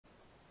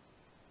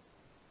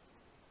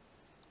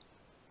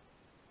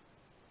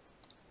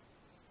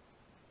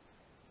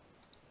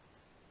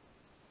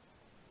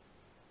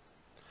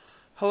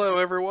Hello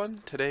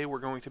everyone, today we're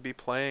going to be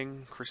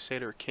playing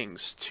Crusader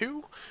Kings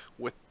 2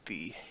 with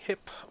the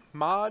HIP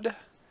mod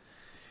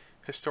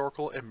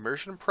Historical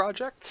Immersion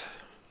Project.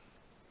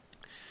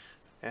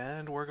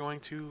 And we're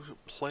going to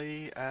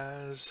play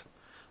as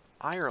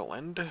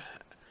Ireland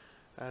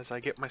as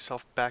I get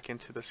myself back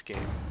into this game.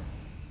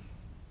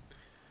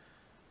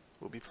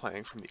 We'll be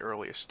playing from the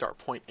earliest start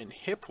point in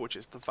HIP, which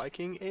is the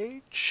Viking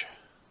Age.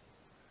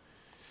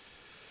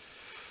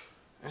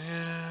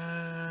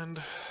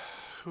 And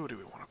who do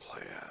we want to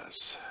play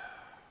as?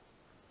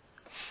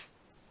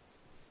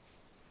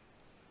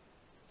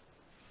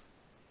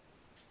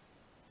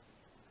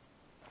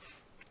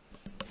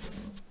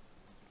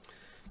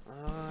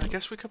 I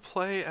guess we could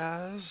play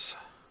as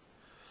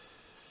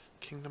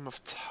Kingdom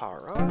of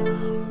Tara.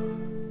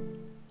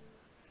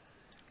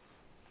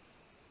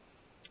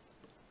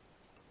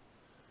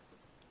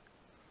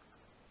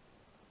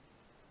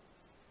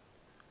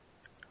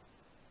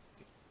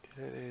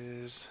 It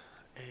is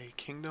a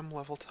kingdom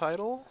level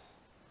title,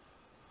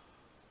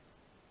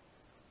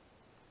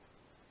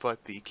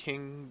 but the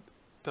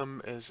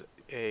kingdom is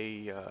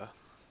a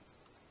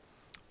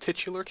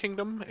titular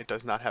kingdom. It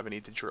does not have any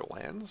de jure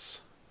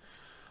lands.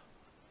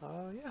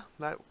 Yeah,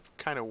 that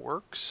kind of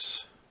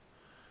works.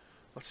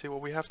 Let's see what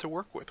we have to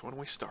work with when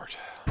we start.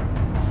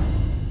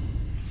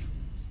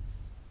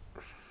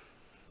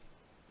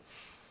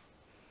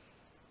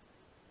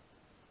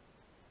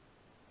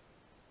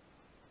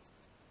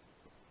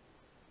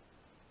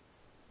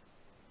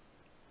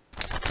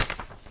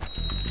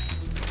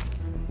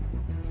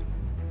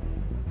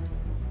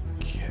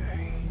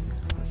 Okay,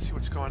 let's see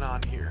what's going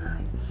on here.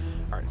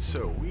 Alright,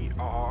 so we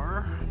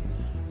are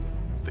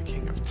the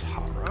King of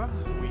Tara.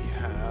 We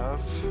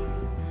have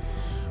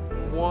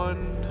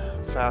one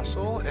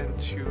vassal and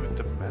two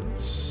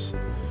dements.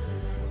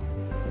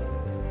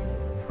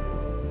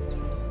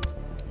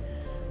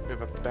 We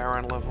have a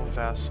baron level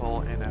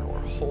vassal in our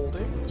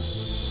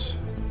holdings.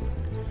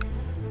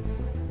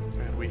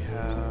 And we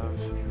have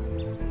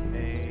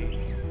a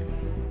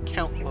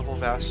count level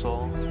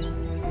vassal. And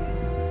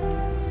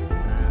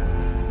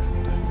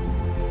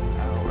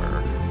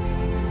our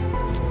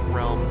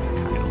realm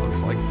kind of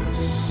looks like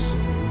this.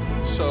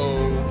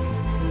 So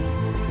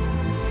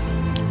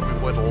we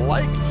would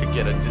like to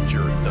get a de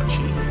jure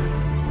duchy,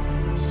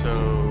 so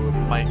it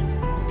might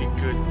be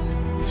good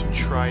to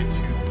try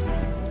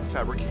to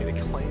fabricate a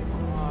claim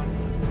on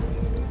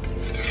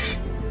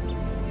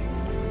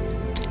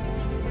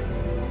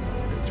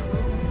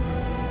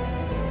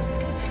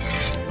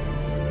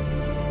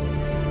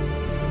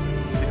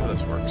Let's see how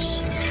this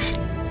works.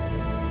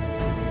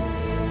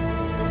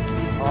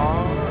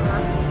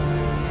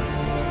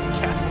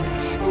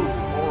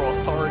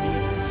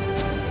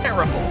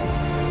 Terrible.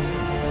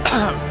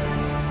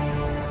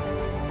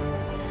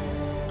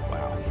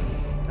 Wow,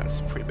 that's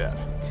pretty bad.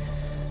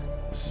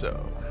 So,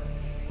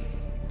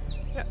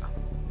 yeah.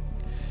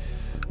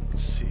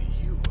 Let's see,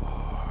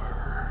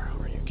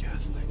 are you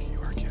Catholic? You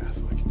are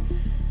Catholic.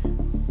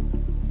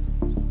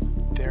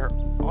 There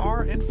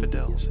are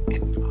infidels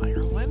in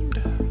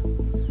Ireland.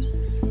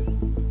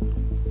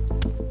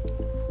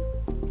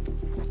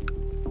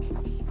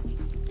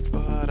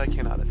 But I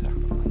cannot attack them.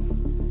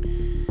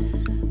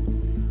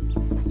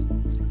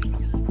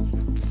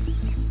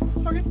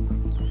 Okay,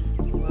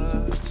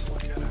 let's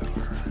look at our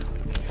camp.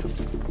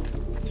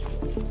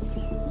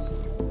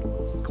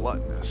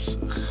 Gluttonous.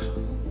 Ugh.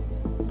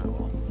 Oh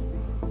well,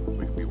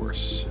 we could be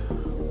worse.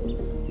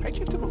 I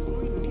give them a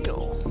Louis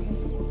Neal.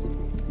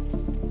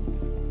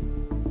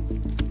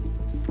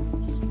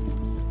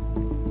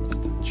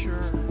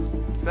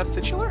 Is that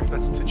titular?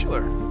 That's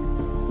titular.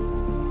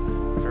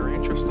 Very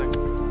interesting.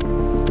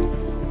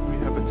 We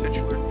have a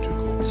titular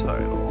ducal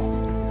title.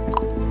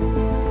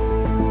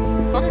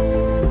 Okay,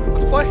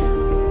 let's play.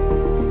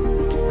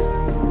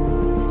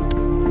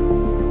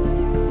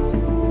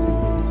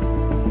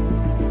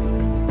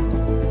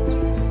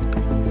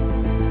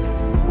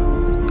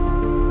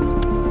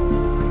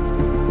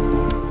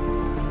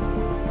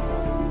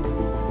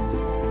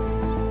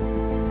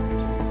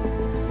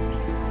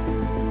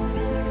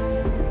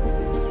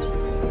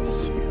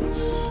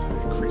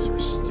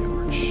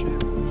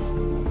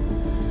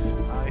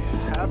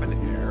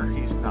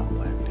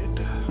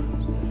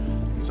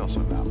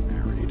 Also not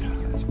married.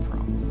 That's a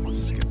problem.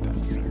 Let's get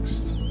that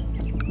fixed.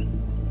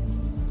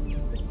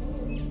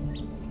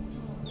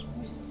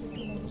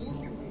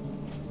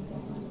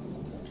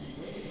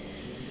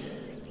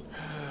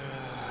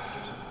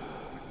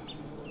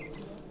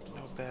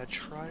 No bad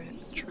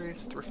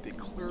traits. Thrifty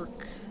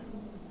clerk.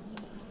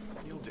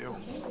 You'll do.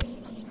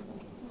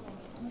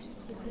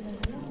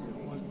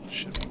 What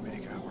should we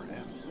make our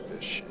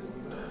ambition?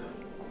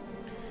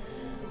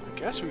 I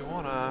guess we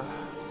wanna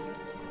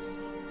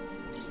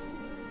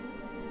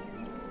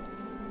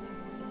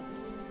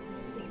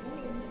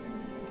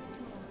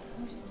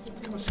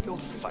become a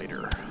skilled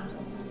fighter.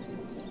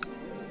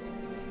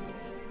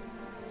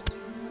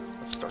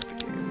 Let's start the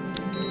game.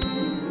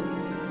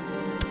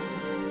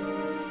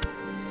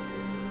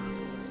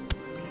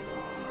 We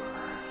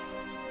are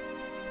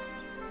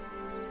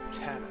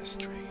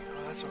Tapestry.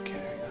 Oh, that's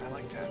okay. I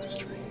like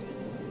tapestry.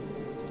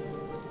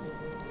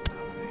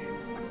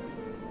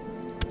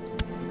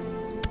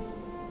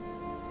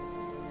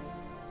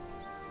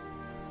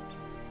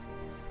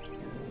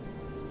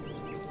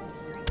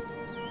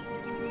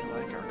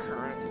 Like our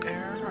current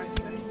heir, I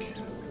think.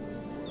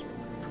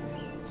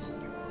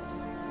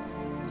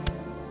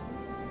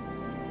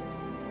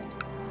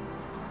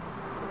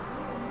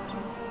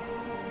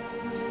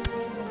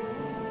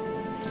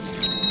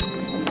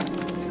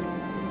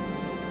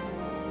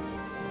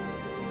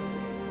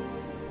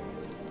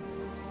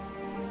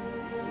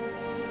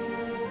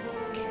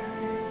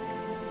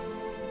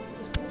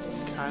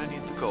 Kinda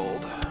need the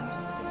gold.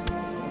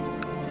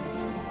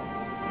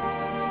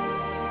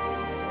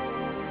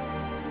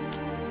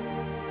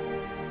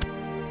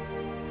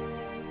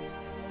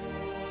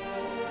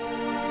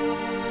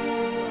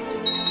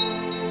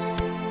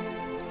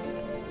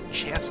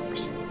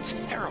 Chancellor's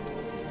terrible.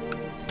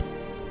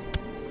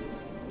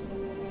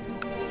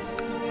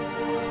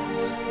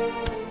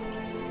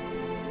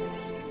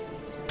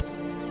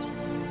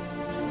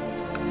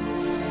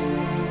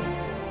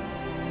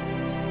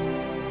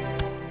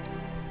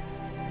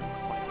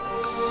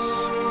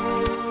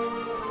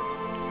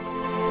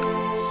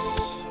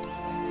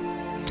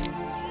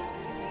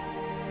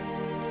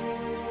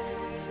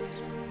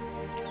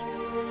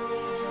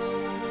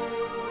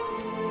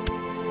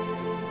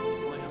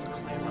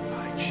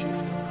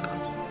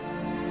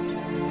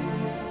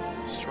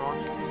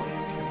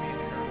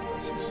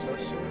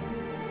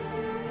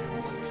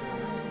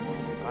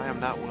 I am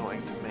not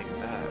willing to make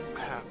that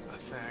a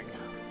thing.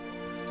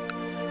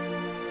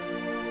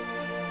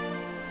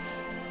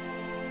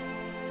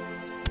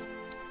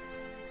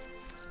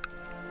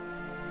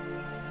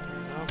 There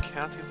are no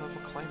county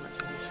level claimants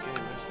in this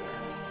game, is there?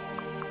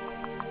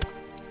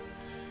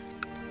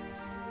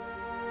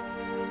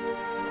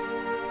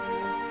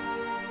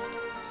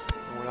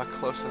 And we're not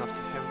close enough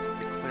to him to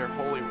declare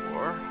holy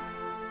war.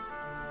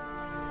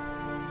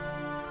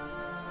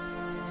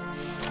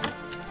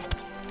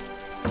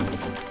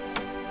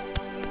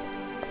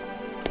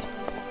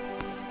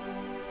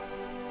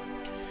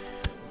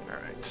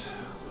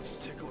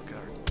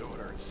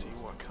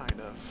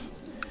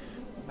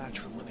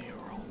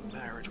 Matrilineal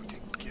marriage we can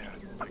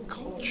get by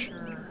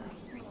culture.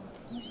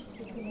 We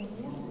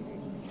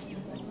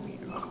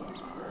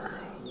are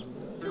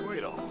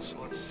coital,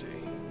 so let's see.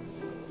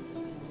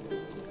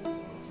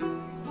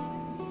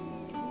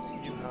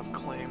 You have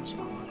claims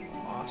on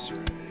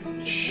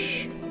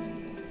Osrage.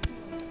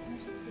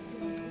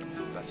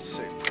 That's a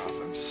safe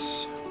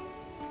province.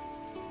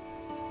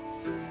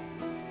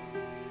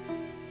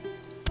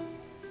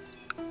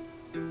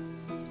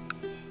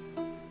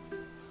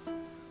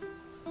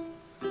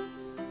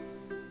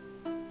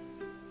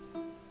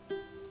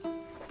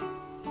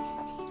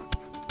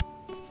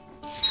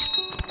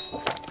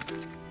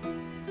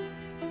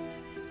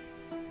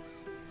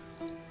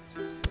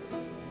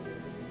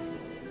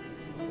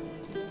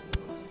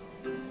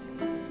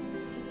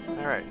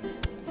 Alright,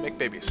 make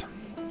babies.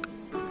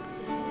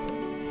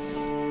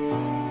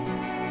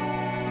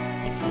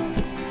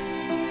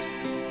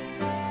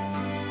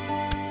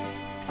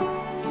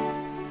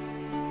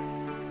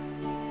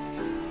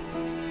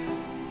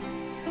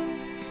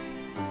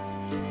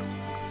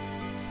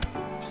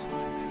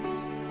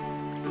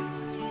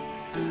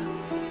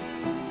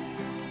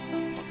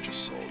 Bunch of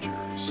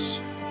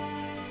soldiers.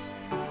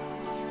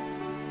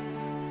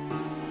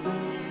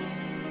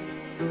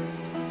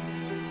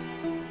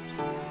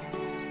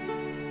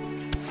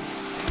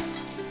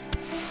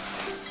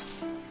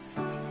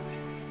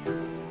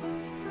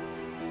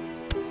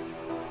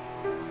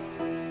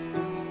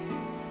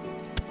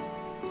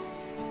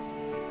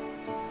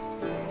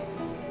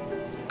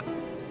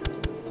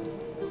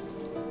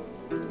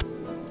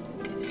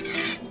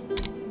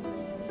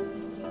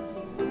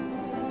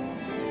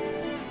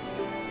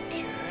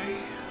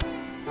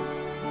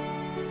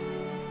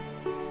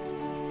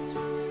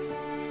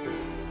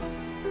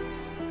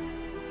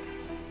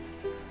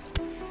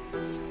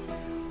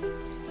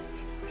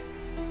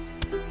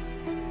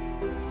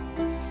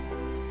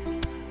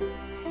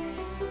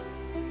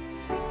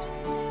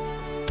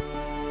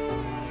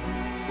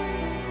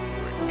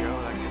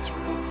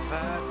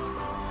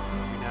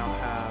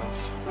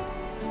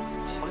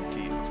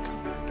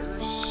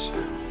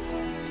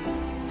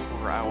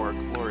 Our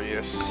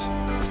glorious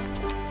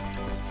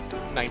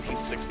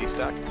 1960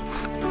 stack.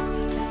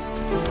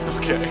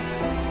 Okay.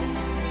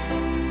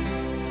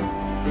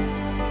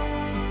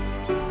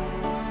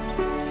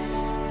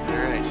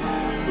 Alright.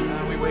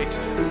 Now we wait.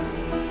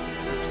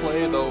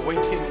 Play the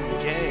waiting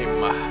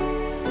game.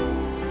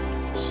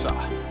 So.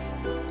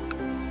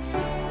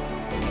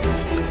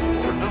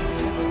 Or no.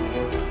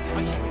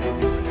 Why can't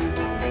we do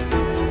that?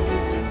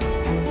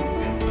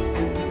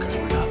 Because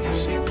we're not in the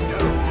same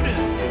node.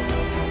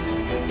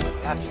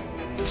 That's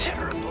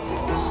terrible.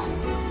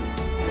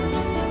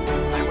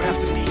 I would have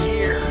to be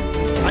here.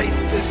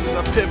 This is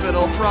a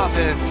pivotal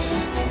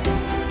province.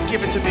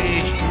 Give it to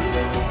me.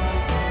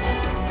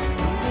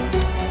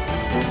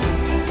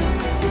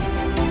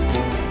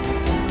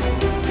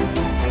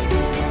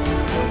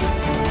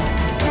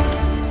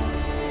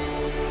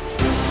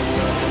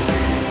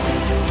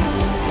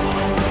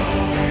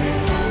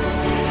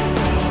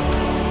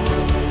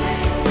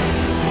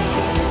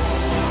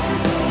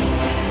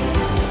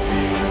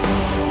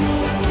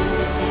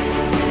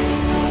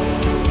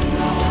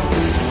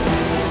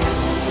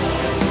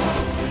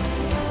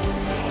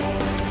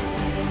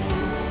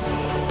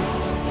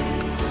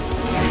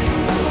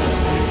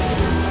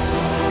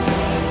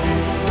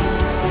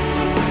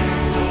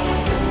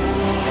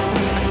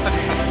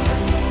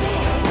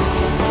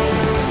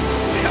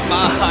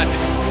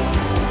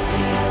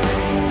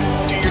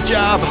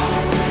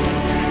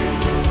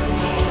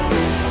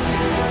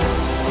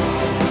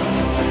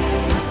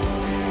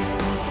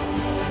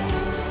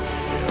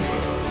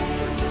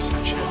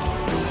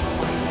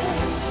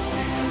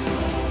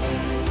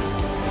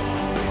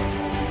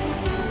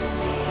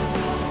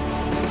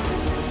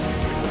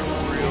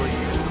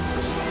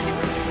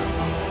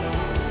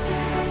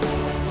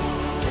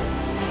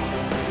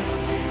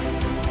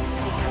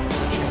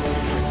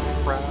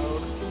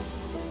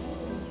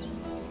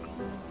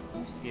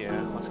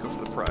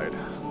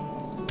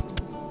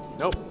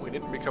 Nope, we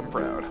didn't become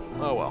proud.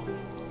 Oh well.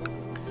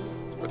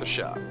 It's worth a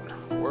shot.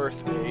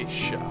 Worth a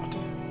shot.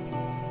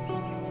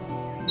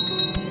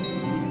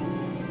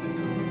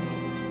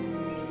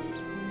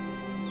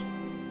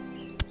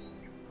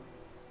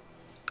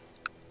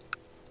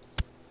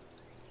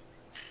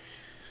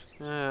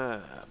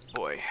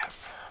 Boy,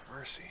 have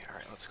mercy.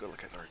 Alright, let's go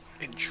look at our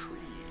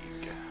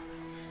intrigue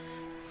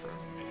for a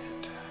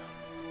minute.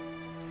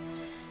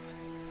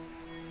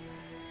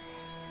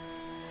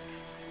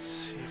 Let's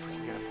see if we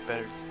can get a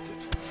better...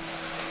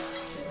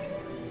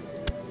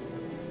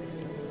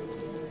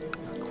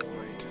 Not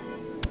quite.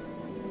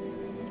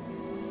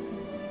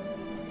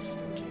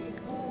 Stinky.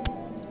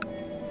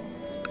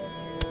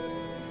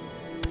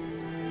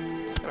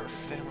 Let's get our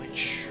family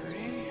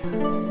tree.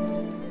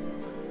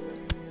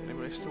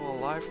 Still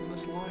alive from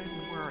this line?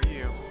 Where are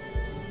you?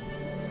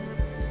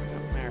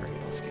 Got married.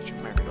 Let's get you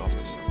married off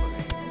to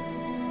somebody.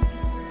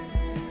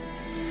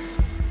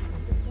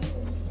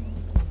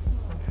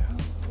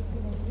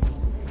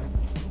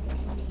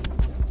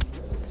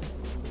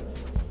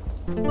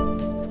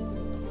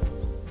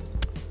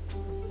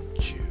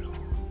 Jew.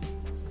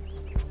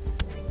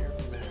 You're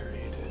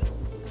married.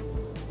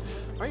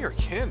 Oh, you're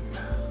kin.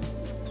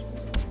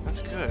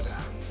 That's good.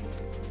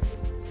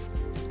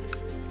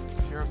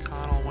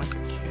 O'Connell went to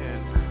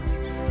kin.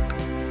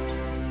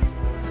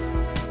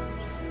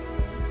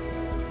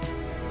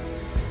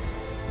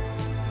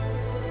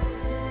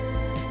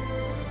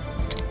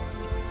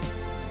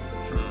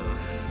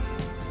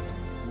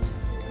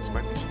 This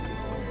might be something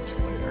to look into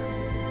later.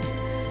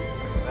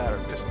 Either that or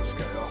piss this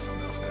guy off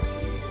enough that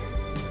he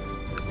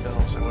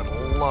rebels. I would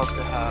love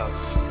to have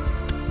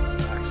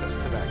access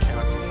to that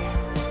county.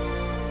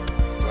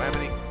 Do I have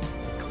any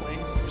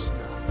claims?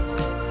 No.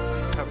 Do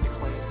you have any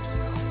claims?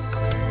 No.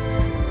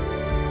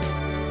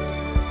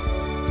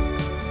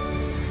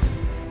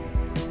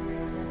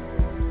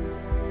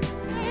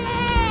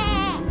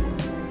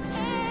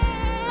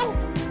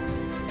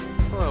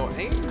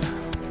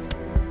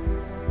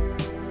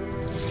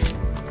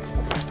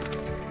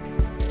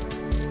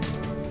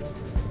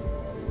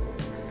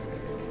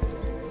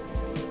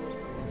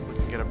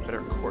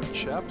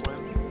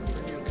 Chaplain, what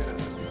are you good?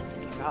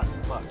 Not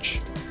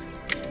much.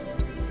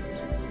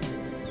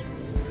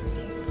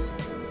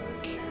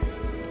 Okay.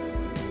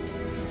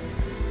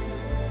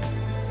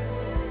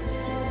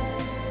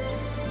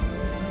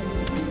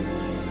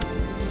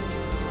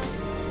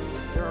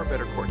 There are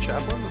better court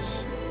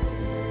chaplains,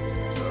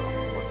 so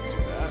let's do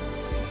that.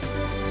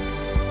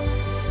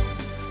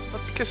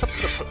 Let's kiss up to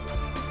the Pope.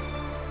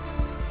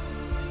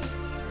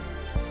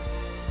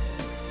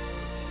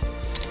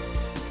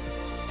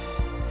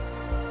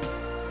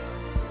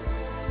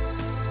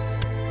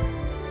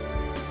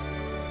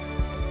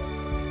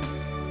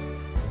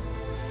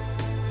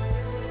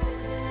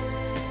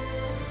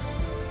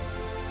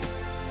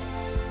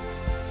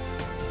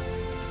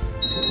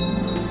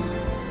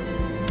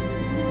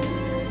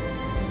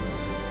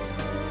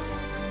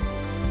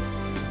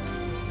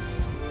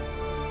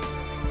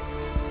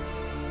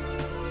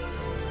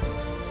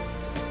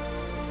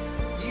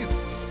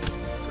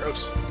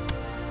 Gross.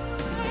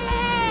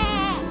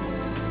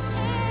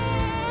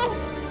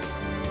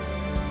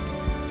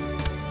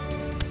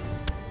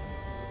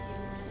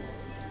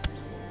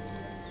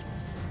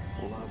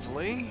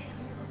 Lovely.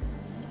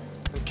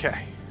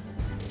 Okay.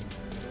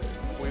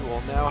 We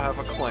will now have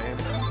a claim.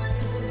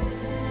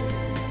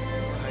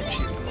 High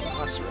Chieftain of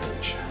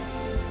Usridge.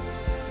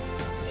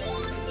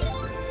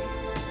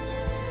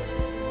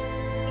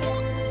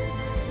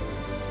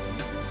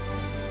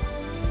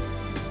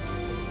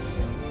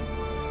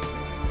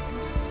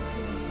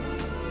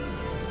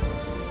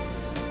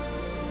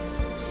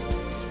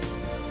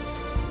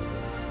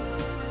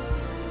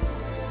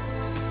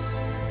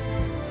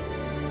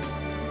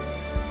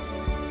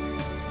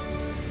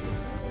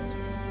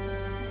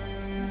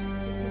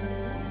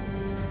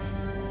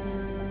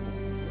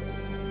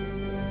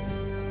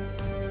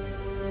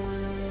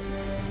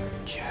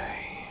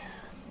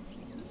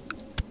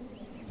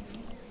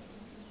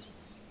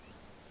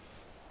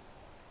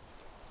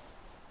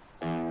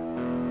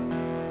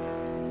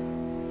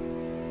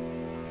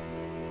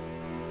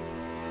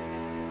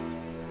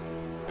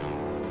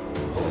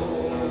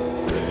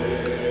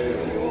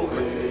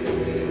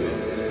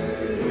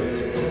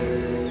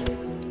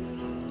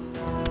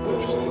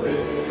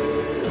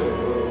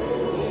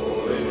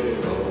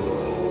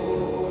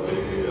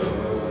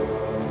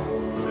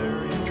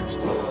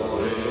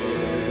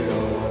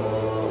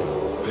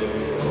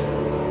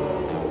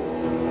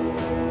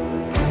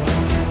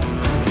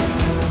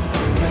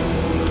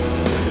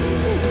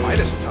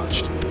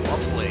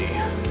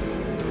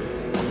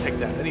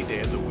 Any day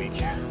of the week.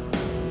 Yeah,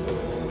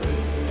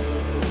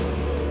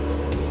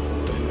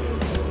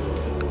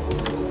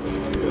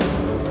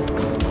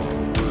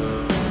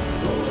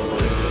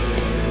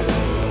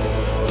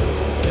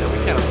 we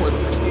can't afford the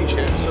prestige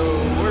here, so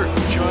we're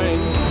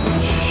joining.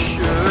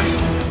 Sure.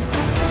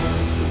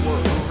 Is the war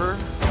over?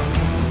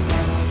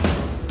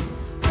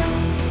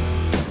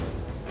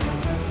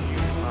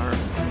 You are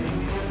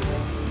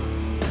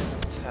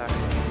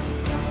attacking.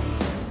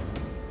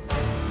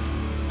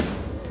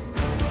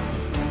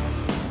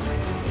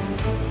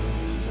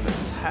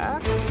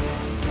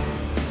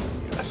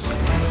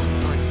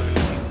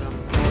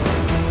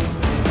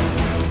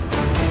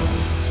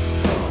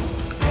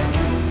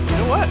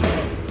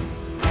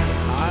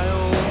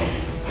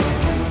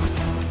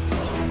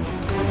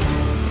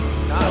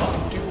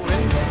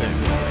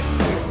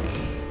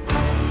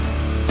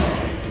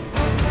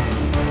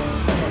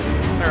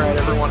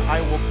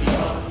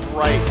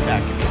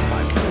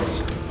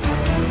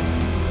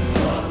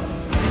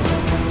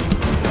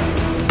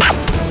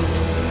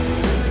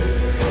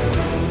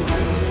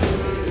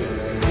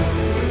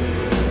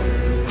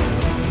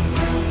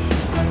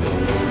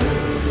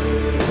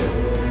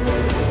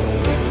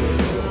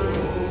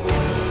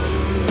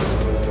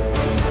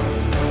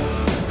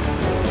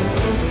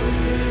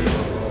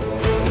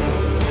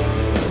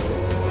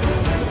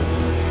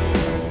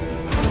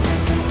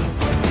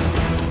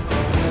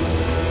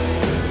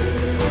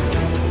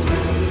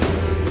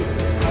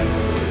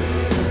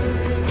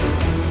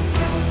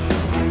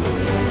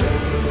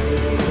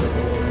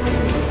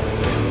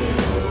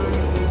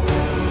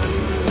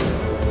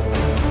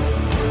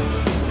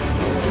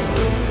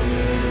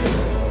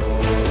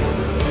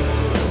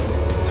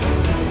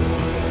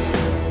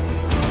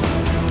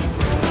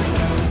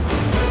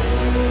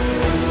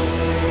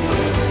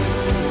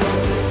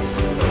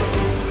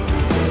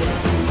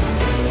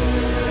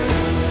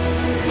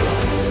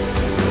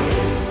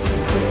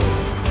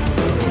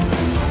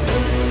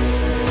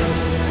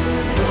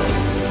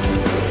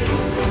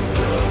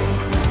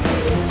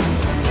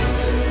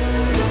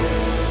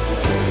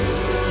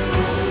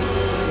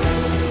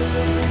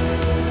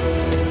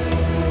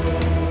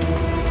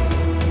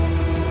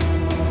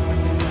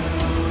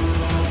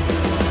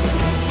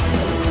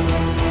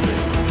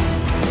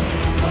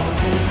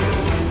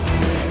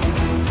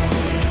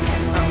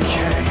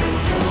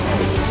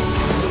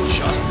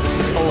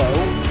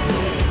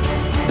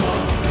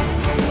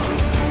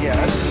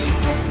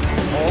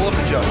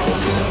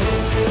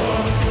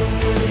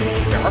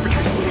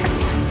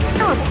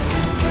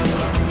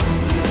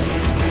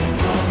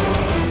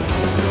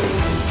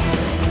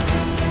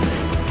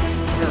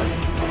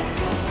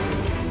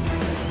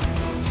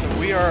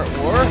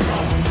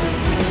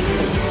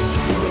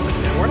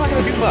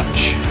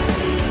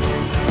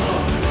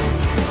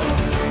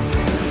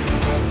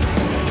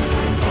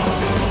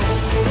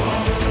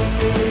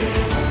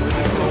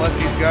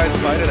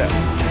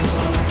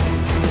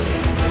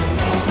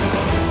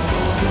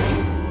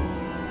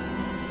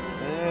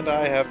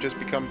 just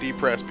become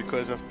depressed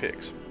because of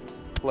pigs.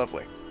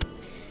 Lovely.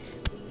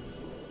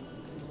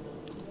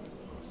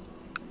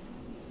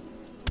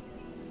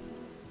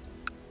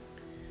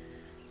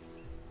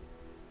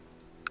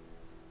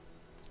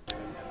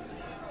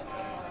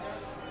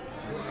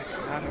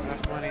 Not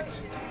enough money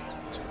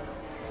to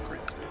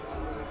upgrade the fort.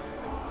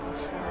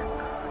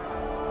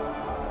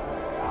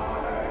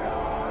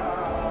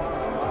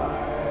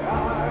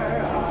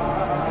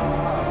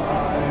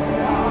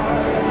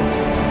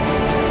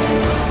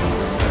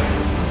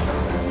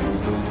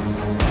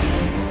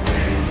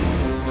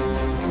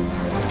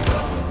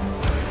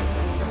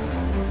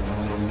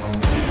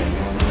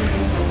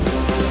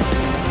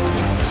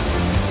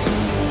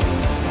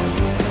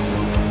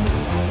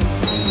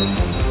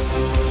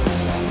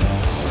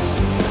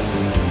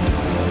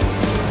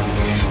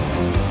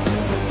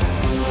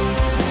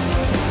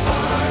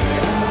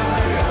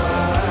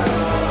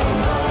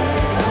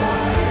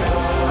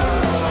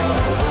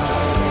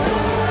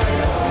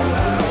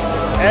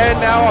 And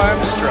now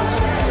I'm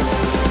stressed.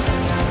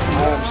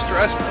 I'm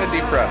stressed and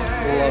depressed.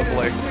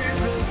 Lovely.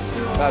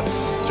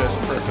 That's just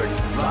perfect.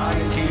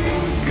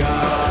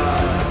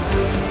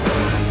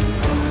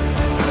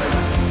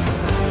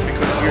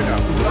 Because, you know,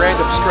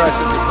 random stress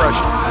and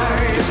depression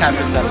just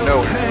happens out of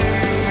nowhere.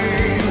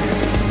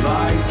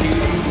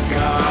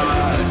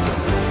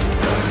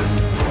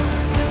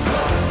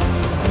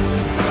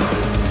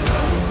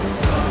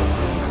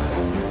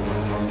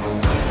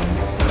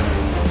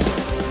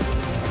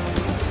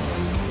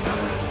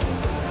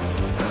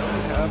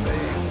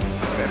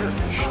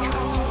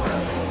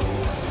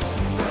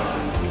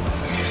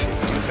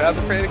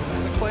 Fabricating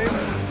the claim?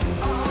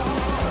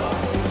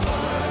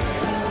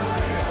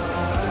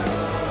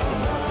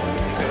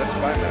 Okay, that's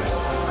fine, guys.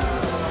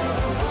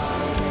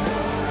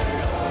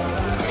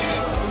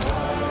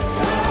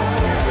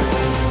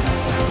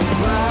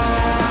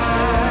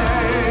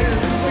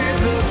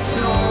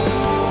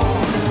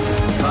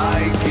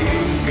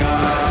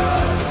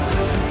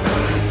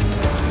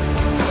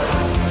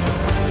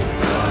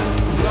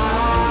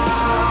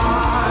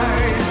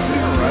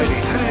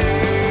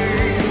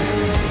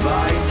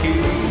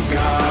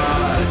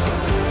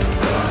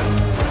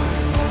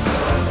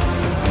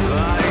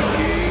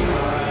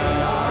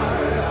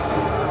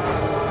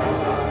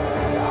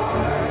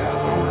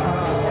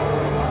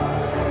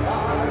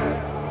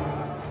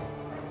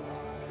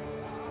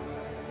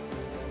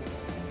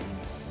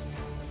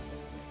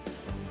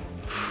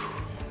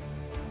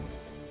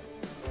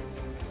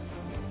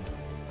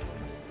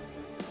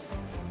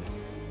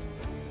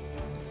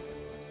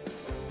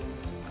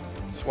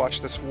 Let's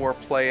watch this war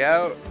play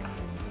out.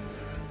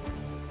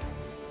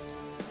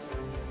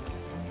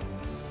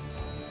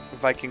 The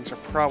Vikings are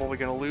probably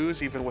going to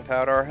lose even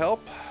without our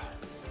help.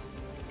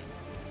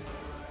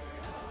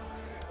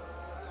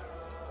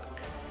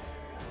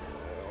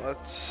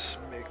 Let's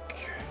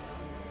make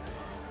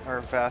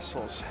our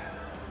vassals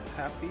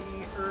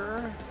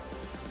happier.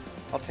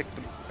 I'll take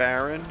the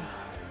Baron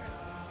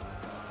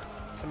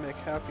to make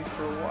happy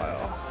for a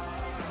while.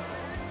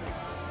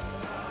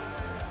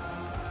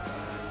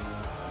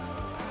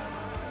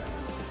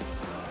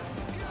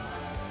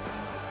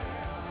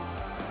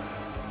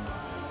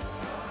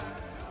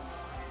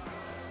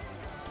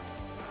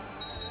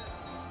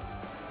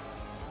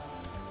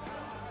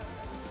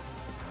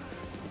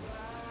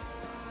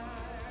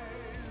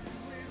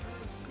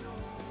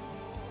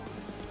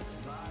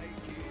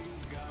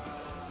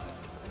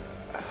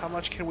 How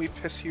much can we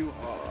piss you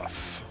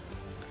off?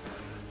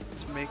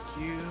 Let's make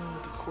you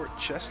the court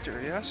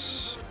jester,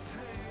 yes?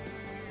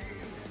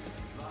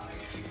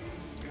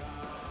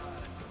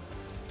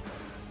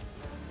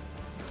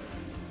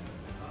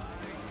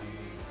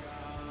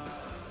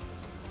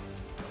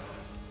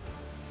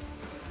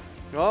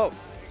 Well,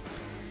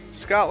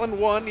 Scotland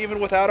won even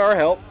without our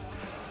help.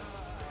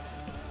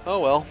 Oh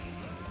well.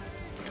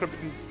 Could have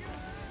been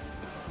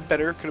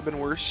better, could have been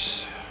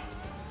worse,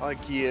 I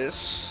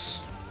guess.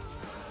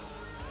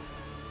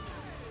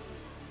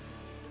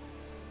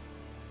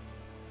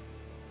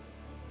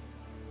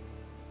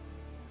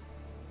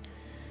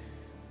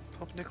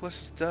 Pope Nicholas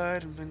has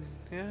died and been,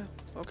 yeah,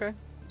 okay.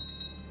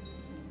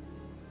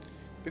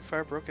 Big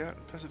fire broke out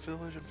in peasant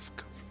village and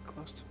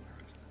close to my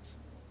residence.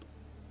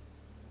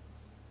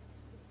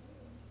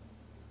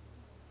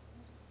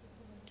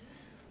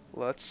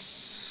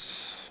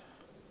 Let's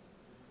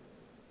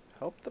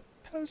help the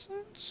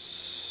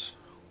peasants.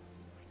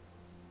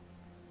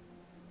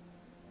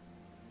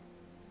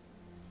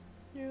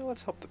 Yeah,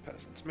 let's help the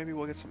peasants. Maybe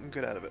we'll get something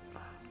good out of it.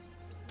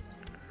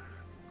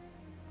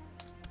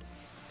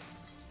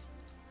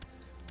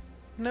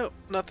 Nope,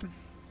 nothing.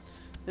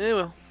 Eh,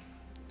 well.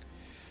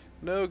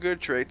 No good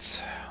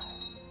traits.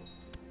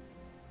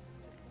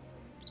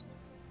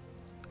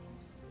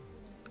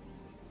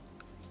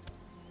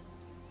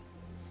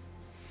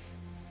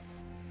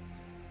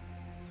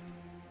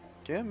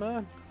 Come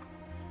on.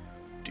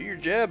 Do your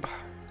job.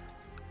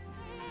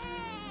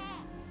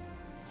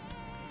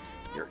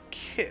 You're a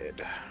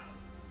kid.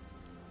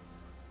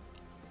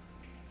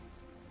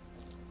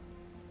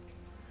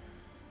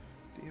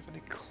 Do you have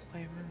any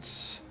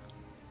claimants?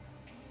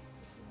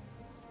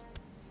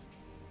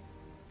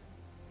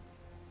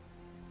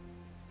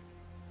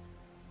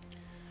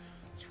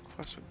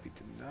 Request would be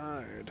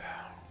denied.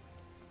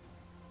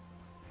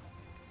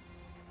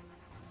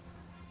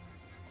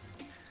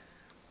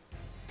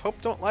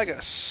 Pope don't like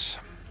us.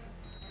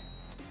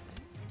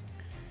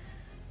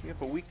 We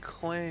have a weak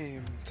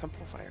claim.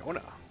 Temple of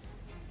Iona.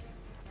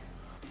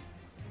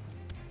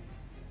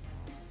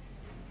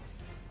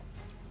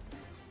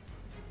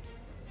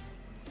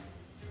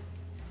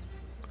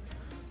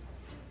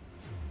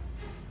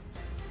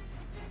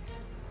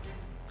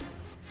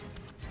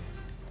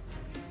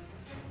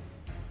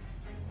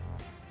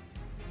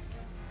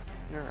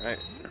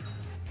 Alright.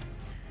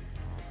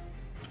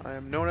 I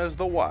am known as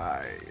the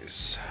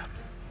Wise.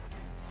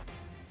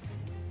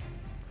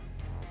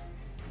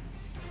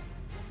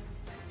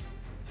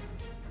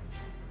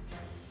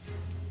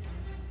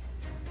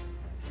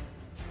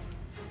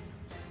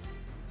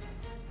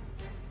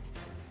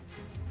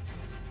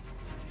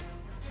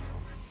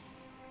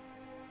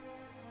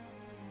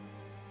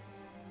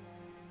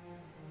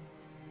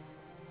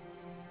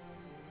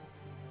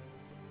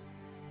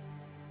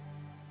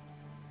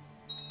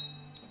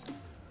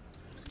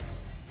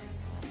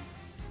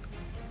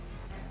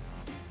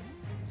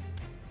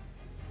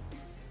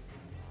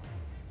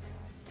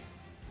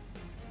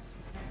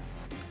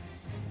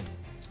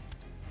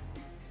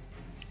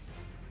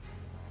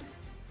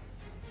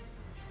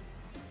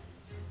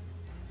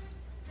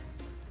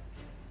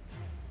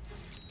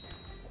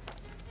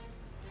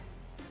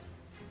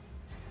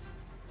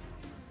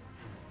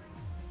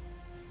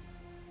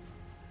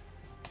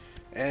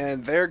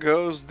 And there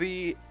goes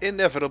the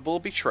inevitable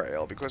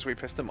betrayal because we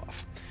pissed him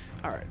off.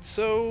 Alright,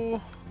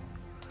 so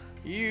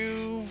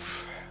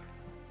you've...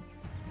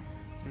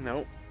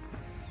 Nope.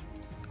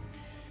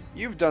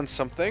 You've done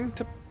something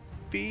to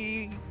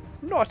be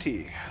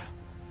naughty.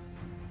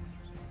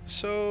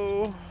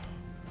 So...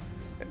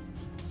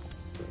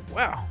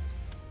 Wow.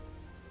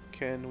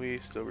 Can we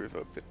still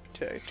revoke the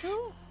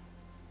potato?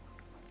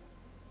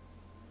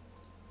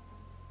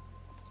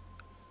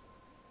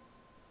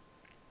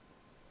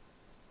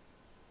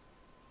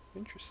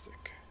 Interesting.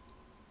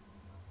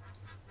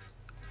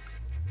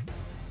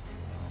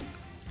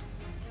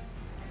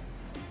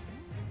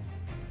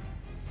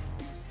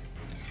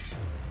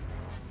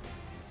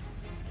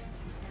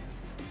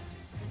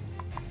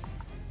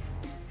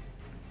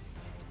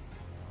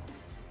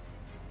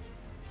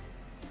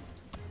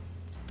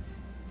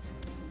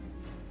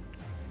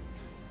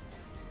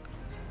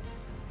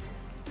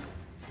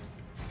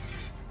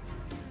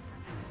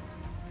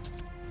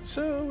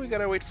 So we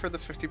gotta wait for the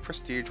 50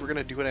 prestige. We're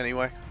gonna do it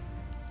anyway.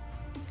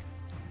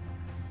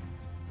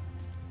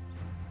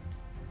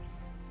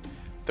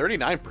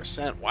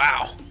 39%.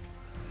 Wow.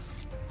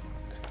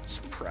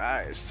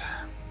 Surprised.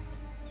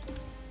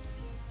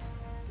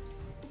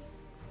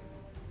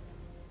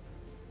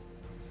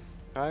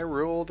 I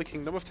rule the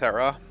Kingdom of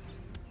Terra.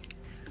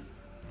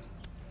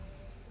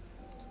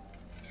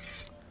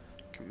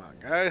 Come on,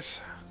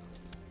 guys.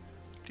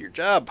 Do your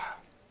job.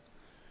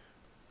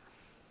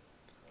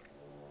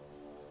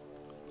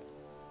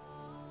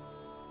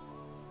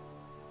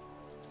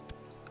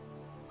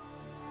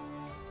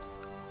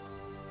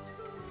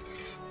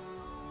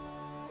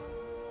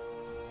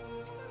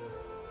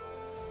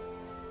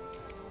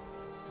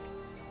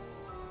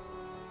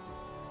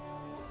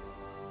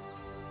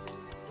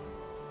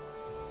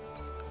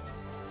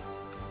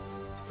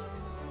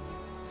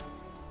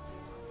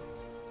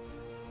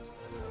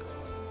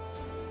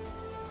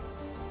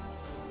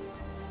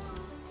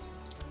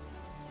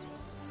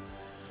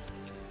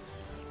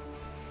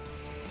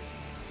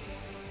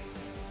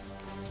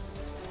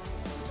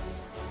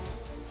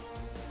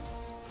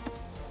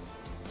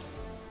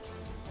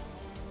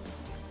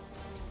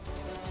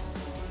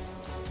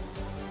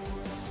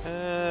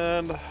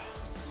 And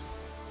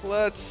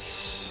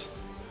let's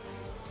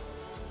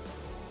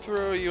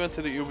throw you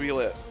into the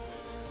oubliette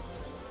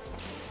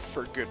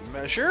for good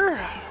measure.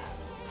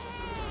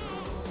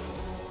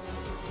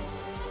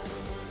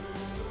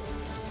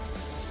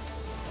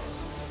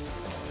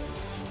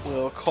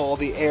 We'll call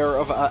the heir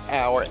of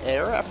our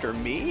heir after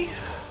me.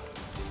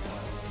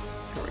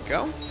 Here we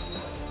go.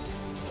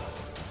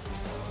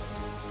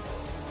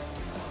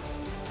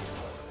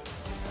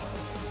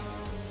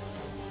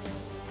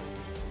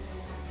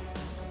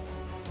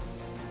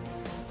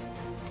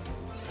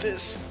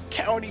 This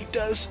county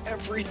does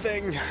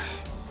everything.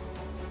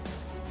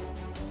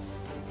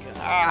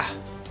 Ah,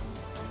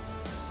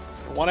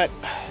 I want it.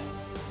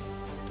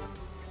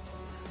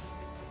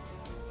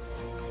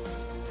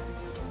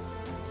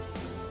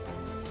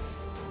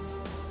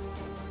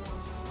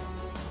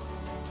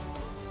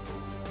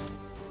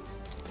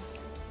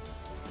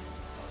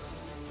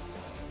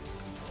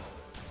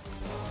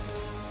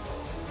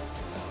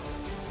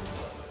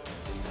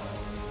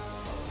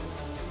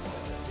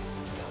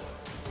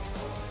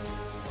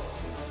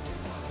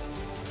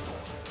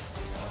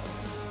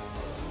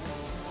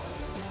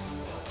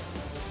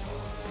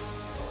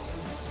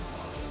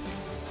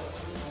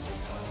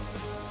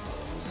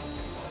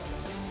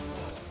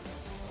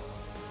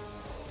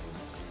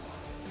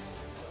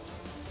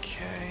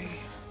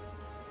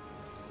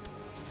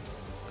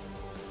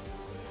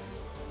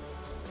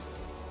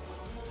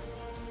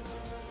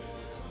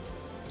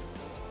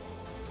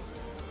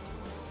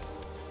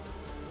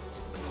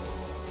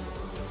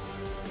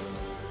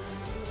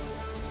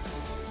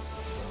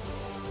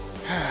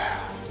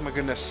 my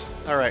goodness.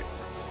 Alright.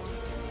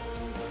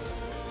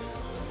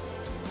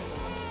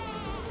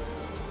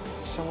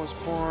 Son was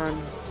born.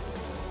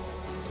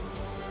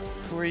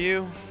 Who are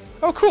you?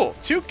 Oh, cool.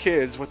 2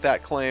 kids with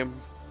that claim.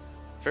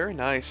 Very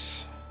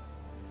nice.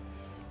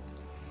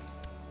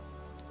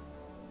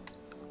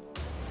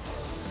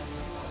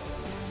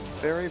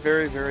 Very,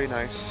 very, very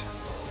nice.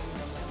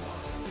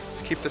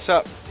 Let's keep this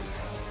up.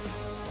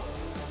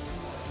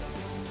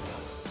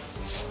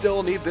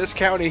 Still need this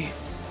county.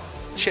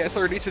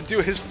 Chancellor needs to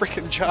do his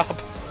freaking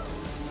job.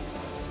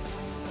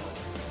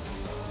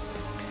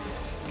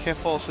 Can't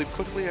fall asleep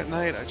quickly at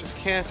night. I just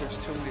can't. There's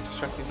too many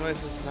distracting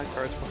noises. Night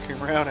guards walking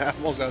around.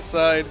 Animals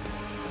outside.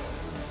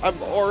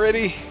 I'm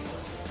already...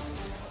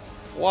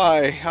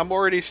 Why? I'm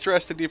already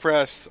stressed and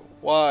depressed.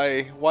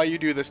 Why? Why you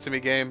do this to me,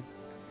 game?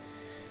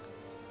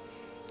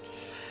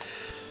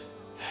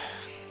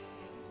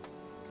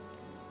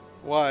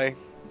 Why?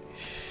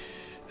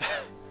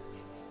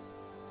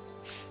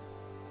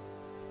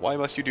 Why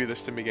must you do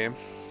this to me, game?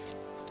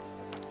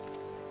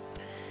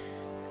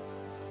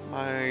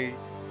 My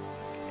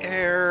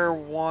heir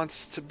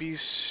wants to be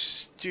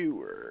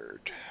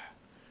steward.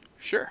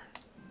 Sure.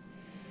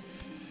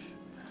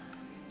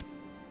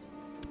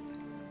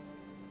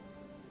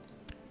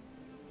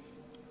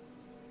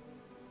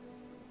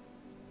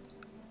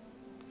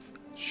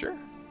 Sure.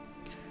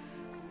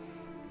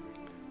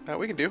 That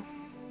we can do.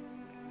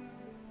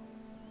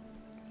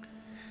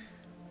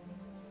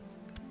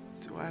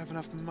 Do I have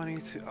enough money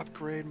to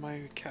upgrade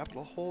my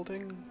capital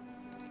holding?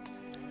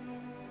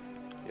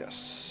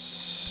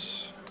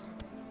 Yes.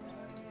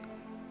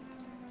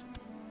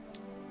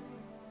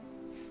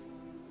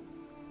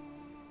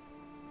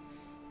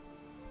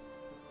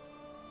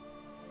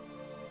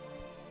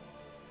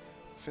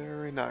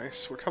 Very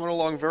nice. We're coming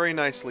along very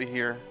nicely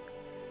here.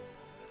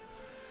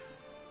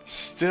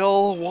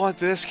 Still want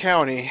this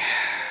county.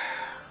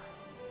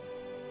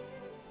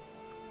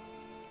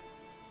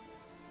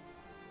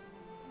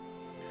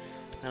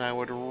 And I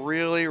would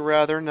really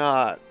rather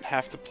not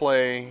have to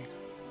play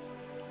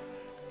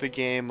the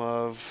game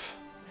of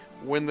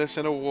win this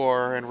in a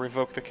war and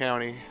revoke the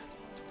county.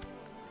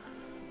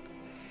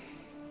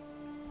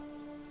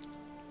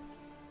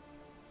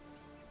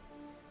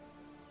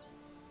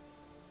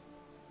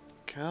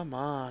 Come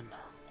on.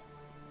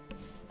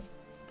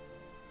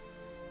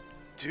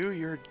 Do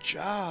your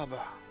job.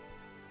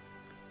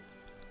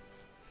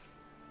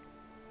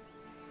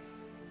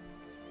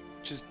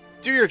 Just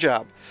do your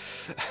job.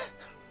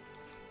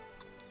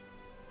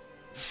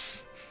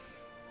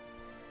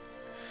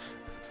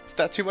 Is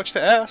that too much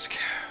to ask?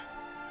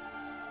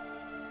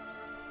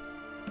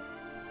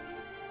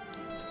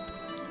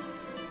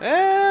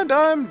 And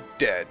I'm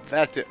dead.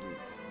 That didn't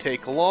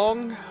take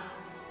long.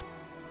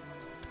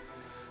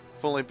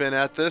 I've only been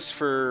at this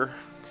for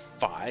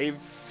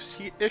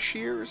 5-ish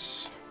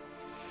years.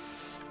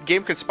 The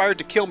game conspired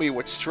to kill me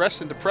with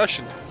stress and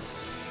depression.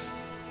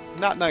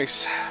 Not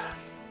nice.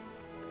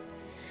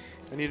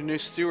 I need a new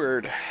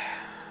steward.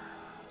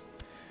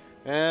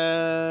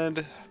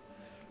 And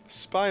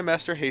Spy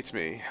Master hates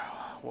me.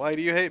 Why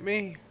do you hate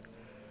me?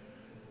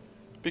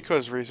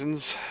 Because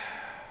reasons.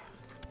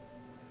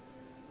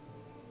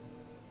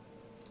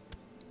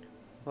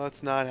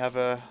 Let's not have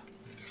a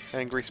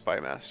angry Spy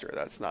Master.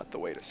 That's not the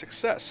way to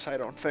success, I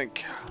don't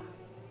think.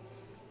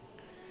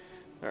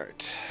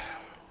 Alright.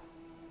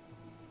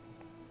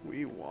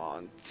 We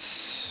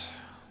want...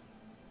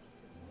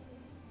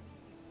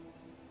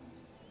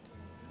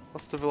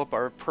 Let's develop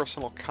our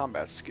personal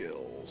combat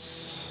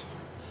skills.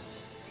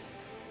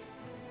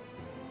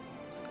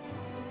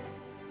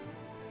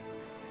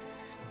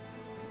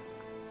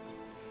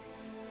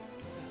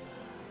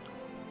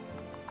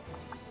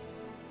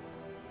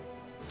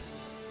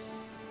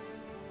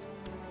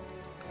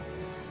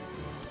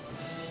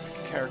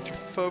 Character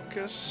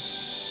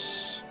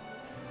focus.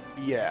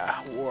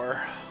 Yeah,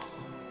 war.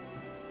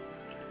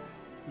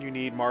 You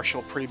need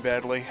martial pretty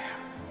badly.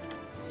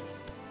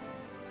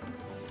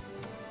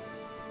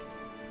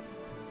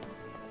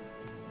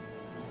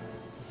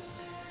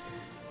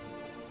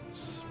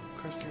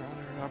 Request your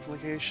honor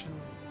obligation.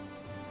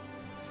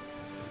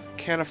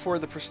 Can't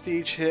afford the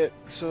prestige hit,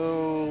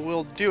 so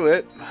we'll do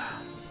it.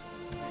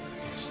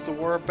 What's the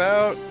war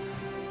about?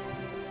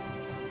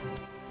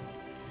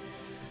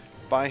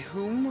 By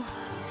whom?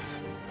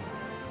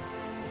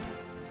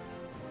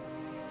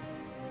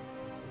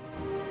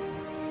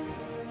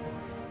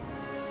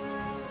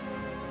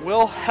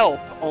 Will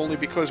help only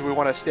because we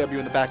want to stab you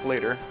in the back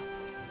later.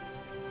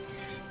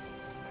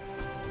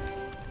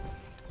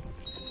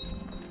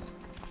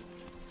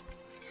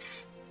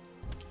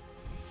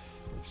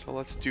 So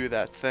let's do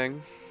that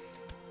thing.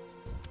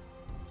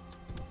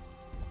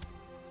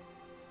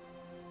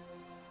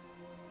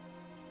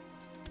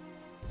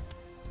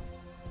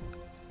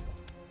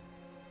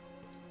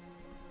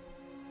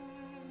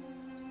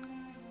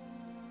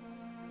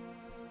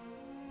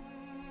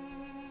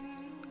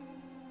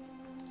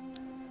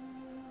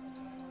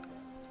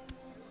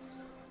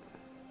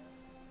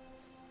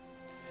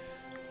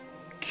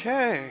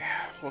 Okay,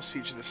 we'll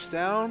siege this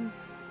down.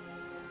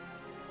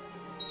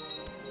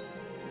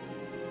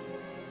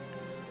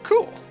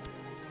 Cool.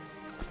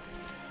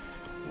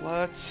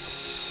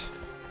 Let's...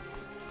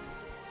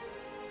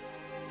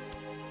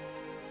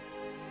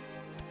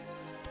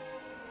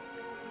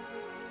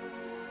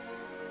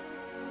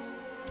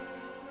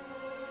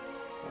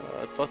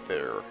 I thought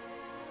there...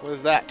 What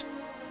is that?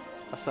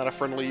 That's not a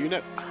friendly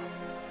unit.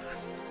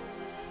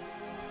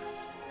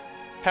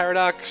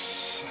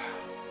 Paradox.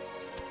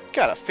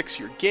 Gotta fix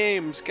your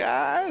games,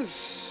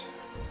 guys.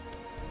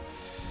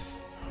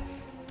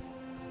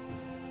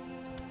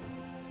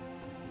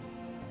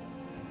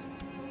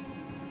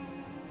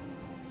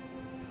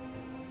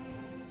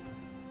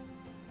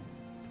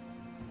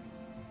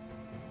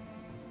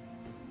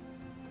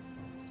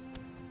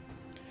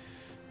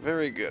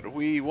 Very good.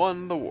 We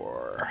won the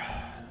war.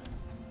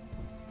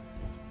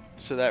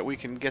 So that we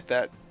can get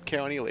that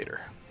county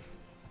later.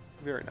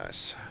 Very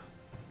nice.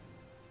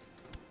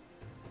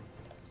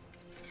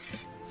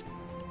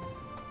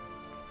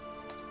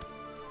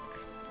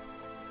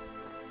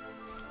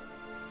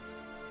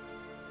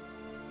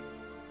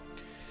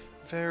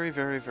 Very,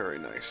 very, very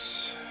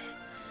nice.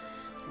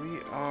 We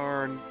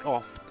are...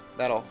 Oh,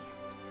 that'll...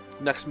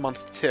 Next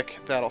month tick,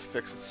 that'll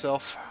fix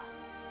itself.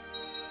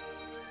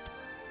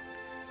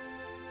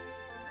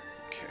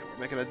 Okay,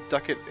 we're making a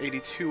ducat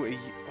 82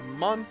 a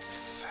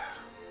month.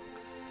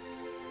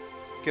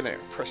 Getting a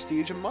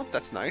prestige a month,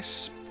 that's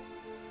nice.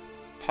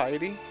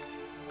 Piety.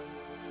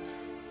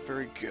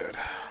 Very good.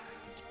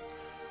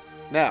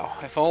 Now,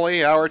 if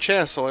only our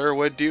Chancellor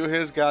would do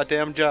his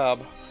goddamn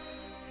job.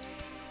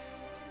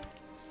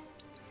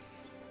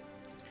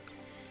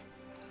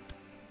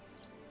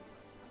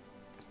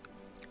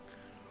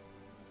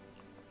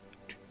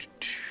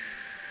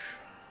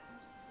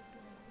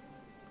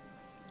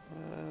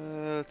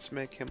 Let's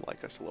make him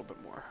like us a little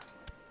bit more.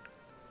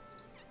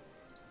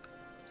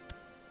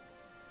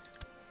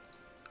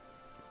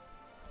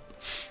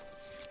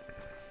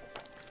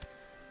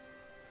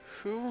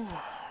 Who?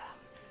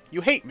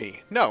 You hate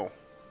me. No.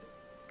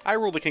 I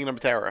rule the Kingdom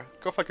of Terra.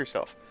 Go fuck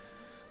yourself.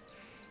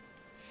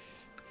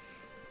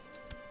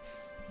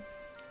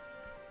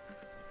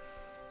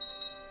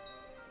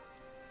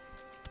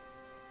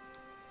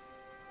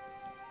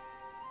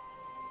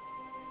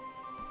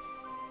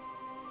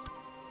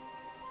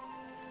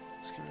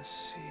 Let's give it a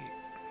seat.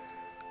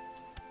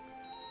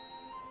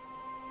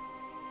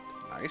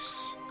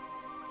 Nice.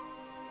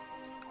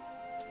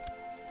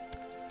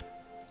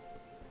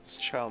 This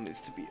child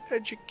needs to be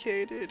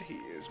educated. He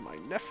is my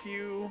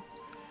nephew.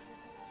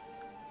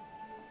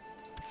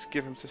 Let's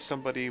give him to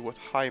somebody with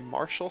high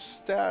martial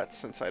stats,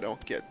 since I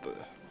don't get the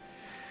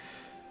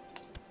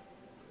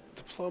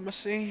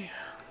diplomacy.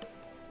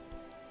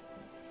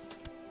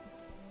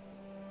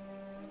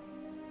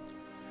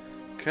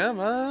 Come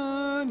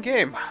on,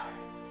 game.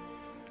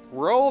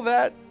 Roll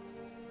that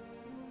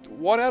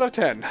 1 out of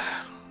 10.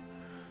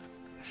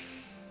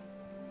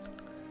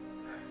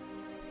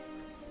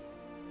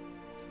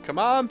 Come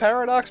on,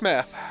 Paradox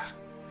Math.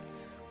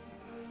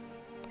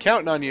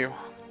 Counting on you.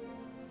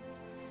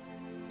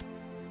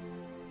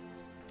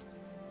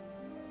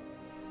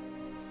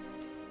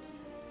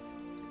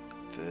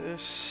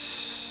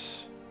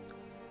 This...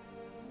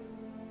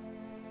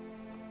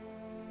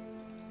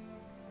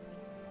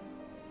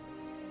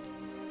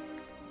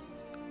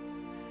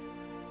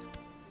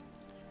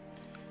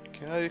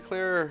 Can I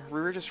declare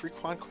religious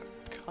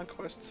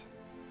reconquest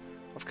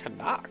of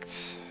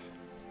Connacht?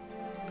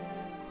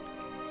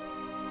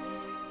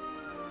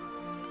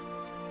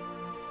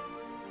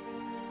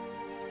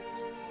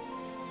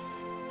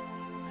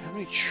 How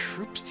many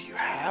troops do you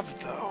have,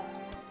 though?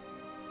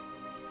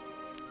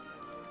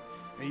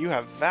 And you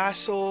have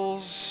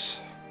vassals.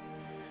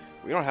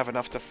 We don't have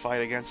enough to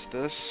fight against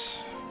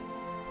this.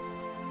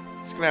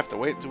 It's gonna have to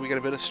wait until we get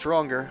a bit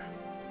stronger.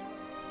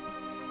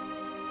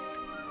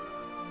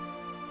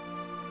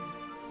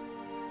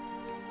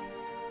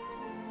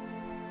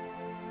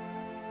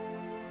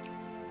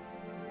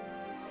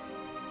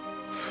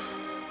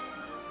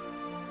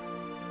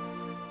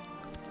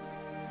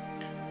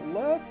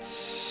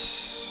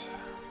 Let's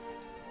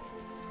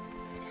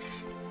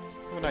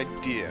have an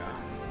idea.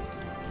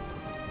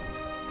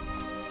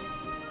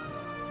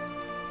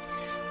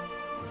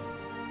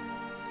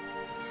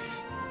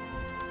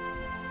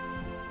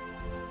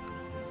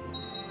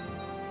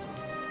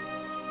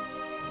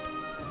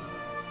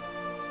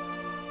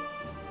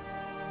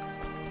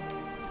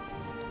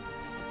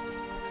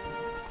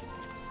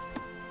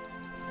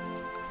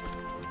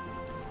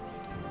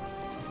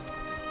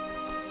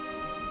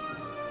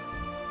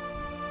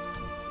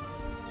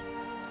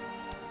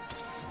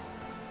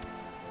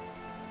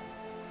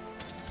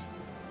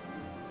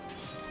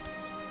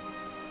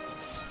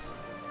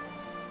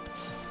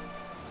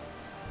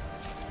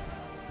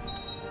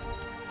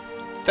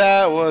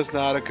 That was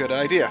not a good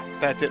idea.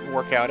 That didn't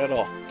work out at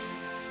all.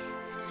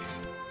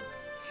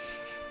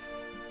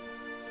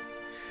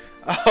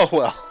 Oh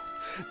well,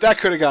 that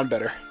could have gone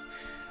better.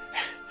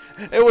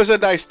 It was a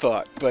nice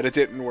thought, but it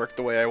didn't work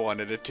the way I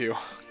wanted it to.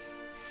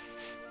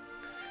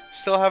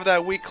 Still have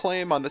that weak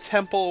claim on the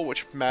temple,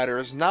 which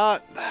matters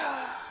not.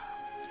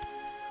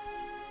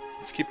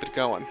 Let's keep it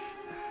going.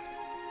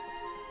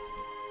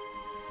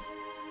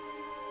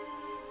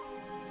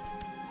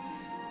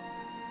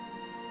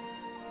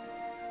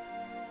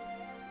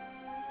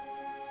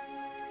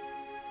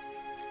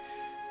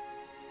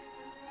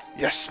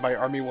 Yes, my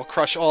army will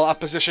crush all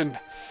opposition.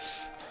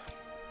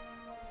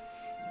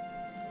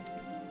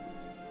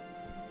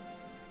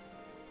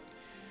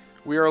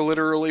 We are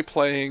literally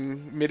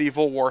playing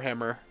medieval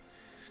Warhammer.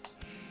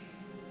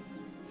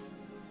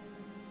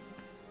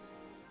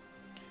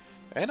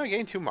 And I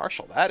gained 2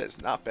 martial. That is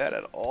not bad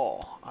at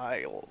all.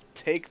 I'll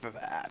take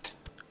that.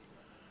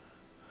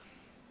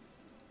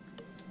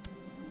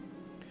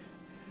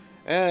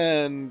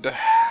 And...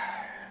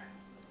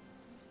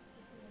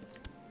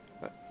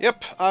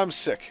 Yep, I'm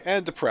sick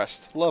and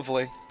depressed.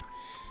 Lovely.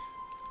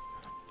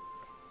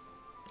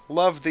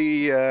 Love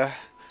the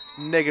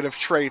negative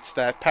traits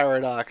that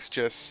Paradox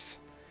just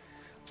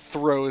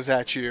throws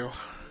at you.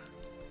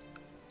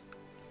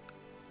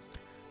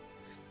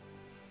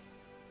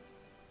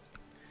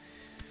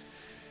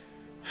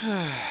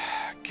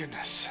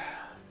 Goodness.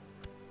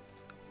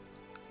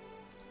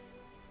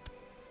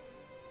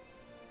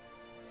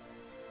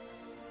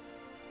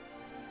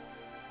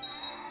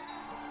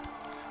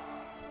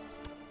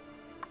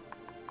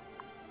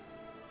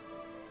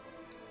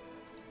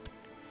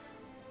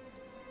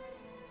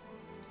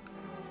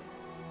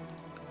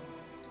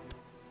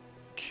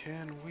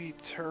 Can we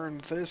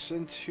turn this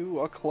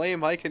into a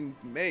claim I can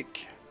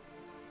make?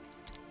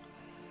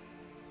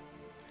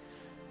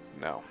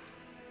 No.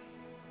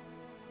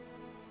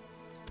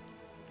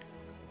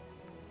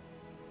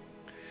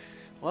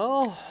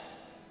 Well,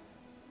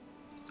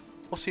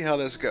 we'll see how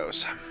this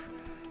goes.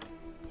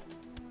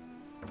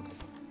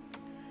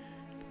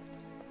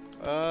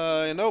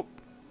 Nope.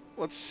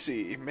 Let's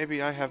see.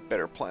 Maybe I have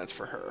better plans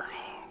for her.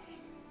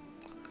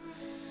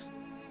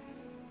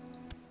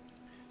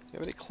 You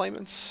have any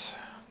claimants?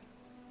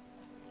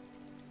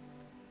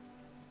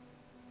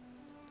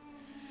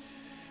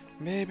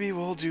 Maybe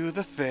we'll do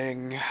the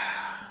thing.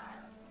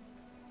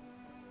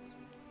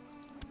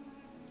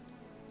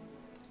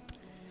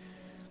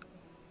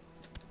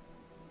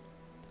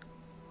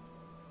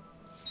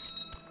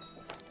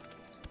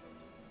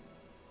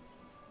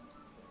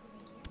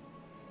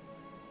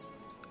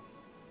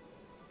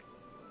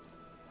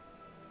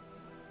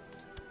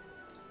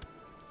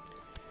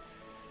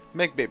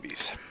 Make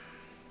babies.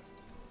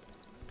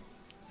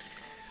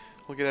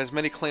 We'll get as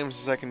many claims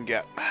as I can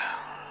get.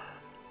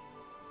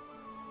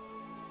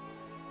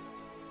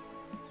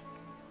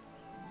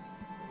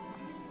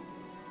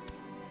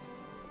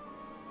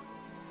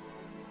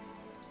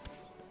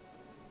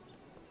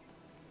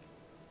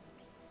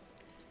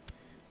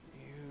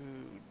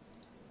 You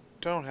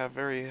don't have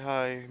very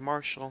high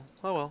martial.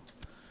 Oh well.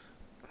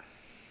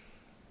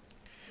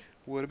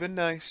 Would have been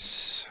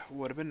nice.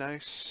 Would have been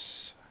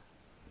nice.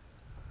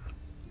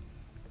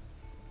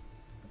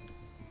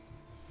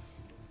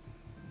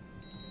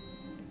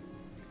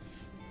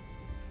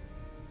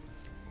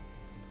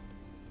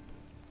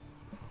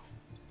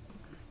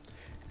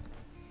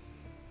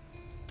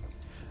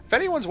 If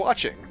anyone's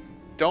watching,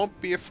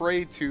 don't be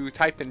afraid to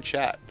type in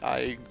chat.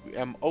 I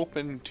am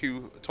open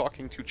to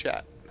talking to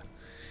chat.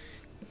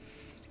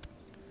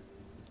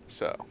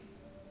 So,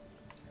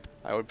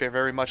 I would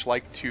very much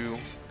like to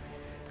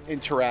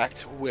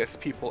interact with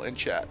people in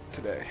chat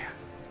today.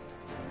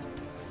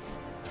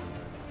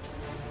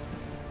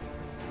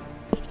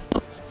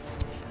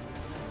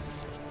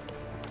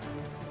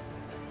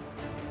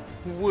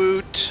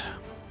 Woot!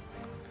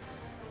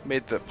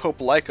 Made the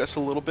Pope like us a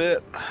little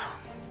bit.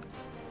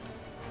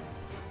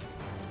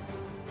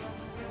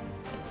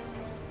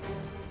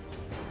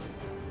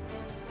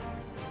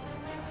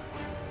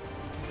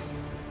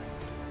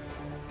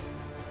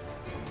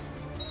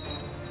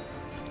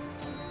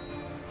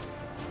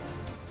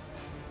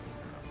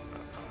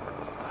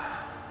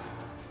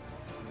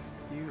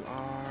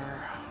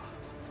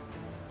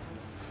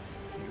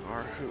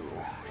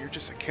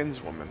 Just a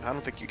kinswoman. I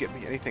don't think you get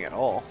me anything at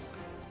all.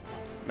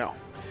 No.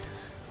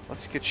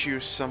 Let's get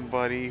you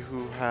somebody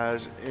who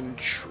has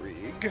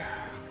intrigue.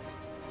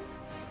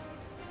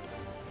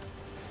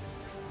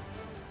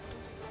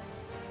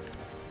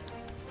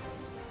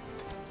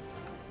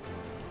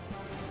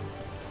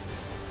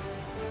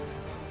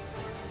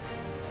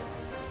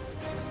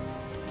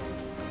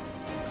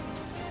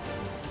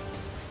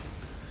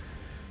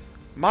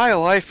 My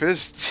life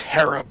is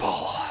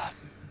terrible.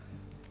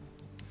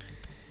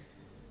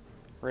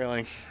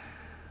 Really?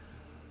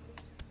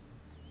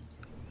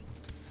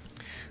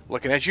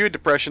 Looking at you,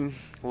 depression.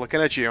 Looking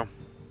at you.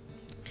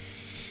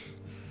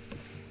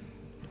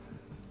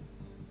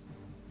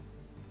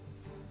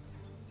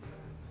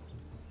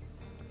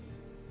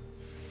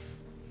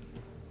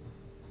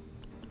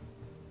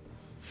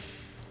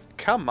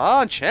 Come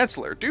on,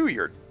 Chancellor. Do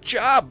your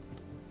job.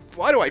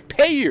 Why do I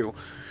pay you?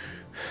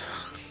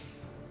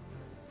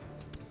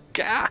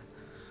 Gah.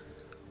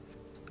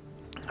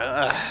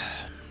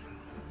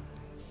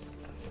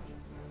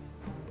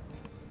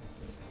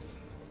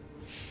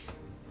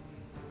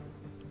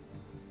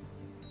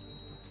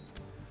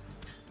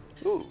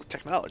 Ooh,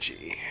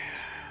 technology.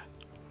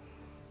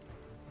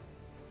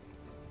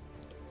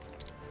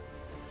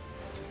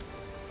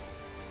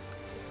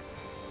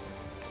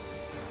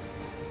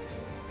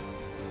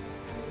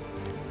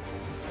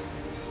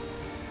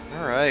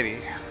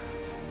 Alrighty.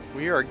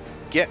 We are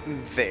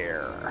getting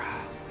there.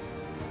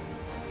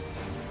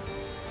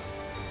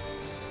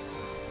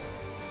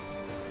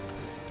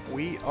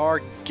 We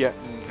are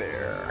getting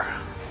there.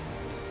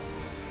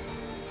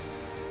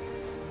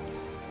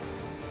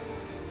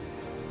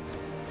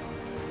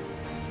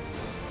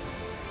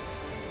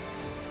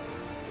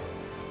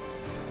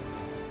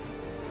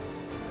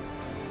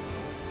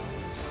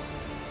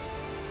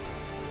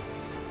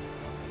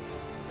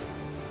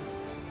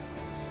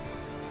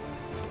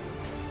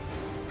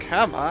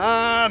 Come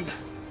on!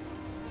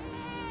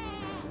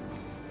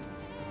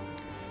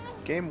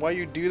 Game, why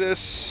you do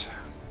this?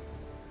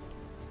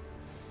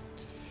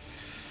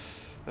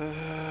 Who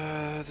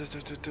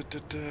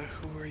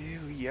are you?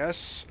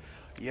 Yes.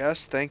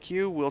 Yes, thank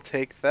you. We'll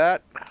take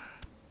that.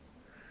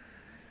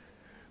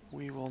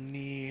 We will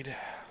need...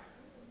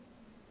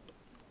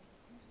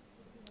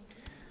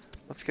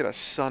 Let's get a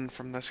son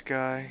from this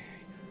guy.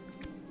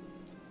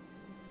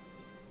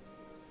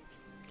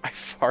 I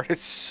farted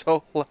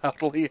so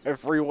loudly,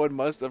 everyone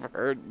must have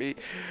heard me.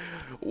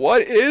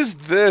 What is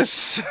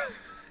this?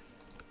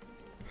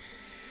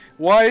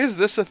 Why is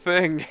this a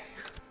thing?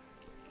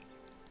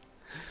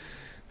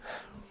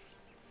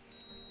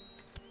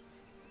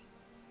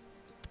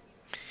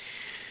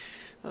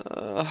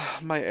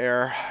 My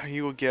heir,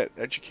 you will get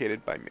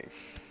educated by me.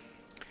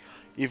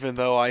 Even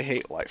though I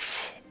hate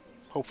life.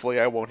 Hopefully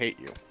I won't hate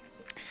you.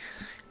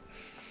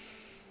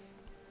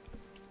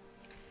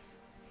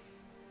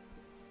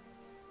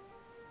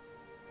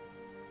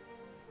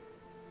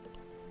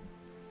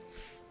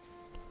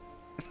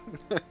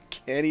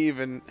 Can't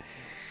even...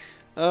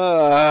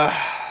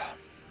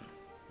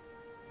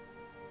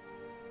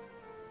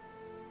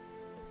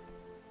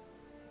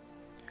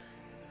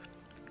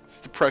 This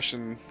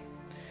depression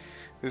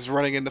is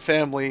running in the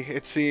family,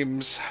 it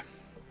seems.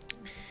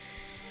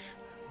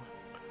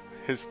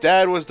 His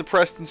dad was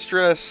depressed and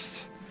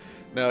stressed.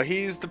 Now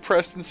he's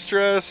depressed and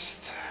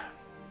stressed.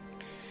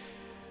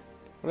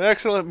 What an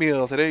excellent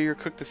meal. Today your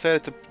cook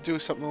decided to do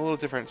something a little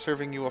different,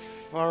 serving you a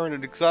foreign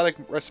and exotic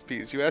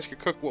recipes. You ask your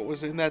cook what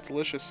was in that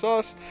delicious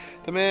sauce.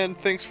 The man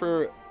thinks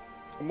for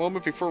a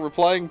moment before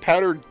replying,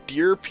 powdered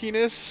deer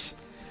penis?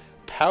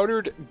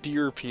 Powdered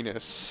deer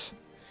penis.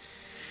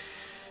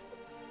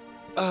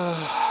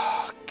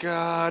 Oh,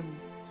 God.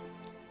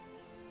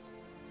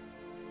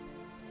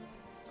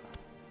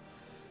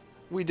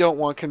 We don't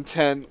want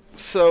content,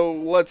 so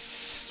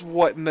let's...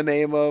 What in the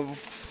name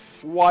of...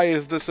 Why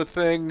is this a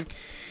thing?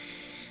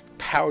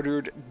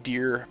 Powdered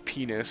deer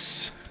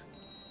penis.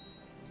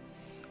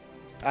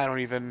 I don't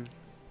even...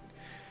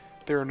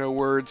 There are no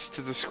words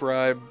to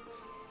describe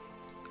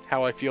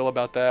how I feel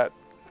about that.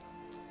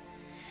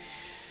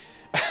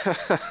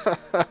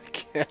 I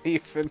can't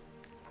even...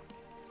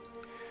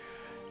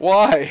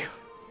 Why?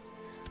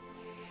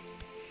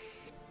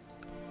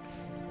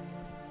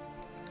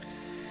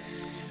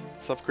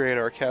 Let's upgrade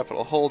our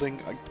capital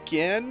holding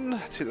again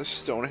to the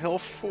Stonehill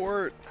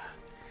Fort.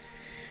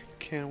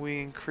 Can we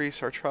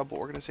increase our tribal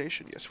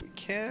organization? Yes, we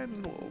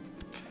can. We'll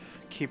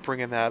keep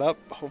bringing that up.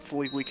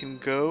 Hopefully we can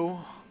go...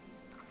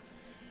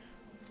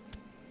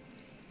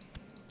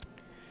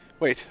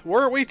 Wait,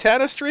 weren't we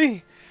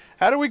Tanistry?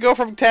 How do we go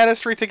from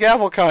Tanistry to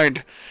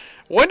Gavelkind?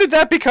 When did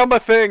that become a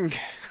thing?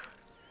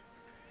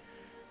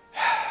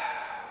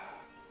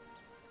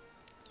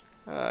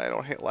 I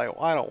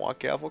don't want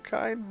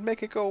Gavelkind.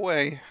 Make it go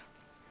away.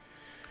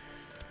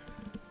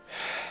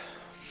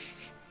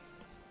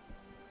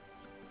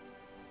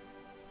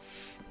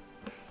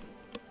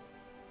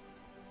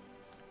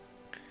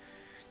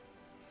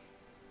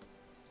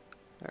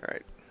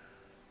 Alright.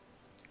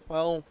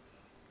 Well,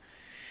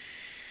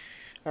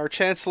 our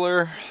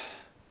Chancellor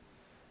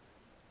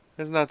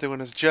is not doing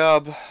his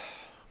job.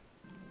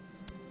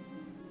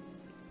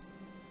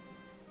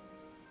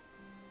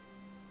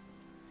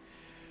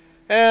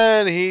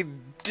 And he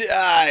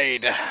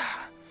died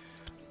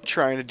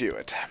trying to do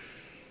it.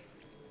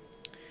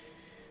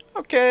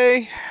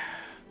 Okay.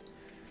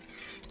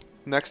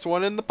 Next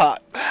one in the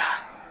pot.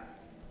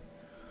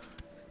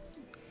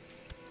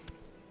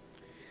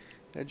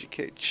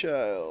 Educate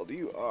child.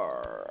 You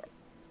are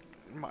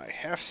my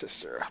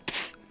half-sister.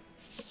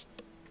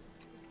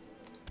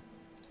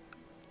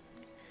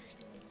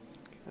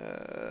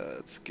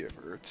 Let's give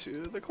her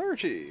to the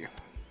clergy.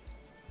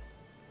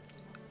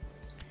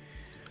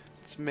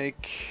 Let's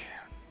make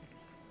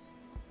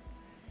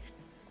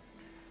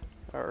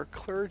our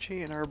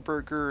clergy and our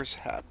burghers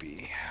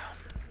happy.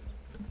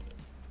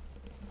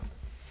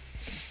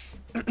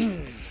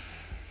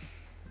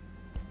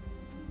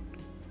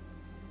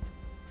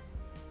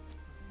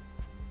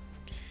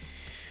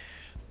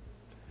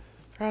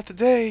 Throughout the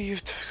day,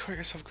 you've caught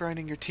yourself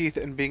grinding your teeth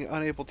and being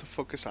unable to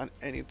focus on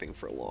anything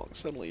for long.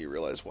 Suddenly you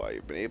realize why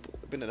you've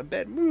been in a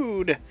bad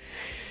mood.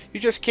 You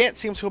just can't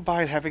seem to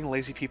abide having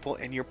lazy people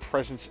in your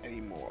presence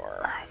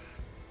anymore.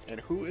 And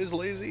who is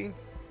lazy?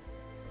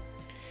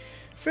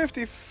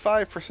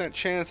 55%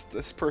 chance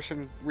this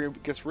person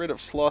gets rid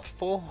of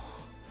slothful.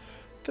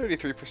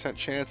 33%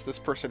 chance this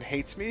person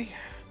hates me.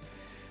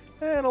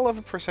 And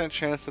 11%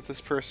 chance that this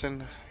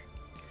person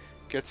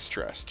get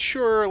stressed.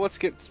 Sure, let's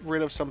get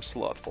rid of some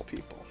slothful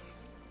people.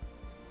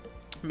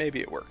 Maybe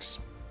it works.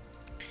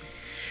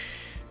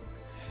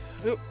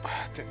 Oop,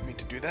 didn't mean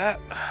to do that.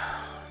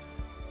 Are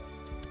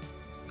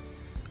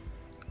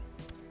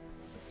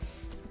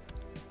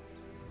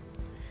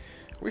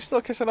we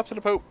still kissing up to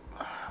the Pope?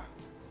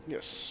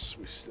 Yes,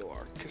 we still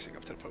are kissing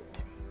up to the Pope.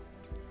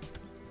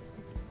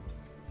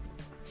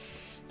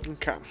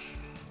 Okay.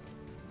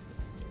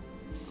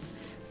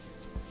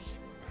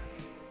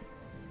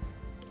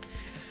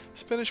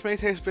 Spinach may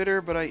taste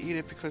bitter, but I eat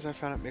it because I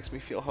found it makes me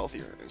feel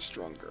healthier and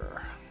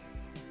stronger.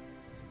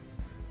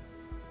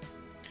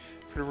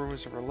 Heard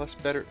rumors of a less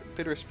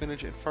bitter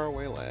spinach in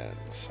faraway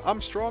lands.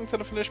 I'm strong to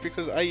the finish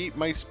because I eat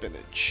my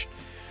spinach.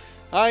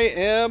 I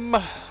am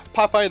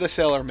Popeye the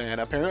Sailor Man,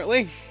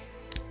 apparently.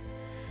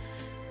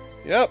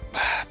 Yep,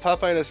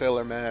 Popeye the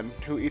Sailor Man,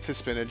 who eats his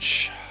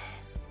spinach.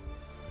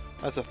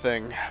 That's a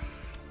thing.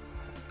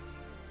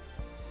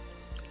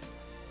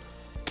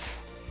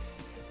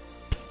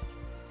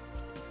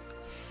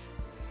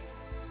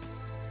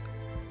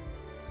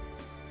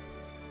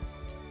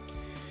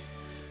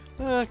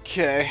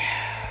 Okay.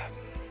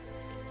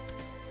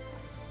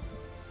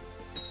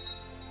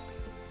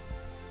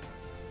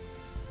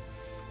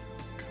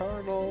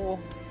 Cardinal.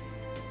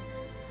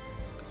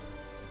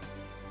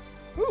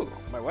 Ooh,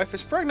 my wife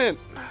is pregnant.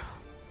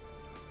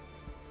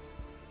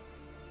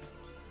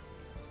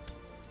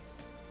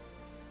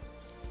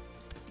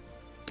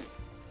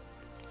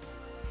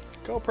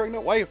 Go,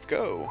 pregnant wife,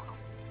 go.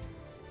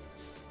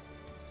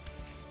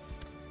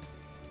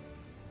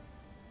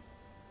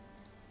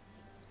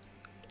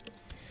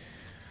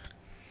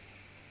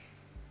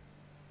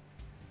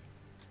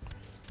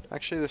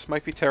 Actually, this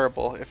might be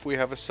terrible if we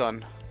have a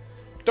son.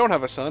 Don't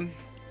have a son.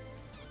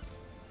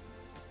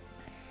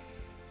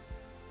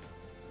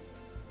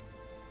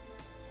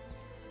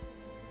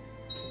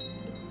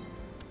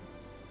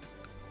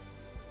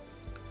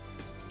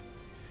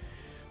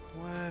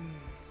 When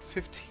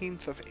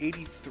 15th of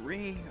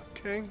 83,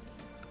 okay.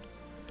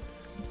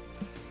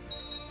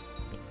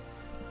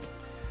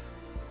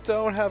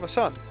 Don't have a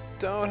son.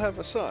 Don't have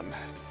a son.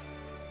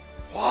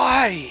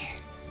 Why?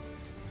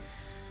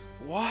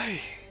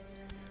 Why?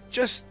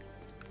 Just,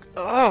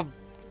 do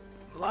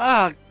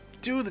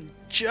the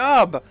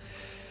job.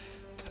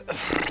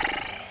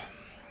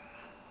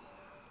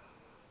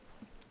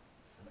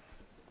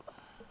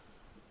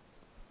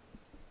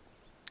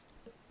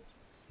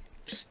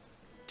 Just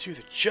do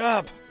the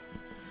job.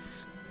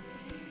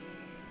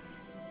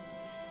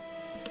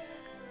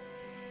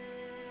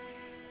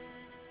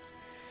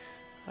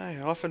 I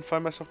often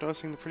find myself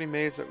noticing the pretty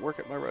maids that work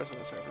at my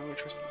residence. I have no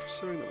interest in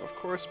pursuing them, of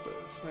course, but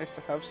it's nice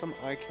to have some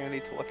eye candy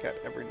to look at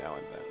every now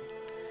and then.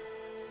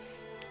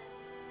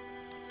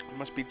 I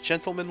must be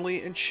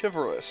gentlemanly and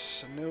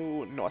chivalrous.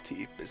 No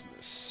naughty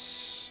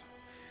business.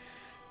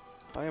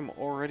 I am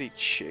already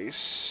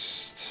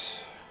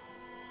chaste.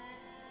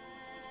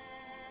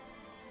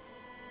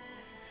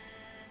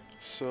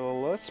 So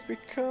let's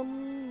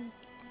become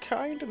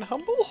kind and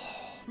humble?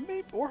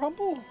 Maybe, or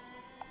humble?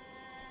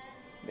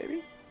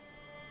 Maybe?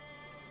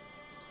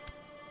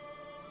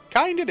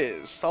 Kind it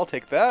is. I'll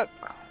take that.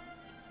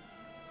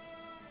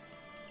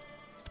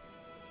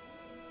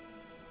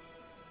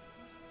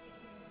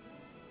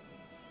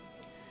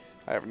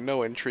 I have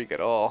no intrigue at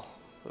all.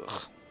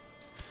 Ugh.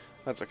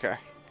 That's okay.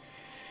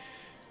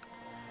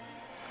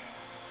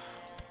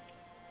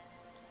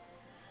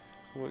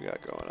 What we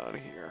got going on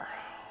here?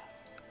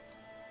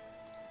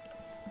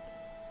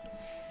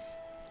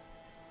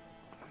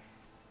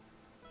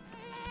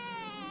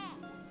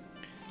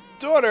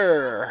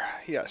 Daughter!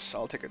 Yes,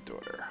 I'll take a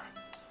daughter.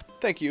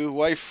 Thank you,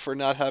 wife, for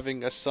not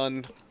having a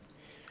son.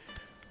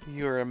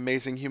 You're an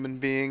amazing human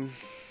being.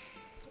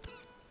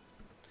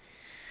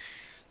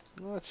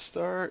 Let's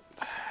start.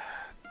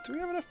 Do we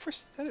have enough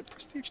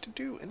prestige to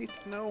do anything?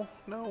 No,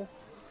 no,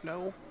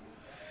 no.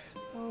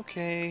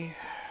 Okay.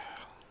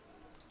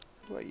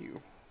 What about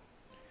you?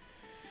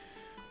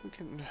 We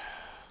can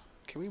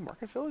we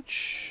market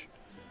village?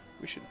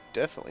 We should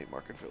definitely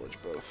market village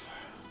both.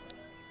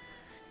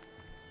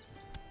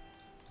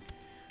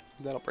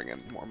 That'll bring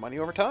in more money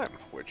over time,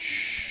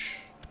 which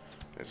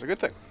is a good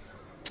thing.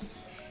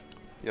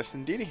 Yes,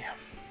 indeedy.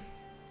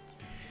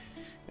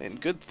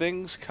 And good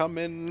things come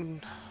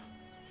in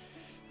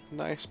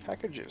nice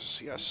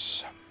packages,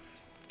 yes.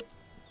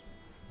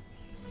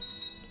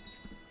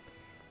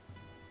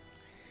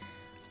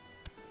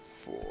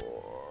 For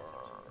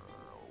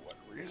what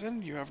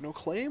reason? You have no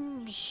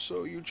claims,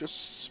 so you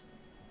just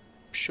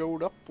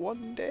showed up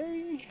one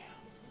day?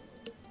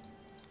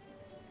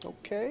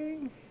 Okay.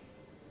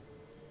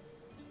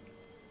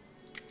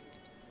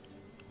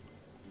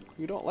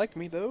 You don't like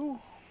me, though.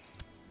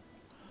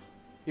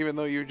 Even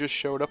though you just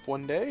showed up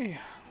one day.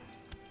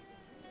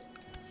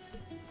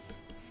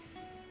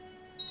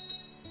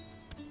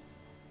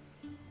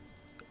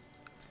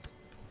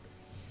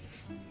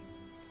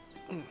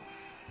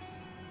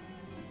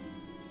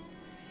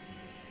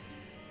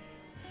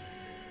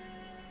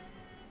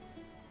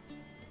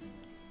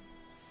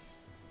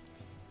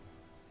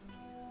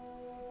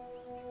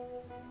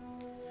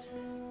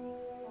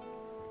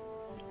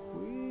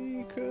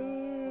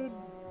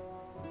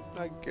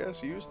 I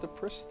guess use the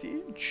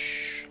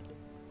prestige.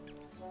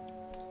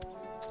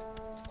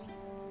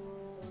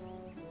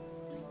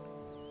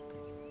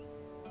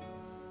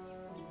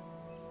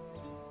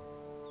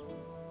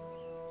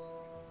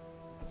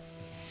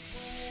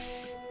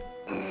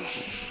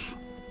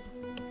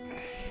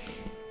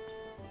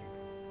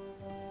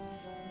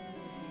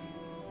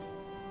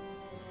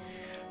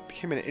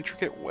 Became an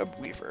intricate web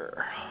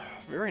weaver.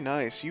 Very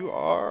nice. You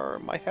are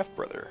my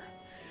half-brother.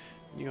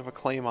 You have a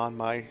claim on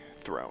my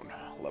throne.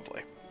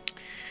 Lovely.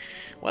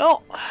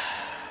 Well,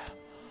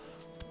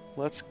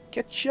 let's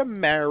get you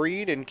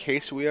married in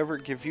case we ever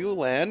give you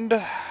land.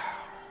 Yeah,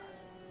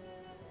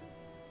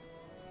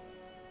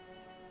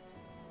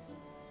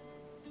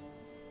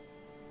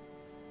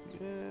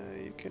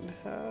 you can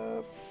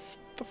have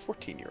the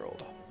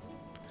 14-year-old.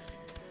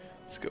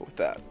 Let's go with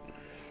that.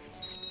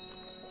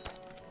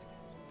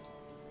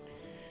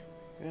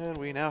 And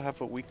we now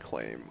have a weak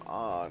claim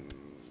on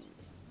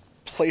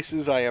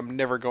places I am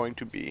never going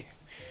to be.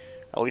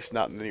 At least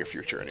not in the near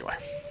future, anyway.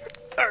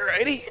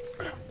 Alrighty.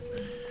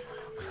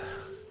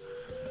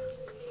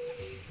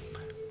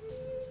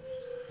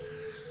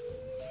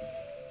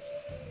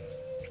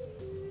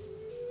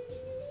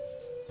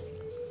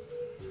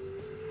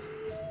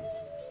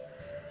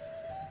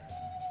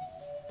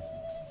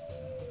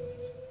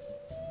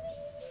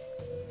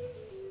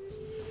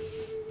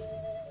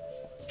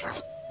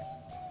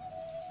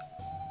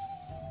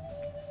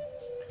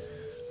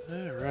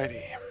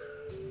 Alrighty.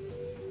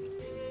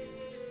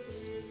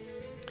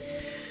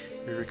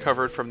 We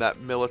recovered from that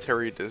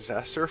military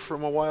disaster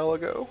from a while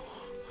ago.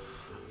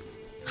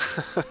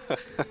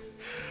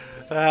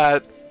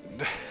 That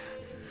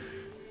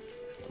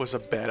was a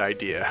bad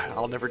idea.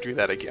 I'll never do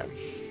that again.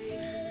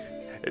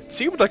 It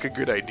seemed like a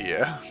good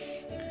idea,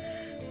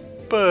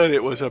 but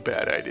it was a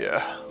bad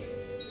idea.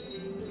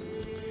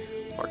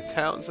 Our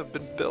towns have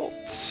been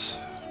built.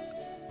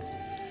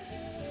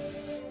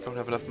 Don't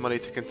have enough money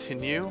to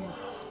continue.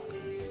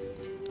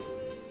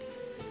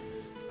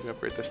 We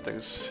upgrade this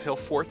thing's hill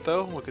fort,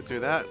 though. We could do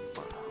that.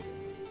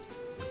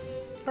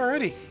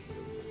 Alrighty.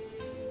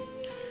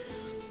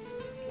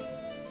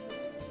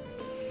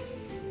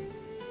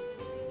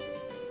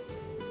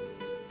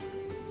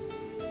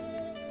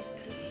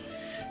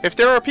 If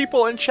there are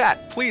people in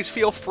chat, please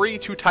feel free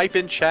to type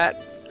in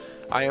chat.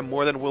 I am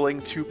more than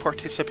willing to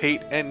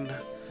participate and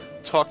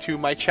talk to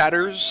my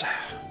chatters.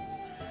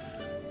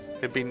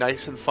 It'd be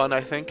nice and fun,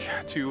 I think,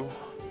 to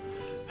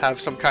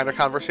have some kind of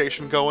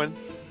conversation going.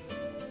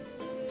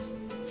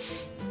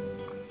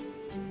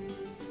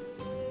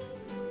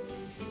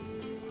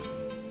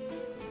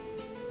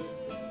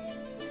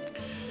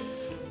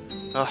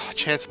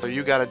 Chancellor,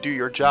 you gotta do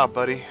your job,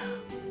 buddy.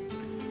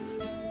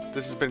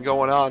 This has been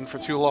going on for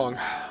too long.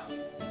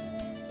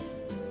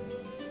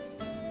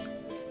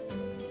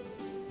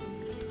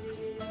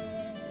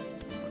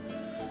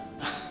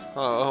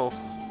 Uh-oh.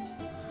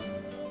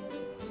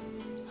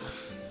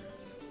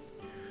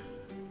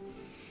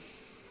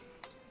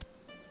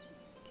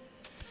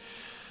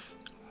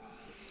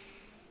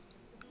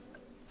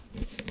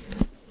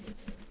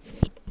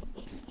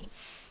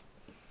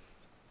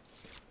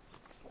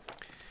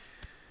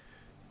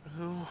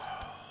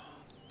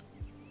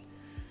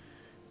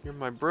 You're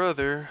my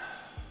brother.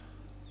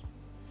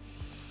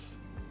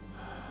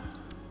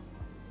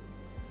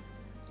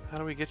 How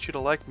do we get you to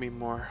like me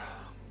more?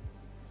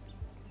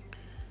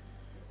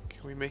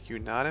 Can we make you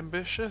not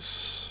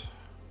ambitious?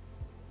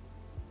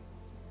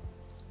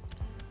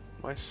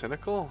 Am I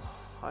cynical?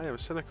 I am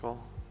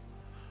cynical.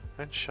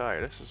 And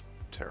shy. This is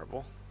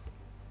terrible.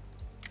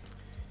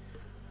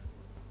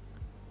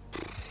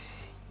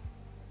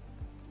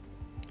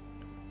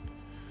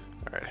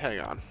 Alright, hang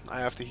on. I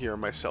have to hear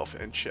myself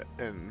in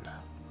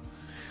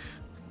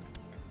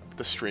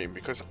the stream,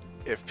 because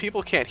if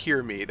people can't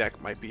hear me, that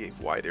might be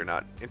why they're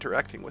not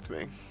interacting with me.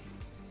 Alright,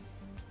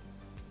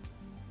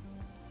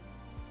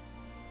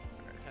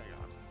 hang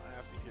on. I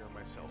have to hear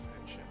myself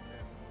in the stream.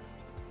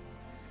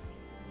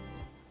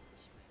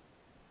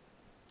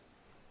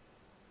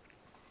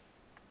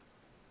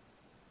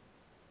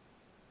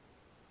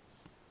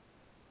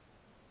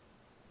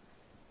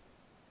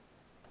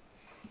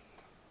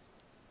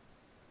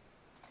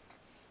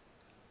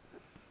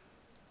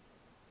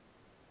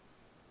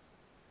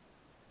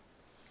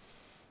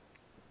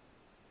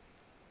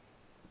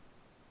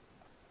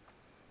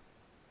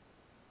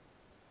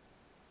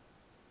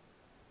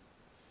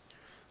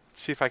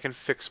 See if I can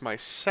fix my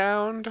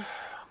sound.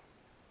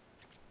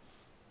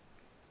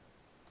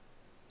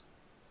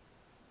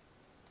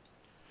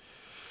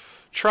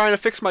 Trying to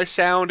fix my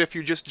sound if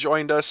you just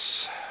joined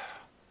us.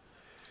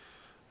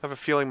 I have a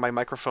feeling my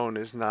microphone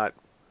is not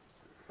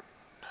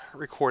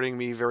recording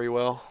me very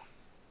well.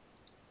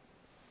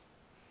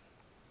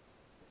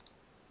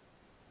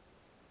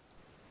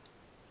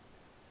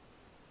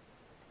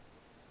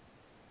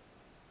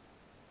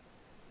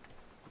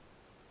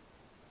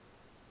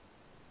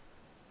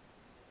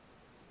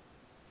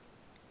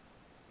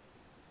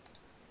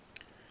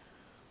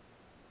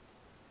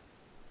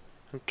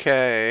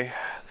 Okay,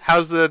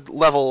 how's the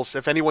levels?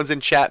 If anyone's in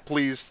chat,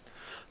 please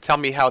Tell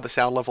me how the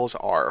sound levels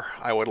are.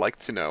 I would like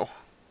to know.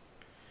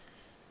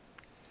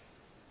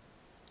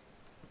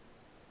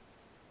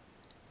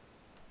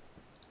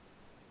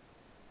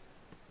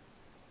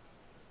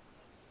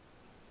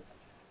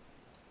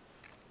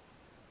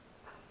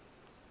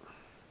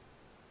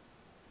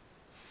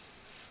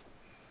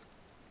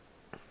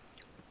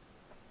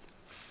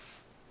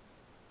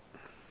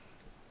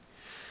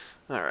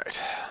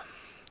 Alright.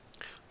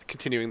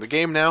 Continuing the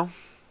game now.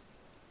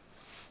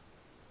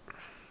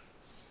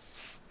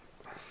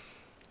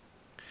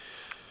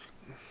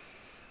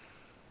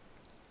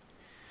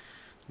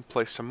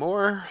 Play some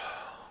more.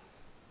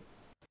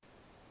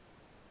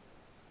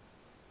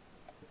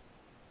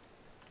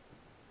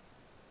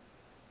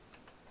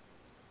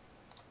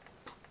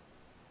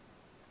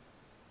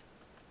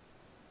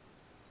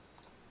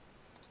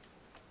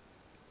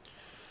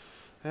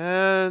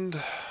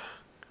 And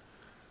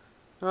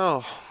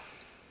oh,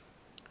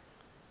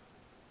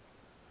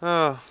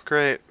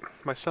 great.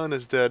 My son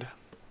is dead.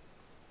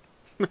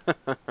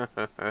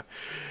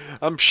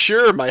 I'm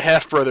sure my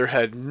half-brother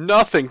had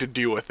nothing to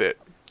do with it.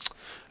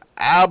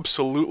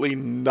 Absolutely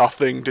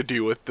nothing to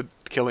do with the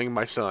killing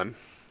my son.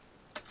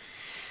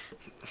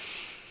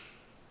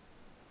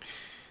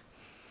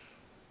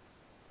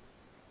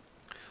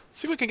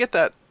 See if we can get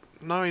that.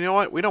 No, you know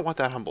what? We don't want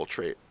that humble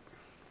trait.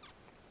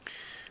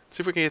 See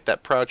if we can get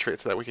that proud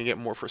trait so that we can get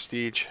more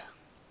prestige.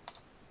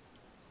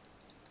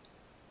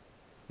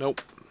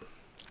 Nope.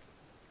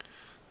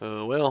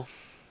 Oh well.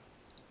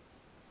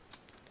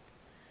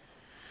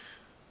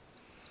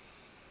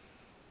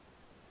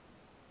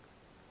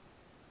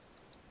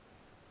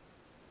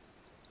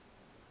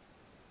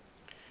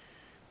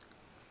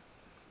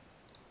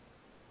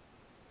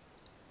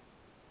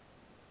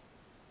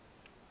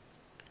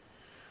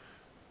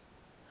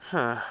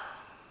 Huh.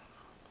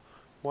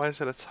 Why is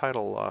it a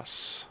title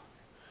loss?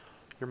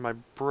 You're my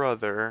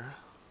brother.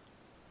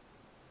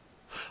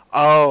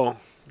 Oh,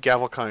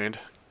 Gavelkind.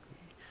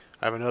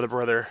 I have another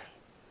brother.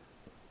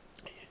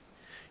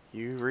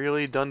 You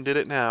really done did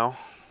it now.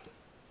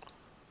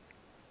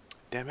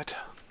 Damn it.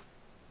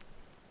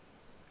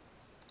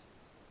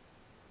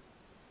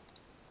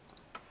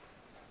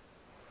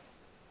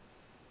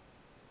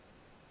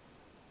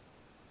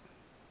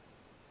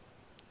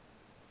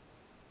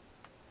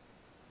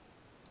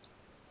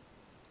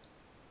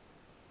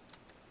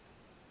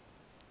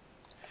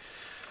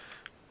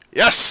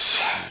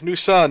 Yes! New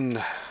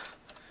son.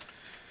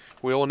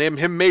 We will name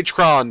him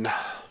Magecron.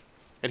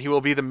 And he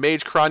will be the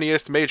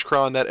Magecroniest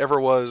Magecron that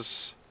ever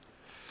was.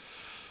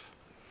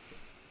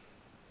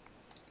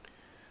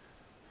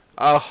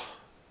 Oh.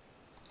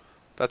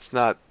 That's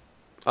not...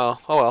 Oh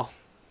well.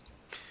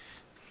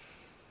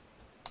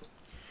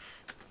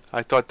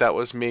 I thought that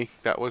was me.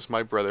 That was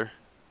my brother.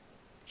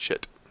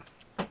 Shit.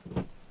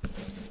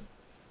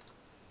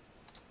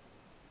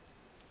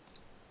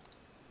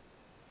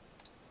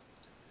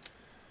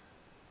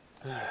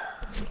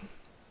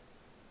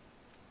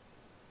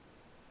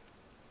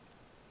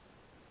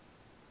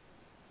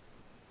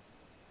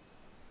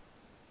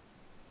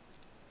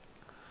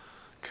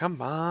 Come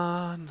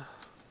on.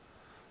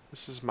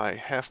 This is my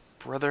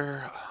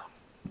half-brother.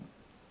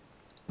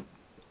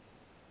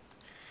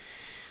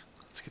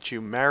 Let's get you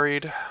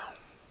married.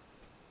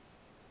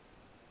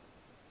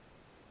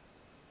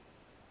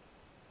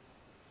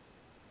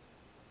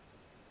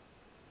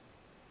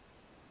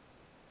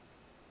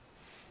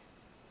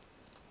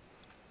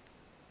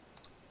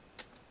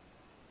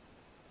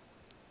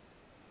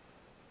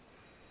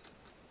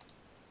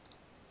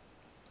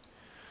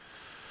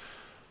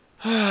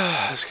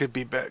 This could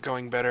be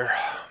going better.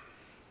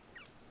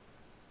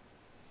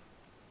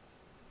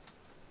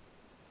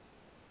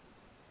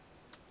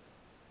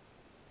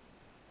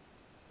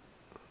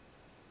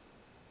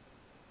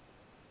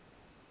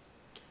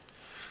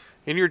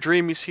 In your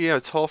dream, you see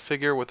a tall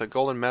figure with a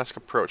golden mask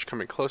approach,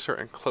 coming closer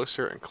and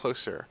closer and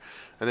closer.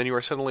 And then you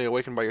are suddenly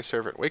awakened by your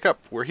servant. Wake up!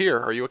 We're here!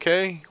 Are you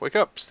okay? Wake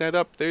up! Stand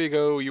up! There you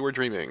go! You were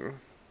dreaming.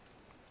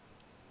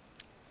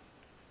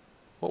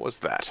 What was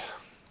that?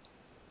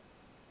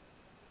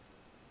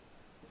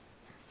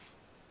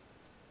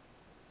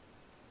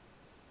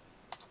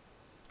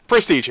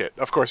 Prestige hit.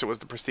 Of course it was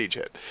the prestige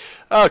hit.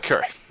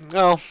 Okay.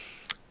 Well,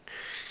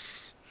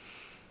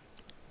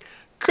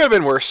 could have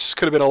been worse.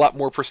 Could have been a lot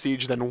more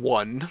prestige than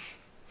 1.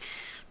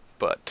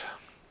 But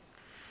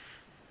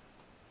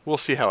we'll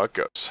see how it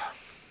goes.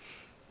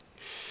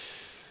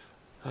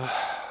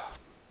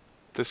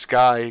 This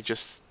guy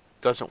just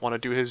doesn't want to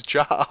do his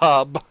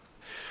job.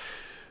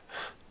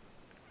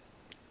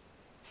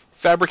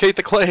 Fabricate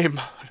the claim.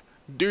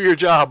 Do your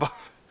job.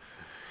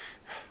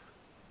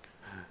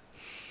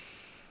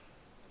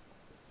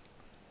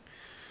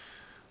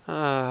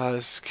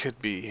 This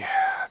could be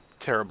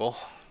terrible.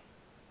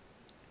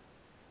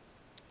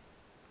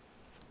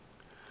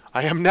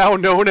 I am now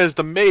known as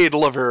the maid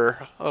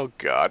lover. Oh,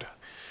 God.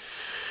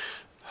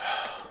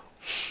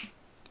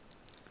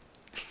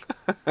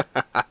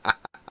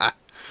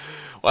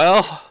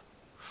 Well,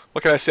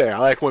 what can I say? I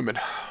like women.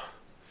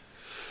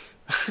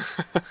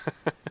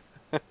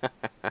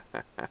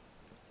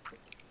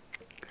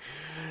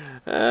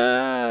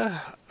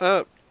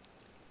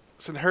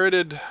 It's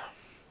inherited.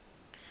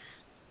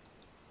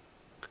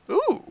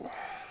 Ooh!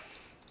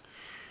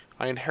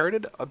 I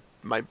inherited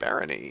my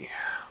barony.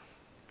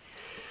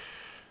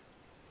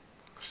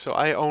 So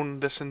I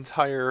own this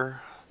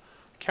entire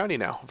county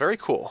now. Very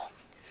cool.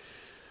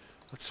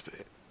 Let's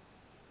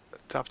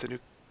adopt a new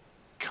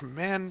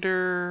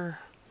commander.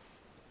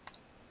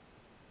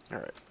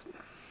 Alright.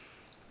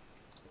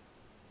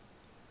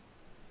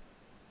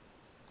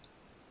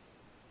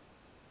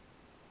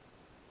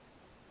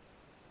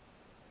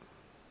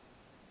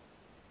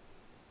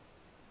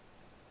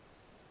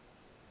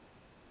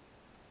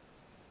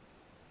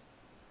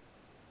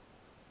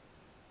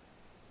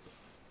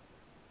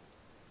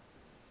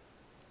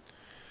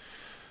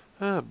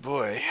 Oh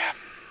boy.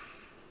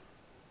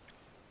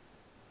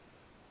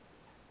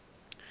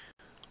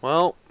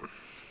 Well,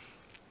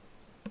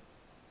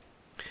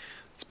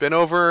 it's been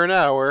over an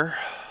hour,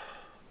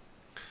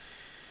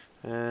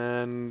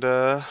 and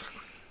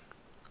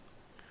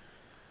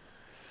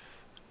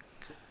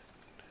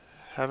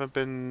haven't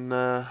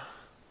been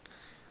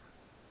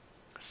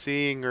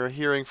seeing or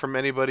hearing from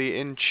anybody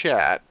in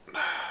chat.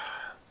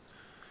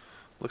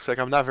 Looks like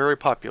I'm not very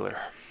popular.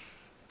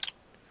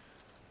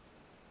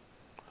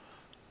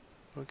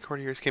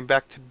 Courtiers came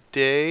back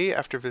today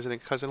after visiting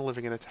a cousin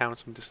living in a town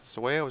some distance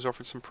away. I was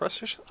offered some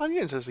precious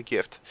onions as a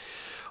gift.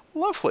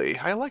 Lovely.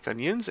 I like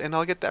onions, and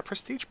I'll get that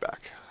prestige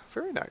back.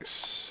 Very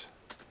nice.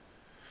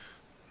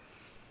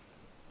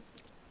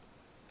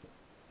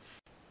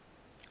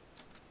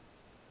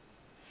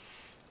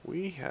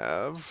 We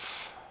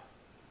have...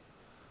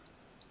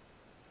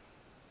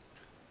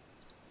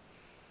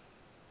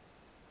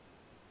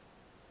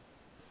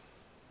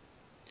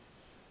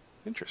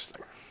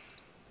 Interesting.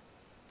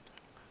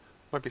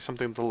 Might be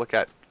something to look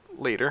at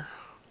later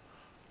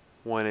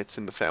when it's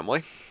in the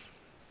family.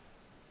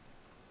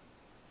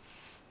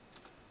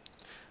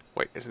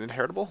 Wait, is it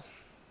inheritable?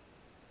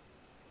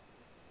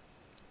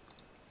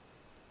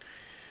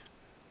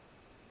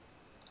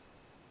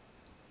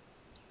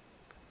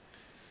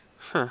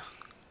 Huh.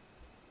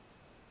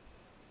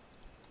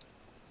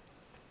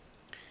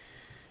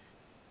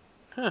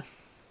 Huh.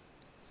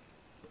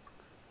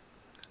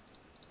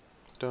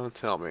 Don't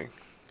tell me.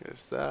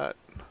 Is that...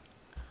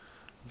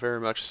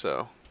 Very much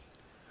so.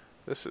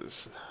 This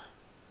is...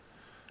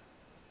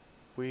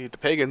 We, the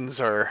pagans,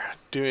 are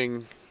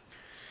doing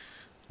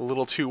a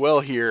little too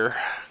well here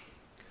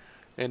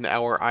in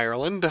our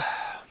Ireland.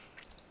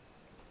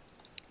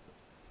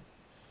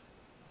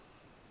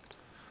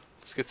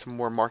 Let's get some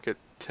more market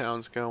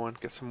towns going,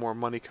 get some more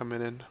money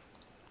coming in.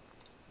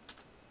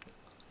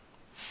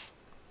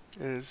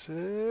 Is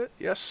it?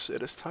 Yes,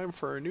 it is time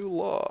for a new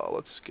law.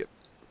 Let's get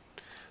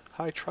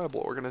high tribal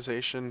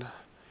organization.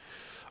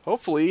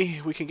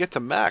 Hopefully, we can get to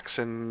max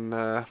and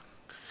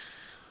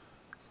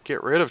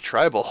get rid of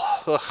tribal.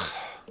 Ugh.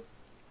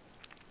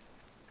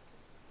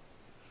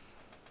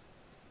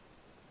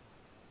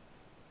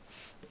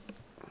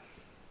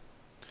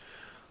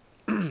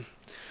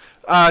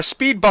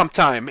 Speed bump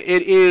time.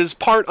 It is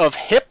part of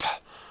HIP.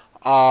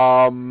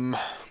 I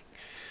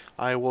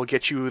will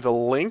get you the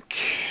link.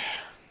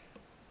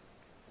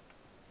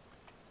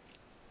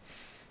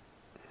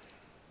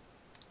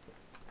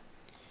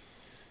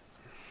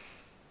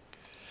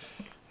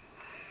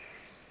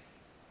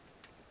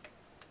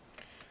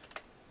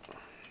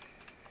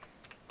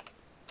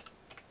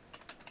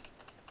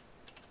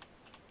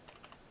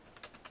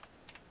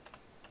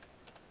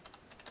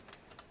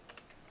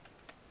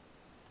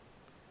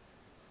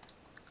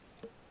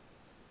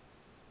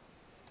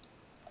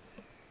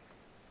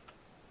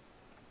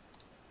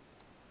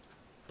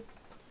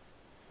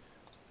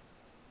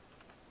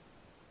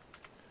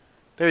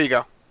 There you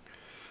go.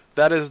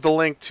 That is the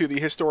link to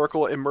the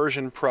Historical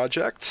Immersion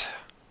Project,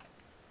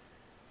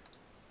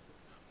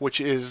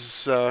 which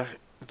is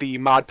the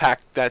mod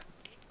pack that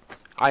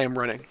I am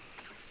running.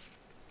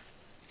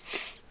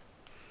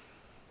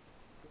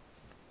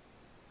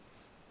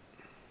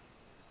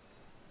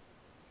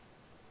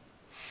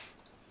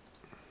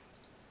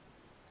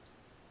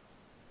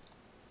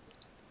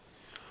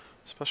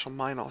 Special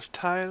mine knowledge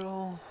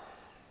title.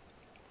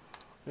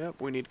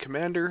 Yep, we need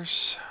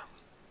commanders.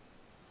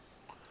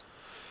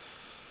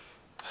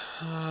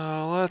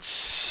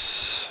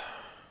 Let's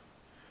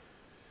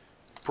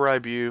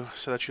bribe you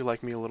so that you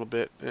like me a little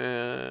bit,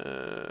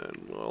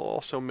 and we'll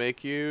also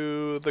make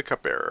you the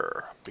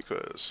cupbearer,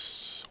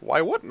 because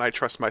why wouldn't I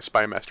trust my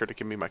spy master to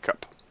give me my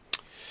cup?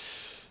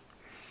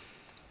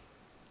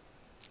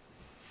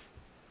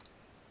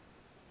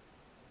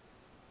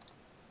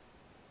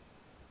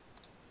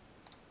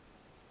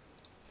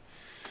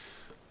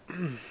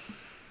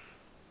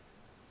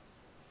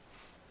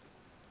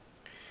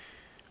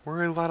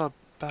 Worry about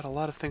a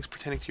lot of things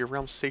pertaining to your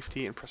realm's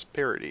safety and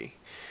prosperity.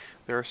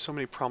 There are so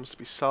many problems to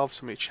be solved,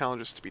 so many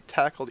challenges to be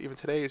tackled. Even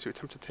today, as you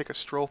attempt to take a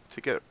stroll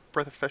to get a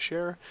breath of fresh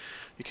air,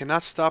 you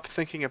cannot stop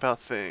thinking about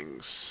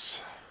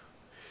things.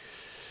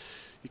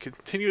 You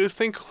continue to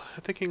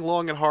thinking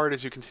long and hard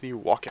as you continue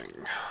walking.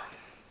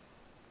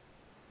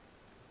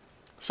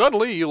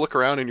 Suddenly, you look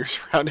around and your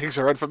surroundings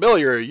are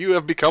unfamiliar. You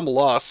have become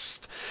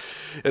lost.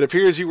 It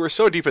appears you were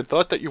so deep in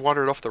thought that you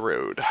wandered off the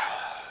road.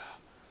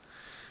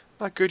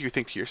 Not good, you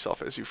think to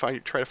yourself as you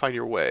try to find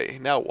your way.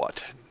 Now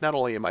what? Not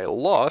only am I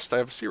lost, I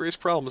have serious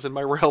problems in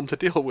my realm to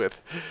deal with.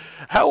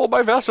 How will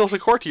my vassals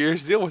and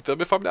courtiers deal with them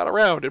if I'm not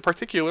around? In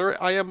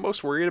particular, I am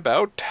most worried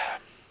about...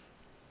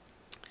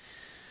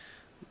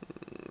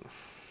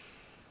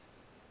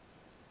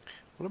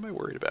 What am I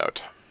worried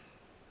about?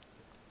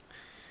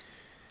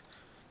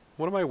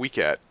 What am I weak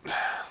at?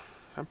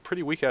 I'm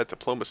pretty weak at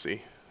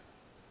diplomacy.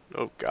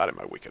 Oh god, am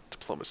I weak at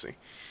diplomacy.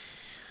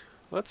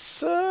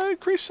 Let's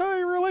increase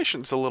our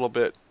relations a little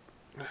bit.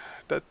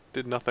 That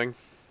did nothing.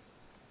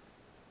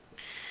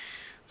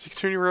 As you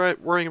continue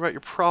worrying about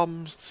your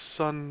problems, the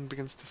sun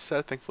begins to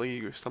set. Thankfully,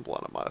 you stumble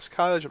on a modest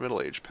cottage. A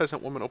middle-aged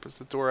peasant woman opens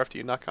the door after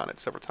you knock on it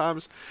several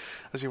times.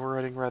 As you were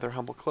wearing rather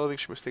humble clothing,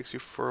 she mistakes you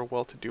for a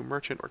well-to-do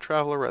merchant or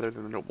traveler rather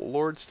than the noble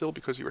lord. Still,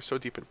 because you are so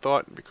deep in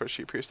thought and because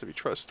she appears to be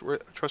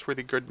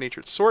trustworthy,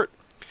 good-natured sort,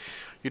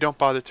 you don't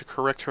bother to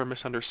correct her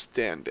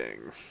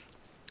misunderstanding.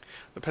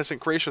 The peasant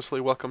graciously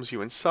welcomes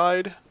you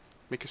inside.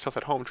 Make yourself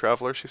at home,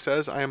 traveler, she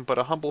says. I am but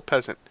a humble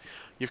peasant.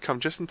 You've come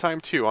just in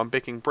time, too. I'm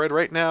baking bread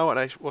right now, and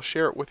I will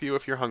share it with you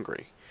if you're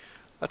hungry.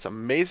 That's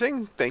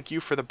amazing. Thank you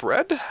for the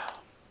bread.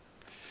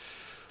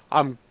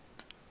 I'm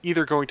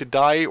either going to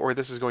die, or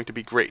this is going to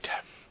be great.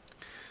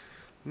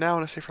 Now,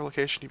 in a safer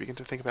location, you begin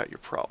to think about your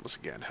problems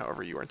again.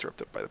 However, you are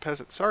interrupted by the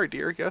peasant. Sorry,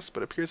 dear guest,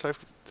 but it appears I have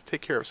to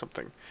take care of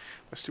something.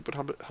 My stupid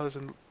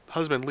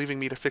husband leaving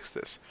me to fix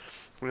this.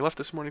 When he left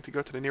this morning to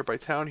go to the nearby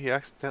town, he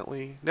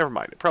accidentally... Never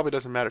mind, it probably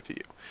doesn't matter to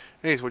you.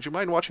 Anyways, would you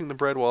mind watching the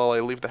bread while I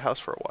leave the house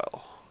for a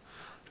while?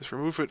 Just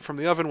remove it from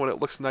the oven when it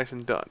looks nice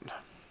and done.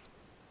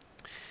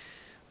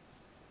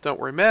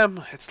 Don't worry,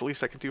 ma'am. It's the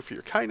least I can do for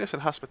your kindness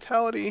and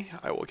hospitality.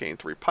 I will gain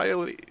 3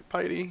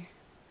 piety.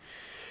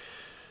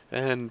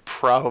 And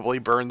probably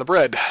burn the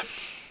bread.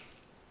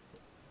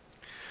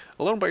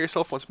 Alone by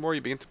yourself once more,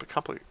 you begin to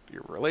complicate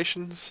your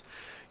relations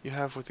you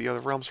have with the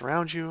other realms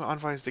around you.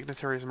 Envoys,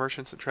 dignitaries,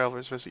 merchants, and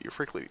travelers visit you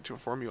frequently to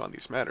inform you on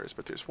these matters,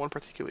 but there's one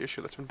particular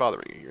issue that's been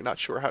bothering you. You're not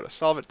sure how to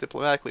solve it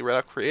diplomatically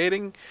without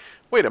creating...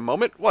 Wait a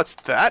moment, what's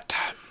that?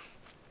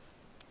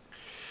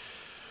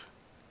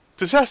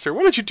 Disaster,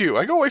 what did you do?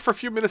 I go away for a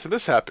few minutes and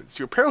this happens.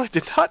 You apparently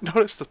did not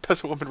notice the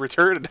peasant woman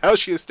return, and now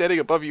she is standing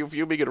above you,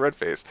 fuming and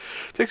red-faced.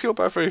 Takes you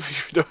about for you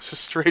notice a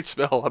strange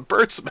smell, a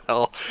burnt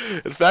smell.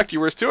 In fact, you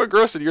were too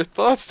engrossed in your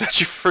thoughts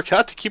that you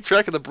forgot to keep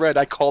track of the bread.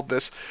 I called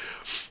this.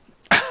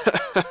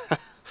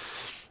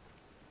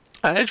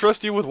 I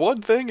entrust you with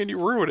one thing and you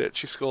ruin it,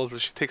 she scolds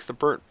as she takes the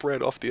burnt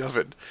bread off the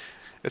oven.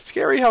 It's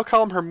scary how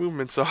calm her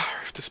movements are,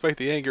 despite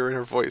the anger in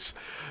her voice.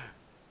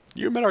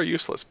 You men are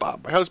useless,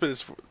 Bob. My husband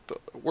is the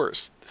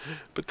worst.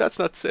 But that's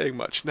not saying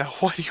much. Now,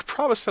 when you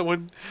promise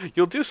someone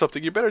you'll do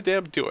something, you better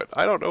damn do it.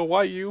 I don't know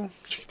why you...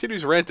 She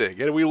continues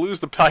ranting, and we lose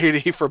the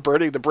piety for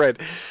burning the bread.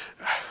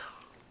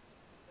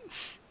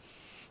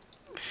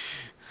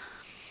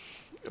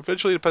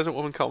 Eventually, the peasant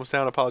woman calms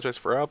down and apologizes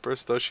for her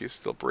outburst, though she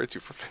still berates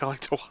you for failing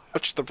to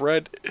watch the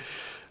bread.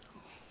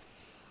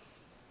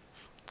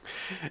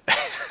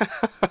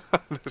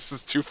 This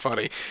is too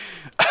funny.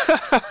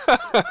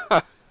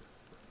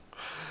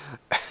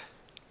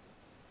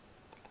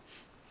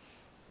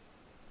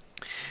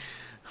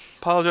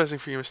 Apologizing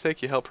for your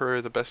mistake, you help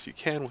her the best you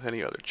can with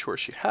any other chore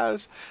she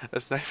has.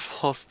 As night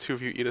falls, the two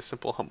of you eat a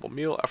simple, humble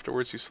meal.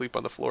 Afterwards, you sleep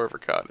on the floor of her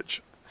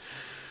cottage.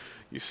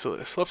 You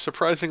slept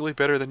surprisingly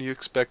better than you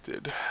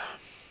expected.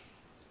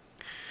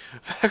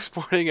 The next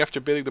morning, after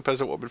bidding the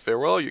peasant woman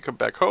farewell, you come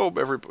back home.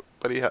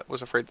 Everybody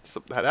was afraid that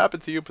something had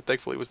happened to you, but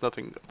thankfully it was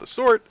nothing of the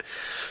sort.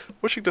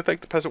 Wishing to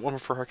thank the peasant woman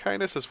for her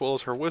kindness as well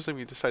as her wisdom,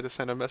 you decide to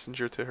send a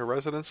messenger to her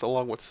residence,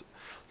 along with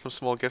some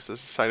small gifts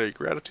as a sign of your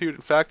gratitude.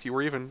 In fact, you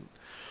were even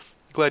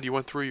glad you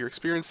went through your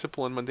experience,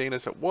 simple and mundane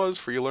as it was,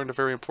 for you learned a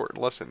very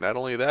important lesson. Not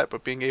only that,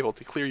 but being able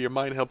to clear your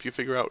mind helped you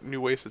figure out new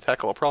ways to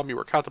tackle a problem you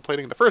were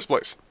contemplating in the first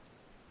place.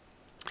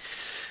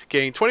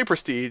 Gain 20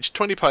 prestige,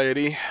 20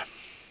 piety,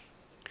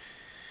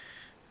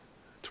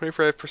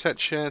 25%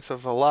 chance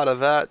of a lot of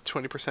that,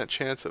 20%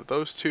 chance of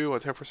those two, a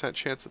 10%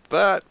 chance of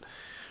that.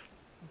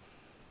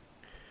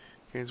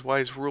 Gains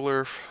wise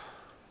ruler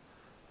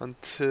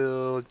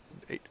until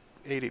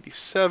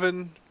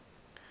 887.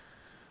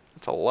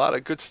 That's a lot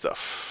of good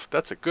stuff.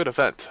 That's a good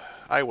event.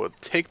 I would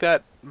take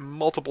that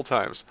multiple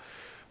times.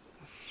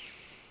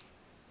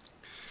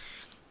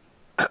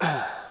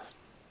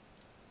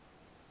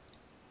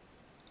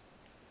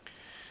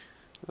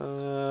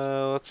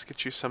 Let's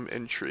get you some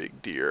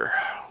intrigue, dear.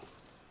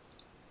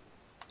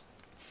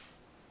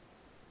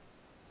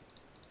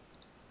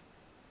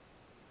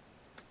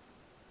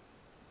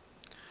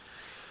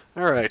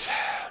 Alright.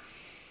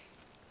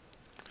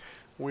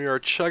 We are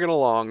chugging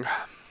along.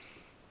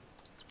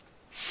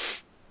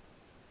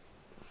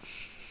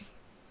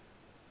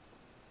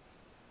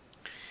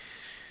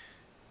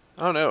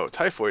 Oh no,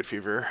 typhoid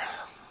fever.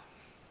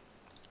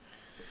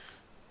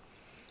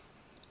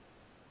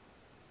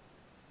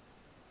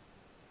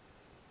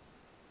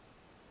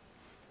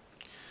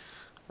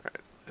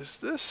 Alright, Is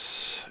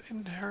this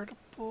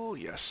inheritable?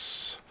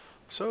 Yes.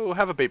 So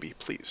have a baby,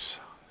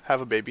 please.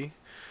 Have a baby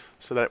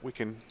so that we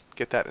can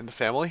get that in the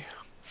family.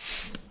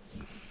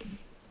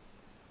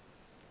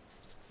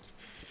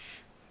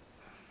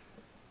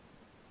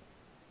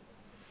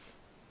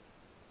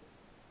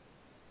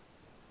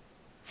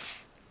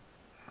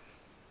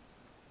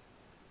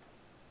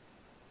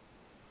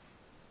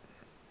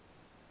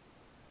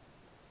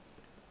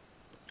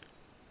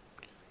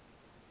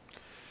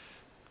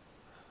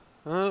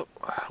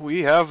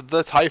 We have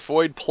the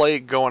typhoid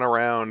plague going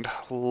around.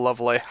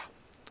 Lovely.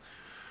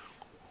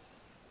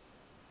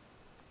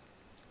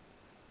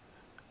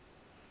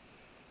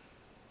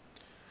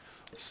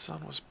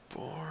 Son was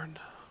born.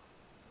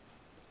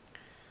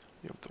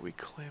 You have the weak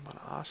claim on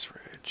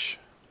Osrage.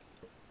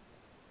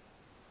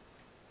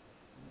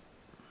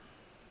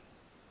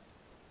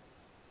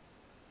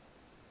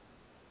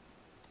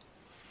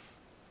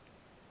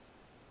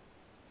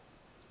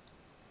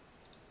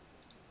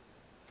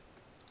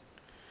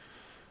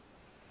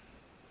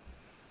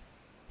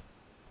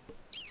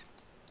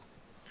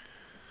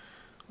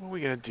 What are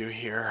we gonna do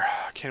here?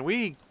 Can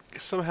we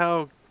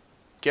somehow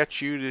get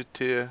you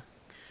to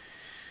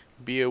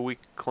be a weak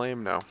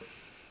claim? No.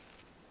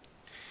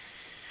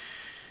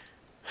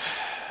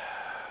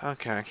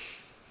 Okay.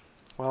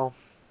 Well,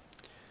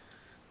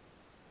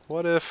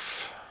 what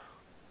if...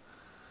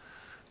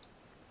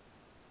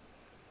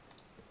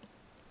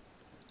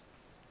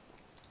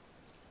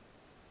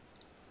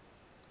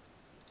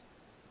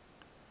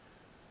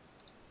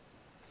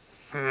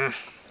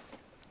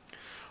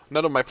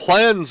 None of my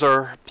plans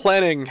are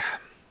planning.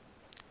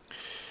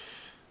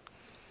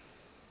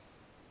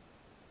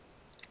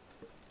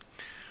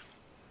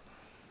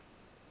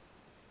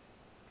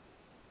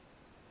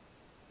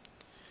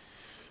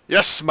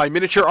 Yes, my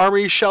miniature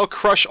army shall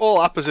crush all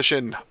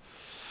opposition.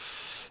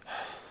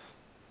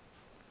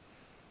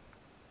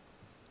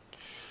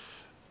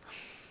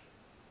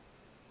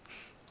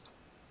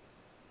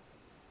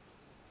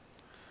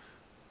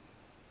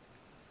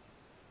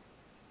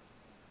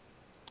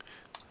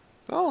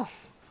 Oh,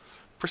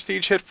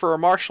 prestige hit for a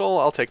marshal.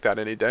 I'll take that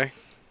any day.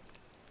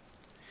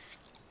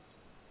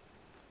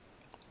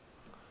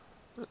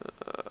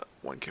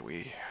 When can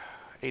we...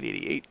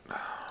 888.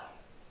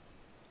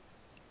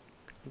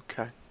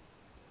 Okay.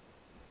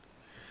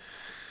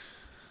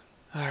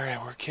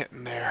 Alright, we're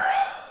getting there.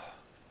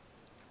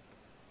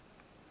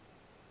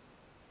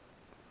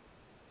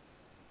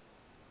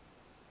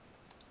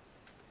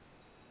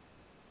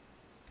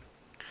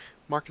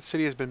 Market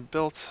City has been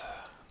built.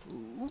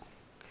 Ooh.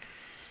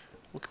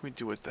 What can we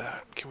do with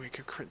that? Can we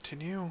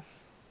continue?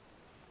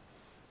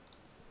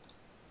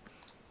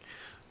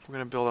 If we're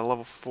going to build a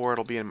level 4,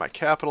 it'll be in my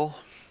capital.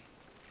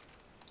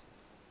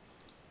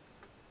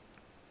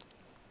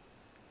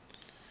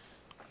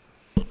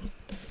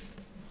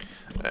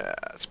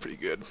 That's pretty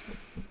good.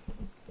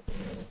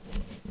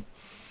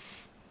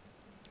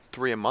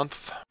 3 a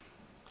month.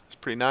 It's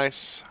pretty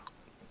nice.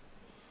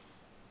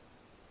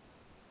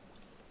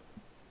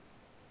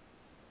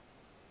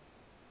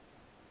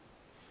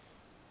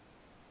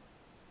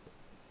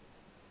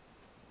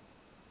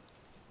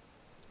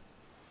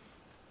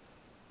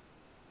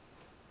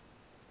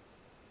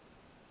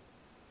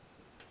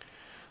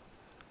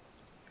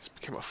 He's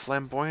become a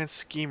flamboyant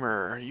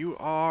schemer. You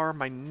are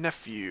my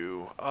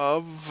nephew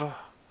of...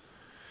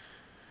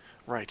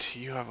 Right,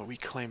 you have a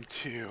weak claim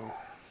too.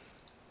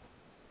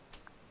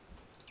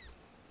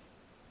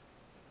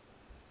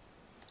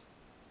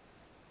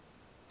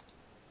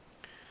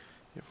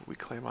 You have a weak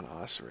claim on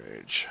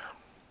Osrage.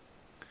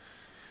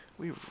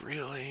 We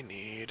really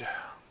need...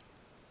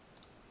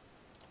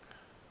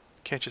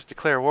 Can't just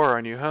declare war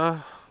on you, huh?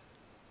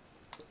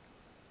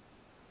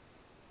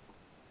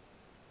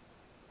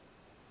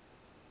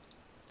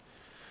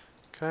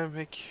 Can I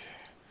make...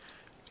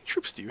 How many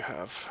troops do you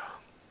have?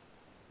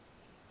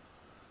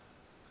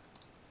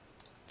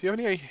 Do you have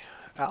any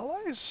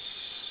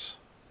allies?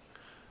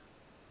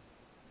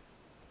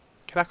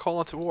 Can I call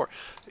into war?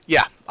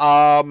 Yeah.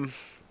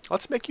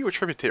 Let's make you a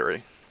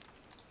tributary.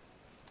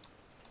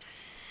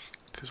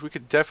 Because we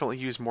could definitely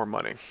use more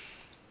money.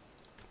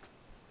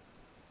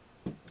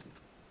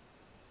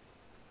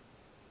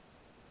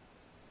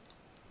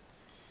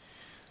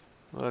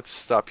 Let's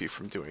stop you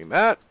from doing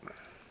that.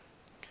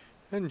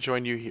 And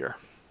join you here.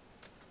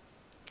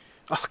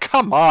 Oh,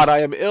 come on, I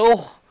am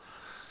ill.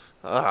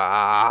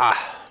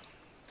 Ah.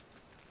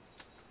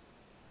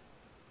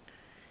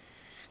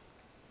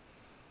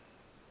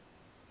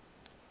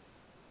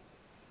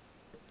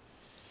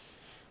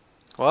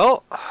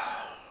 Well,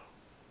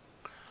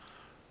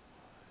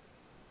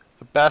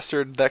 the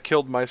bastard that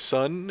killed my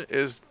son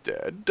is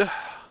dead.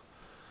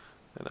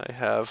 And I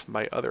have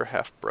my other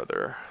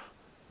half-brother.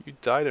 You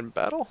died in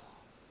battle?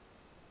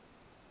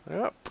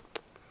 Yep.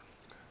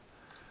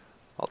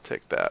 I'll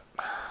take that.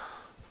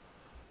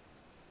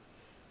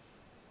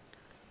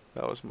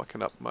 That was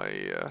mucking up my...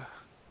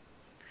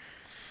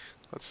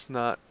 Let's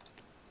not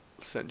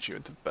send you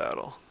into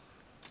battle.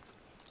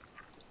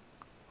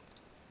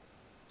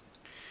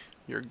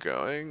 You're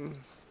going...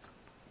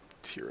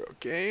 Hero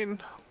gain.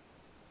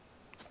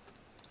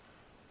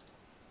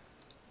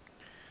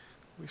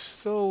 We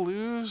still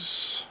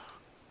lose.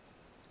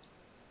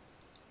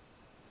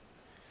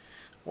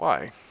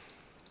 Why?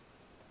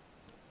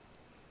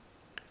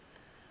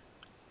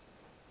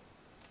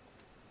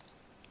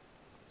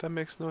 That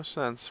makes no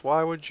sense.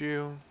 Why would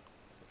you...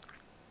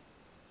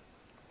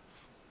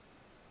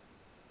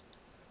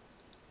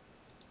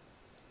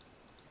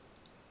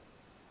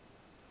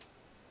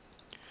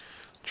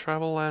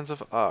 Travel lands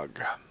of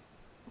Ugg.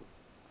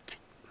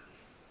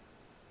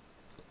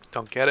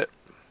 Don't get it.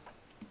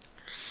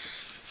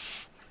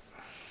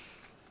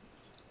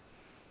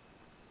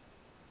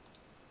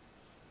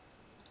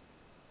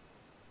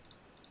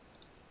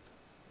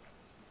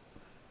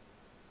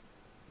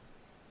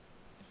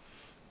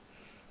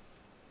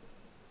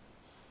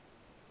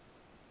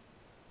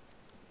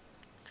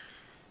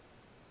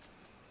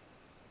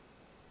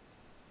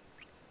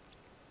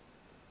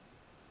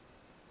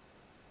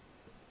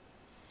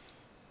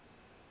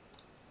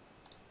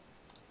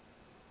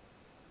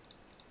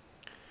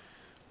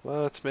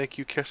 Let's make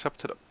you kiss up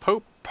to the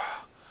Pope.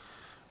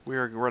 We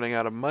are running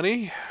out of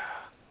money.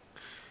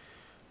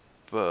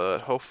 But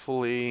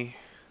hopefully,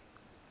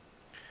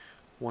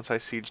 once I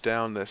siege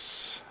down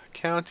this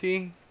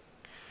county,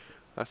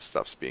 that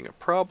stops being a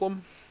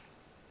problem.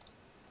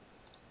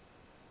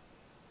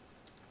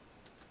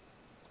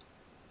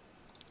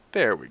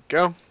 There we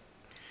go.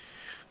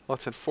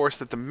 Let's enforce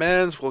the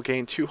demands. We'll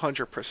gain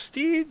 200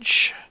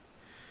 prestige.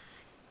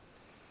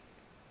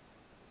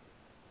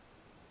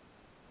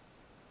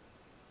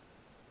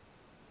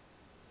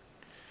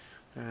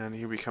 And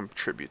you become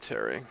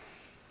tributary.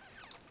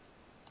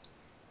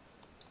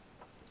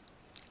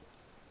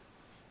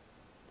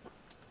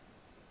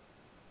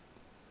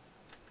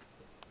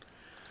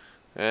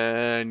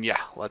 And yeah,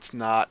 let's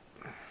not.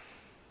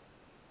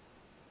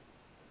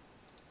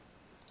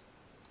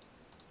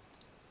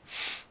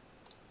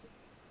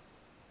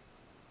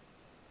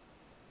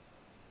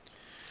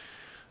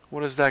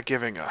 What is that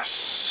giving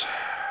us?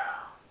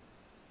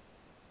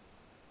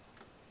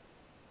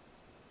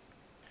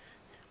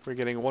 We're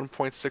getting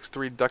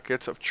 1.63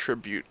 ducats of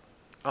tribute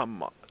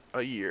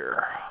a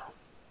year.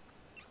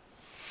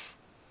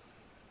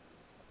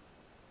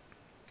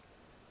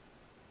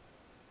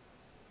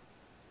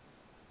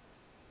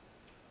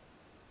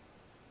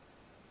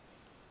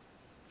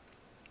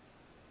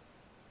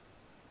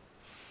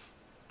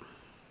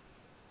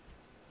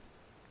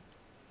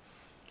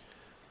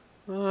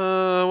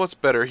 What's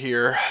better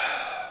here?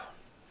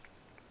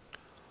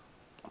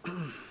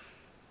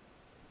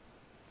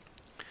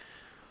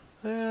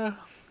 Yeah.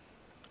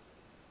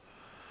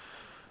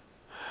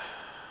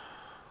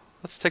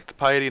 Let's take the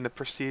piety and the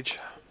prestige.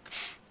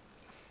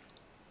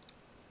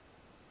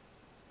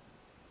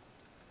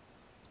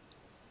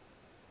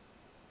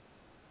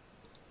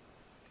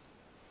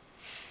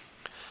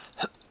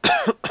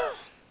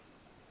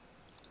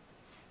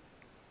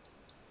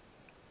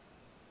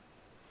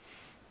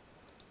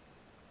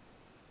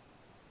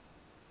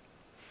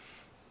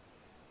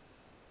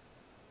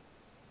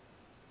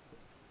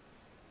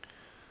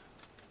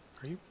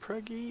 Are you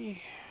preggy?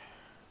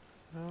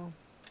 No.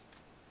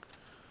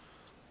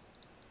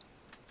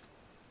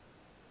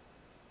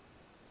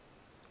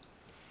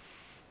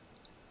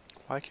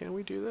 Why can't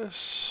we do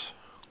this?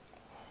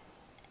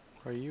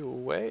 Are you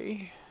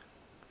away?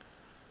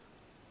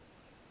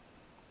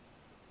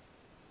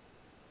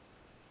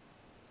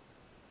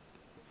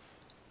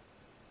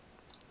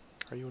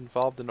 Are you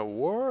involved in a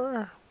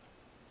war?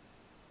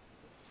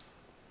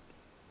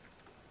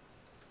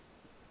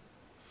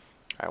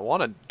 I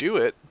want to do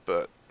it,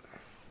 but...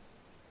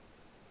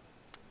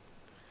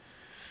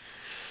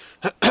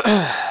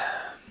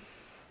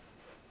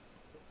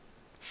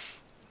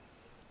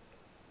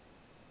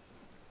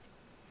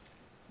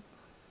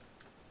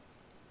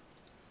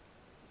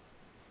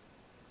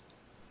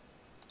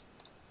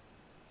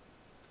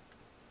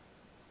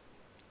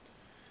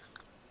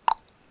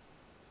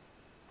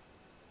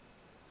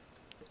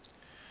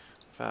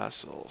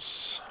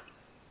 Vassals.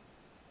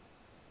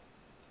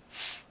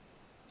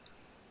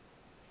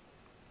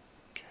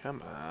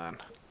 Come on.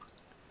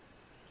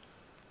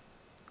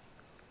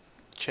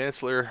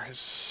 Chancellor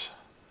is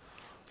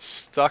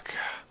stuck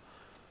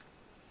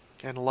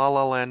in La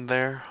La Land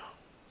there.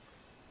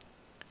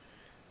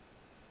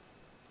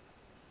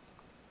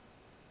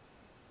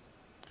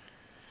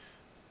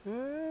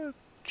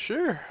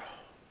 Sure.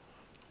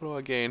 What do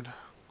I gain?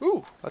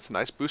 Ooh, that's a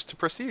nice boost to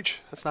prestige.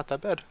 That's not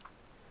that bad.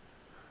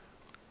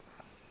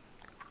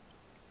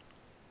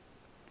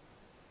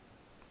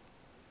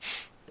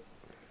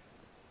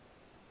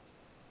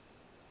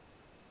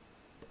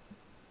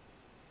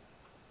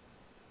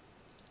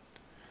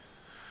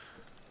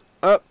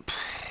 Up.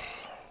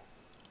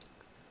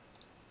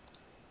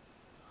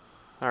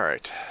 All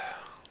right.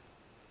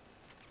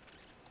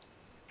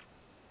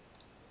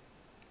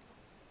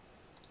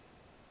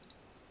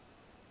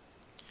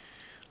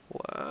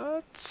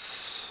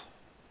 Let's...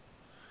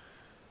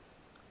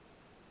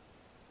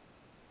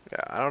 Yeah,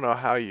 I don't know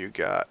how you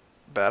got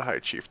that High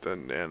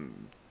Chieftain,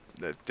 and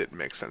that didn't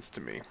make sense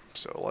to me.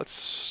 So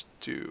let's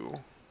do...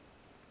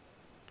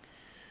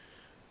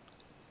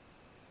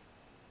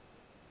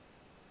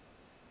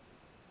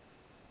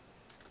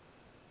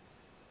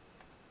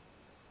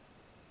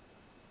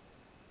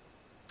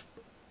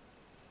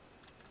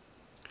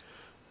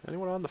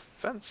 Anyone on the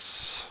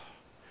fence?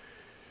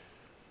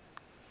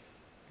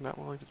 Not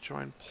willing to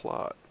join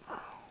plot.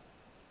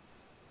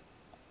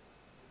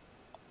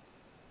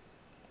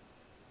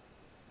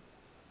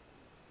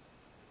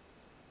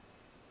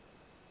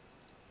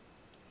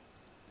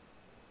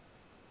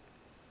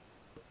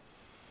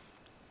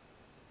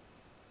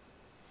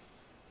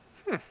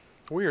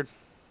 Weird.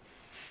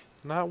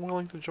 Not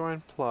willing to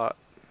join plot.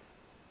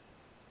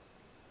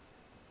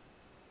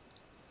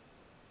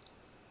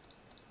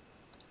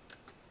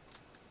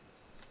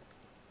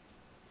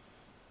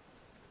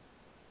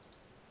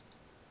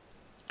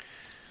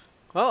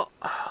 Well,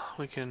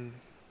 we can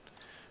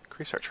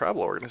increase our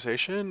tribal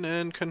organization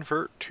and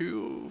convert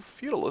to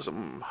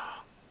feudalism.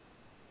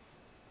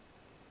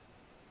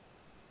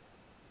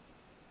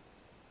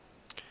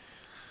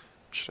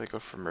 Should I go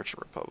for Merchant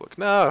Republic?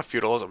 No,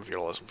 feudalism,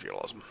 feudalism,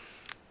 feudalism.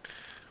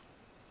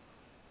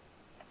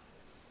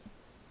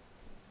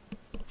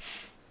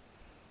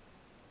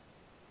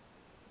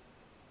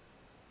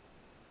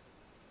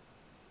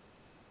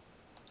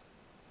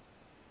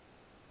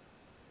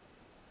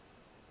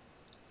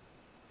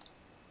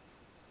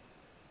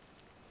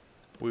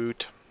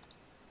 Woot.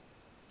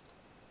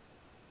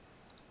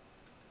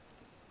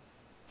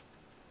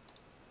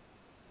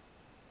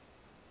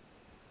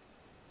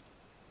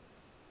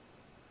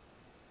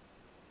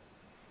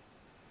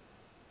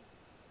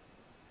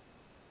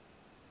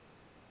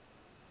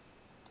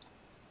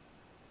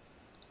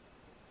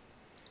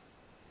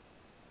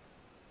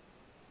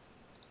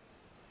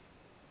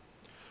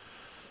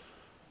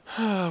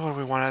 What do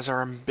we want as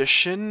our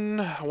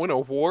ambition? Win a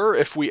war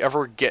if we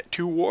ever get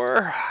to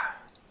war.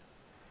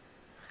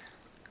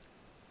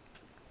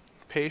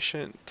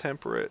 Patient,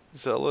 temperate,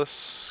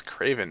 zealous,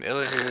 craven,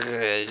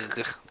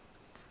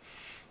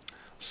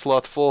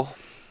 slothful.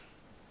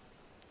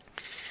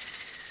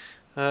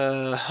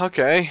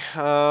 Okay.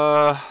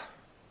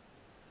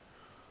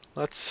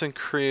 Let's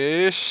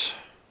increase.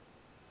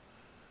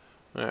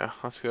 Yeah,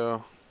 let's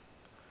go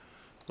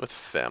with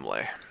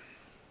family.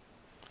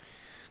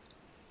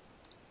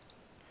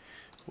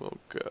 We'll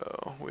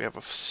go. We have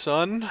a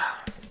son.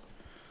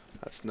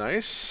 That's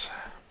nice.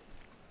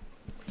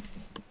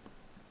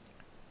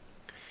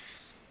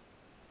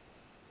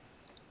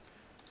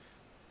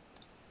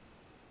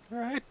 All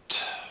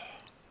right.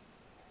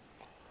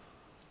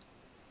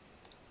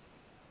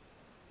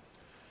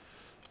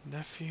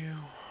 Nephew.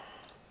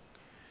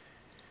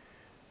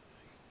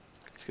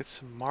 Let's get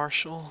some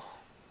marshal.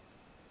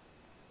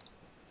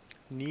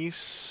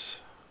 Niece.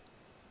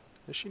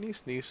 Is she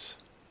niece? Niece.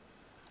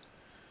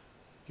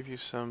 Give you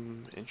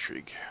some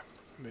intrigue.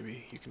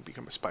 Maybe you can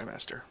become a spy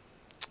master.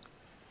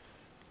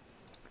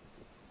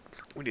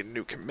 We need a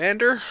new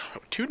commander. Oh,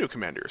 2 new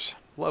commanders.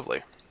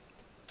 Lovely.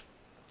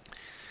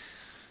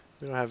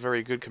 We don't have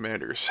very good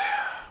commanders,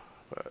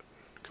 but it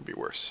could be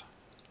worse.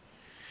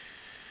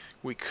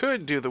 We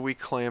could do the weak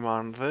claim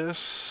on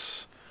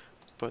this,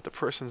 but the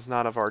person's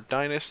not of our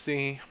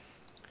dynasty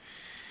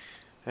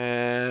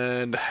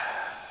and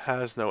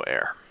has no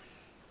heir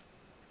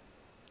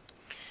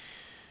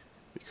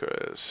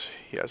because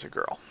he has a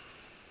girl.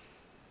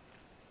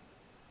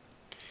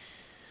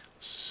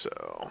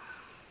 So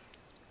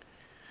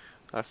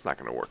that's not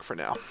going to work for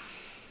now.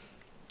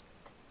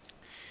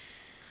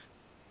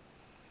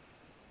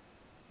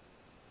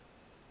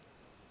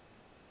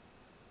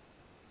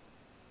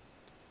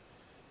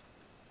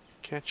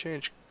 Can't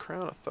change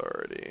crown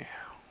authority.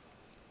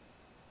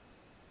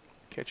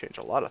 Can't change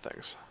a lot of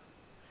things.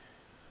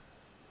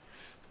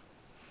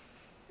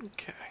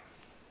 Okay.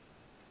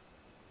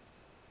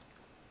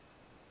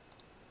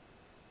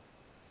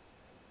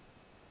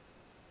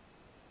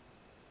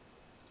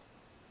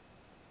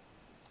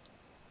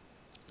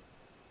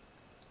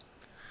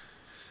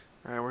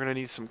 Alright, we're gonna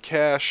need some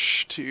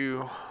cash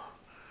to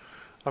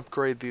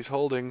upgrade these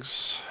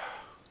holdings.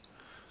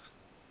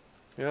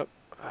 Yep.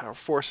 Our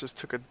forces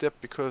took a dip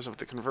because of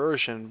the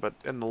conversion, but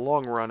in the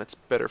long run it's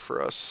better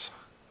for us.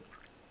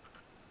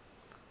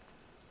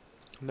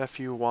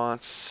 Nephew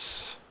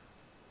wants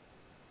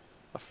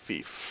a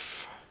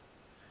fief.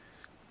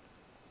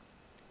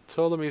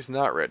 Told him he's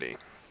not ready.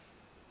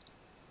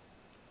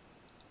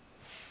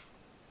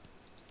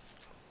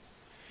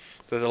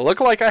 Does it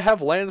look like I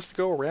have lands to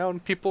go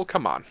around? People,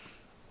 come on.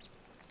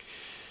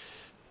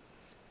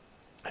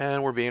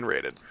 And we're being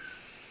raided.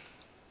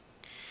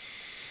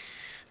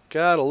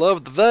 Gotta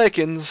love the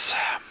Vikings.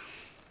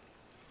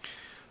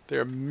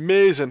 They're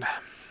amazing.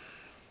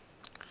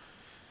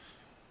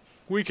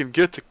 We can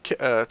get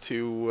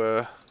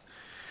to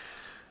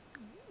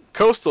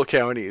coastal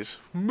counties.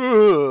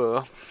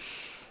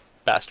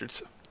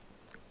 Bastards.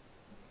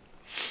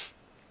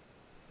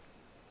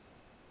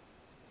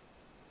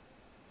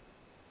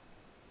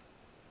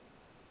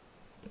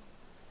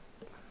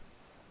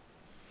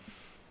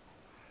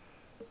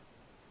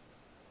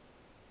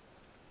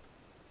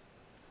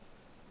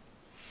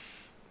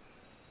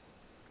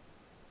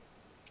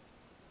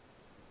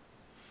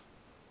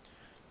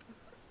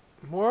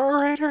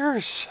 More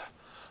raiders!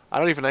 I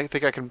don't even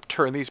think I can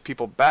turn these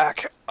people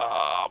back.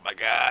 Oh my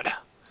god.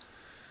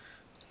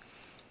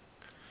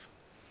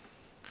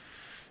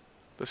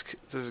 This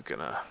is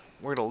gonna...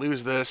 We're gonna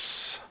lose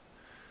this.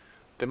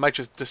 They might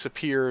just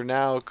disappear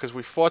now because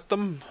we fought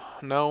them.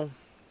 No.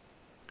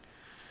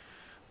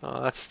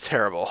 That's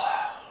terrible.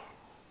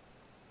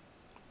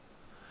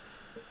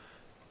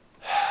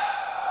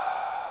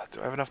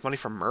 Do I have enough money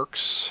for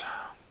mercs?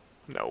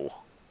 No.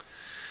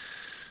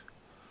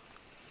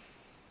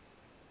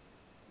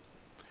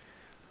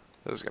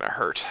 This is gonna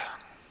hurt.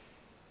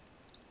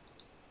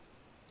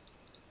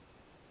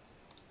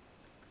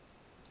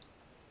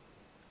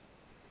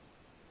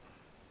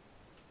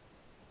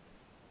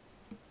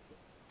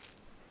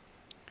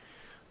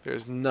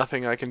 There's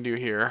nothing I can do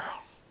here.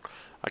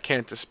 I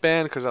can't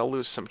disband because I'll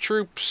lose some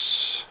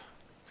troops.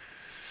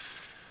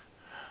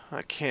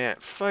 I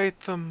can't fight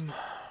them.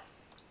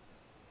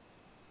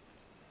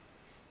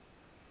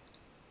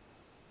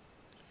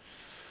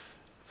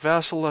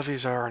 Vassal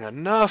levies aren't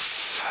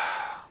enough.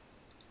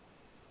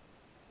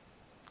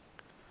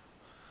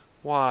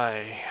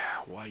 Why?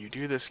 Why you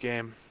do this,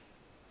 game?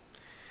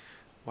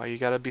 Why you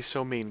gotta be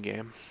so mean,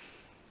 game?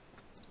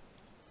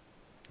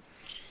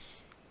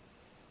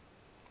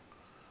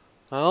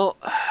 Well,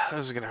 this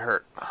is gonna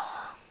hurt.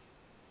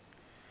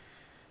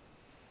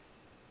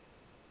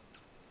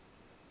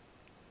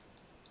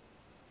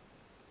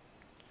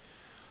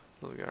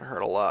 This is gonna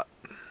hurt a lot.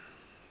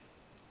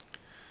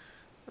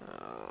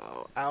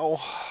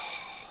 Ow.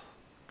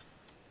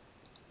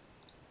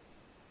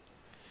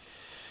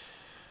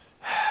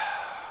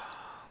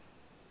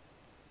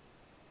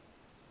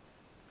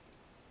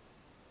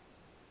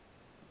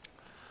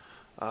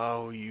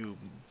 Oh, you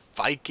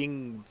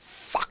Viking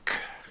fuck.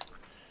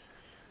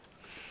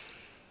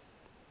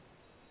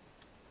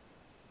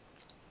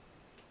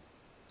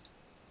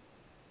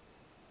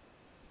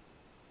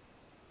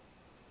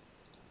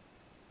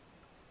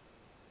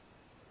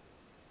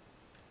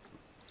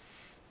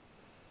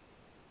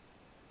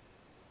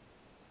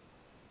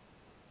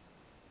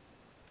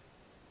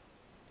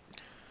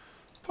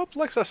 Pope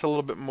likes us a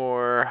little bit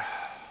more.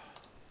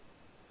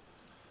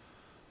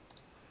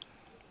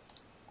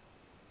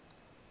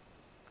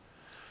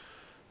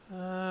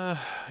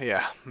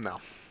 Yeah,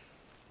 no.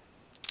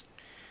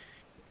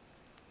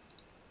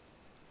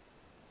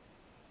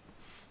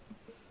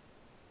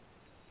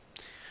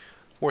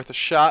 Worth a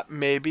shot,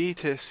 maybe,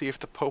 to see if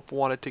the Pope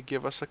wanted to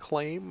give us a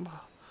claim.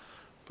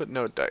 But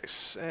no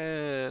dice.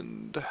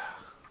 And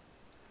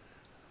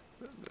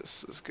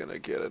this is gonna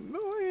get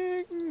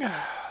annoying.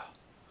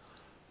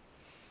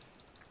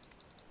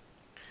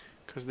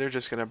 Because they're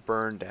just gonna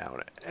burn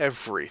down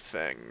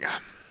everything.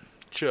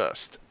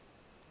 Just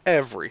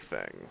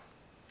everything.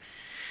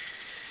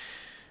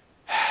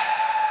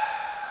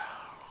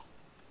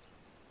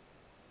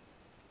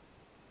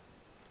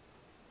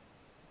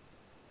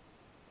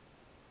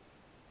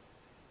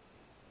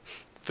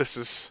 This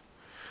is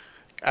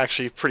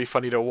actually pretty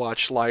funny to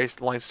watch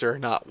Leinster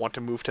not want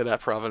to move to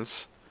that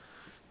province.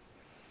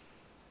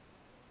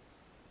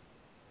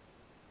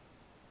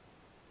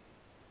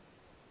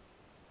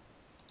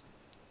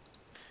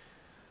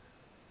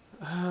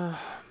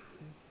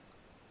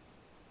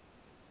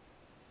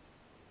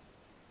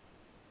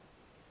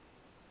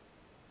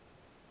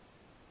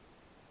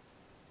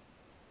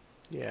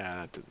 Yeah,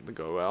 that didn't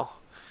go well.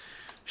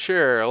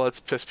 Sure, let's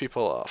piss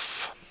people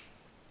off.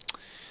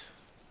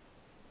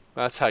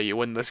 That's how you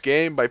win this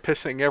game, by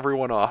pissing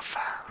everyone off.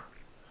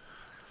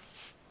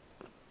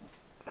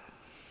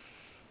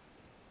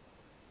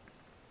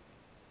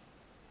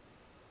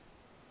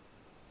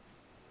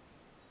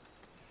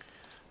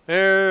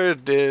 There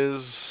it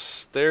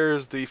is.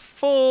 There's the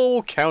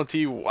full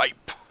county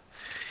wipe.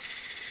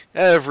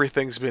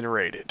 Everything's been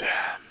raided.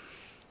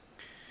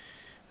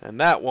 And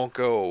that won't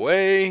go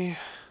away.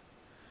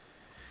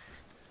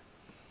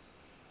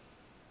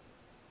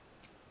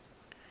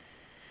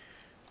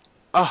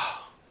 Ah.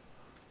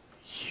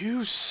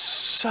 You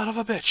son of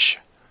a bitch.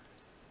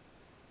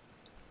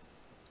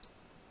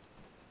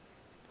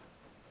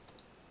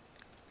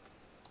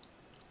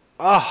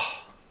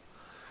 Ah.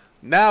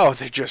 Now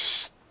they're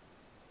just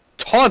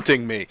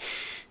taunting me.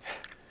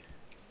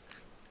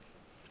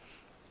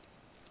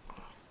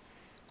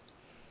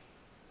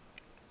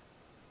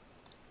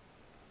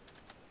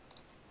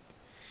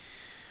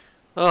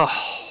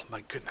 Oh,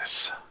 my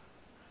goodness.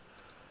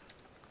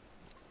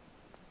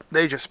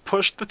 They just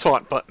pushed the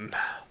taunt button.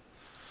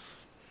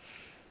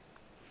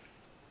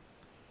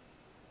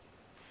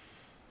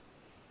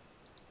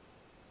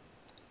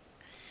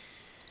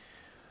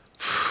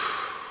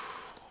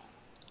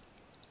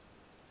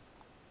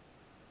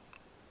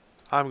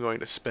 I'm going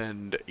to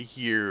spend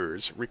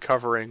years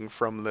recovering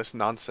from this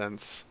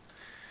nonsense.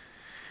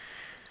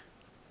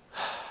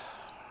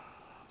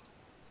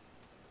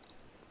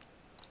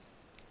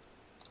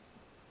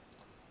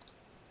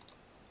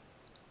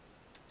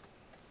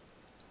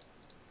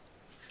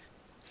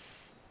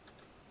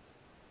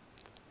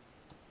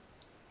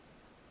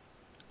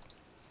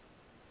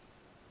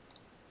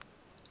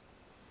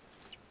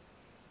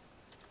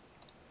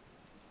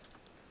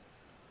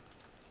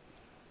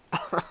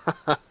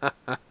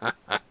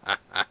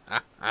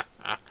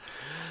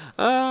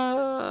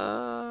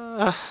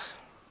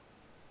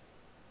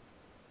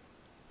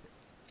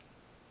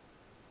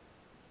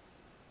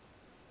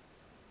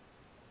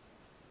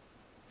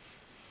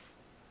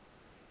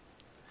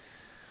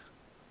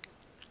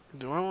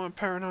 Do I want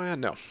paranoia?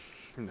 No.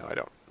 No, I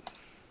don't.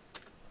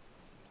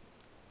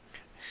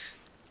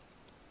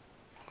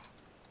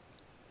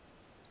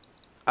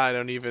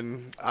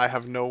 I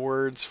have no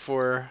words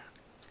for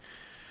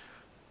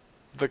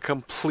the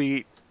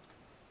complete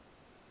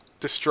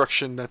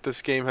destruction that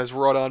this game has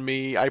wrought on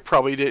me. I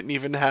probably didn't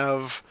even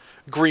have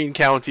green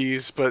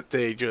counties, but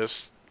they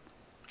just...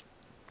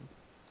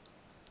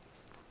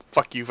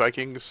 Fuck you,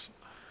 Vikings.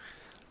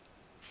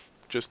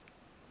 Just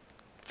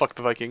fuck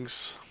the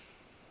Vikings.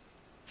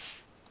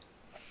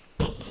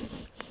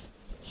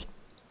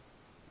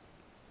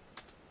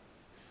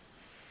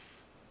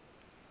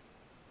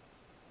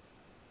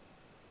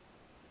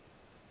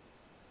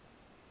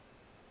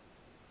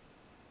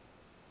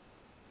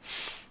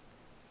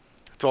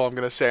 That's all I'm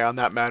going to say on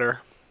that matter.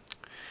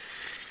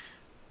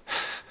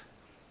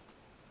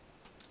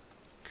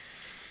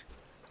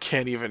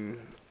 Can't even...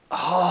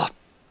 Oh,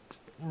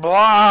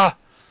 blah!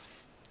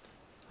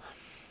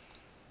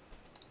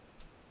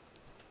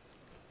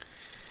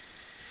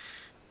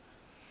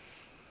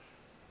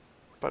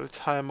 By the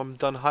time I'm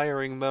done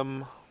hiring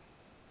them...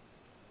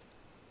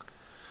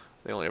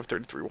 They only have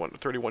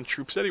 31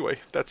 troops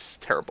anyway. That's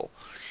terrible.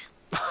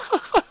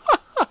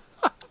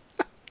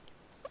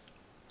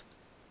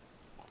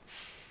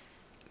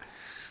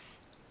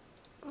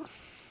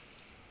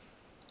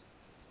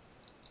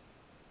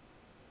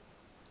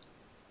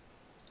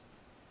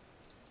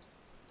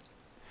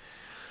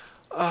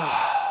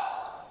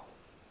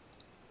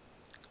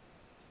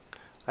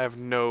 I have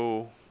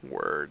no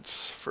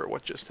words for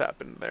what just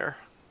happened there.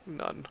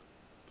 None.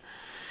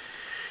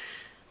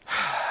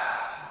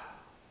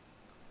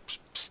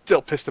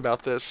 Still pissed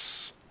about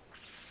this.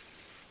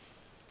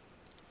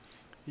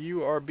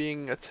 You are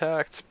being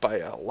attacked by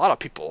a lot of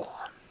people.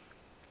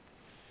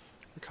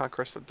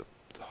 Reconquest of the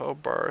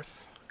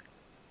Hobarth.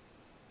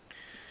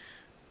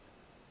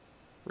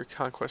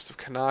 Reconquest of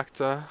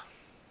Canocta.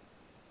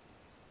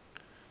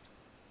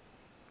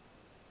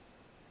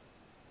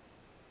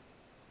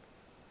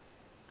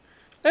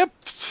 Yep,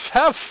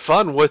 have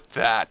fun with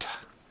that.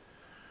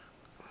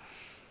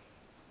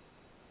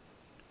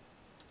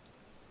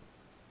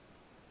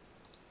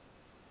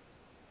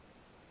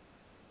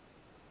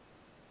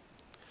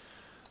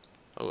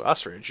 Oh,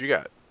 Ostrich, you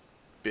got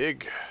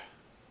big.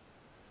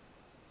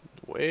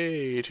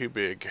 Way too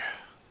big.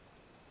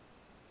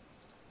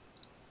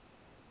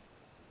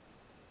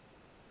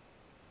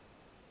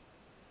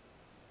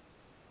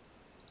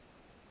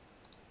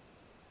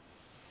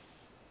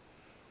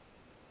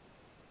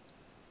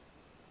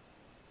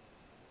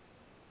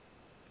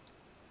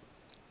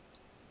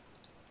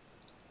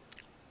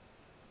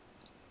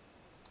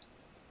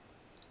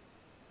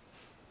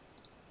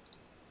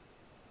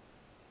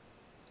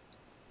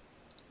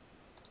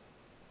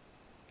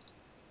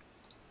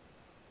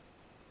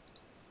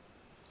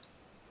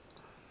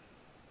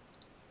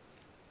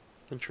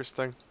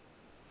 Interesting.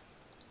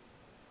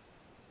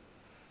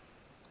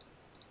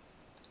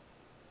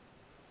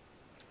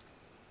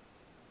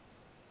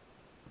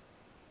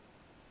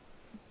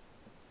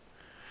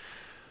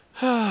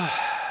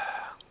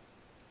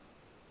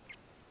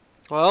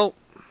 Well,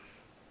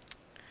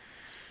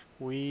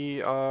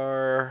 we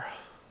are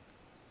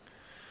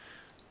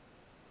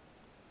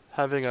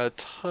having a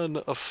ton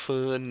of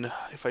fun,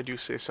 if I do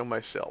say so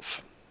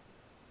myself.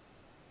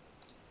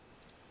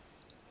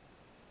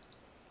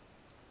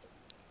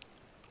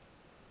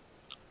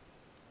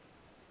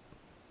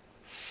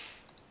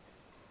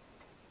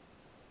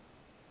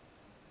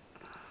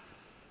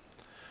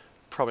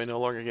 Probably no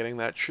longer getting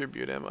that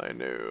tribute, am I?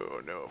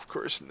 No, no, of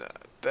course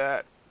not.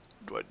 That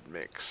would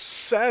make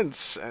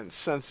sense, and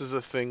sense is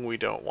a thing we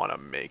don't want to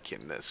make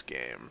in this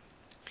game.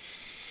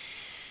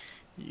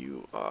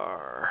 You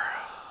are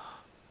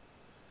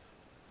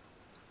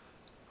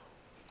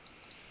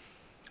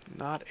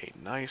not a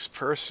nice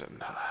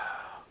person.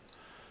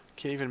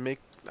 Can't even make...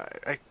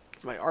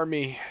 my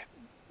army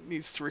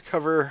needs to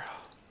recover.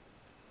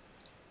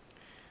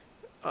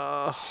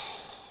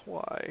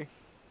 Why?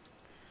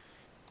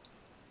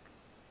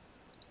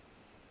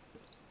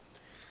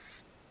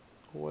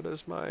 What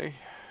is my...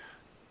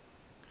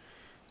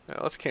 Now,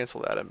 let's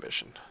cancel that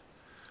ambition.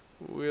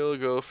 We'll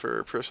go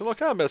for personal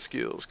combat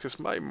skills, because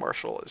my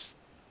marshal is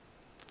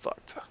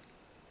fucked.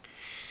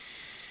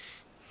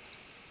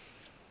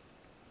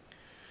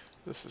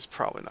 This is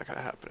probably not going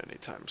to happen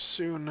anytime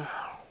soon.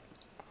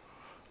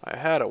 I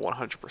had a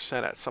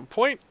 100% at some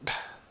point.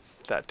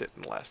 That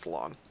didn't last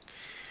long.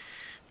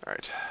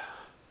 Alright.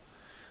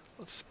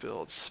 Let's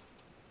build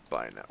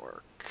spy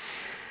network.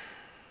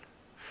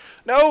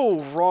 No!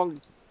 Wrong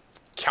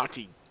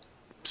county.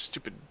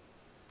 Stupid.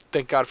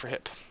 Thank God for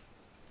HIP.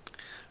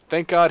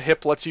 Thank God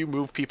HIP lets you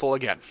move people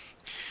again.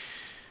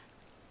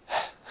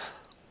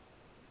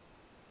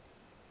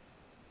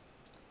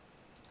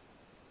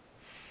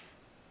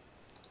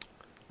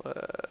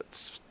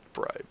 Let's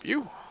bribe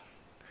you.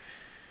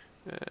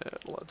 And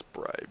let's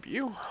bribe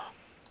you.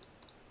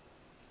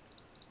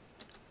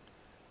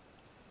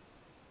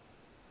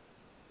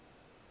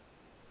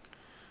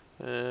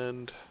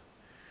 And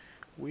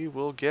we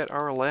will get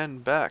our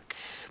land back,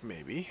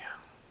 maybe.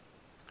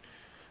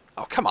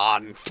 Oh, come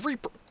on.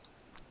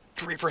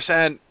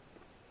 3%.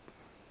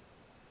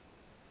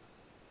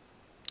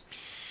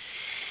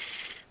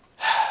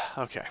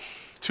 Okay.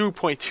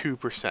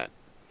 2.2%.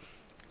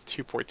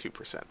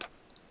 2.2%.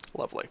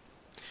 Lovely.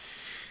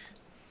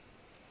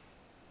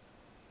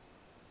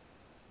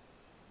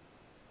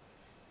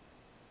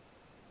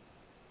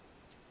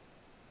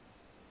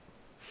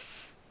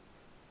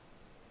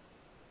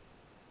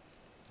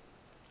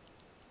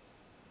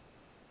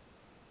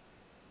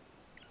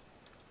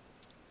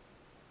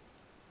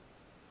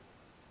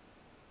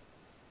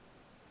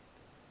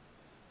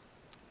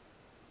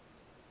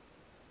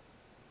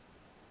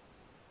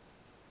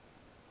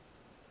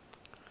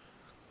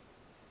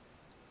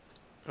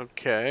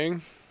 Okay.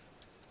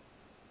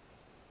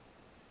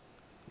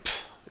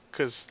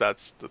 Because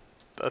that's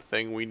the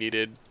thing we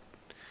needed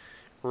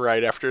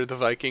right after the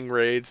Viking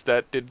raids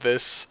that did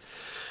this.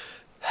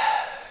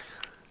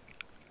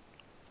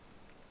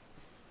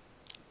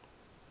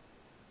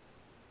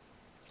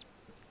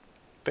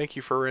 Thank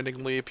you for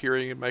randomly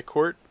appearing in my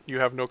court. You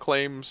have no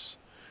claims,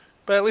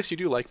 but at least you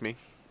do like me.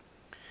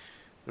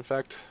 In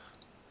fact,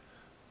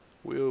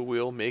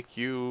 we'll make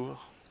you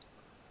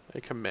a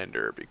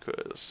commander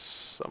because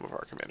some of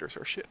our commanders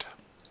are shit.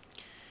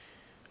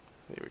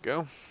 There we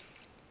go.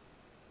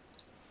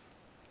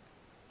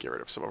 Get rid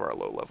of some of our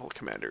low-level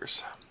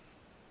commanders.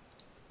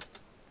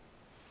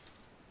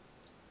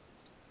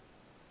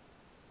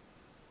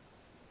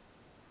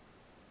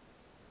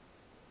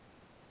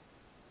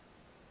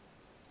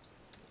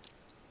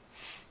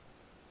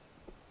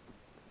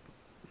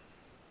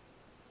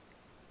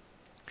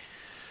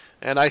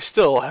 And I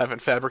still haven't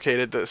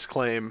fabricated this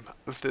claim.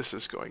 This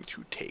is going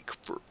to take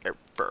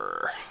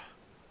forever.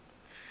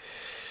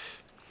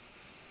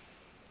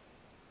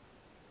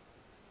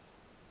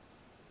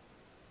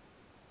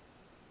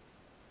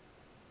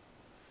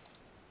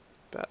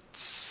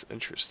 That's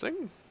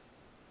interesting.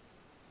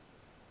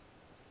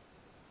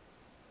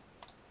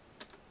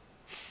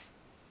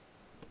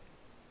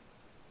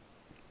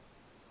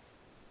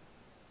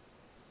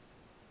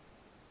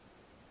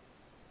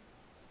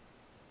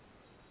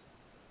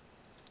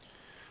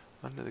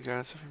 Under the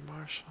guidance of your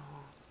marshal.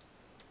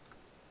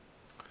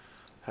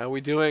 How are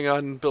we doing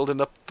on building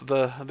up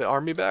the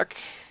army back?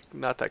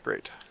 Not that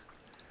great.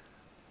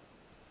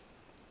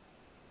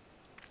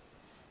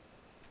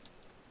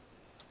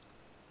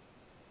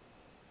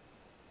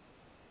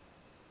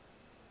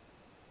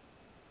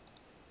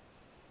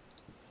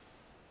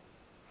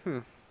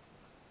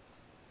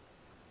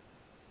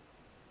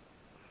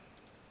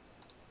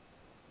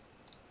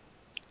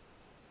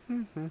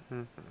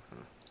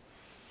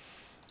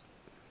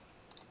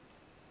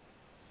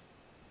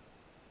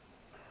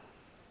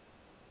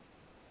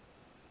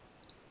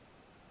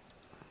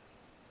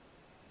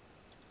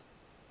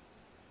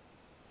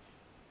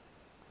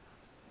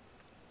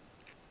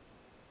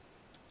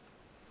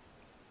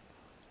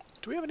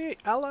 Do we have any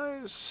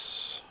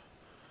allies?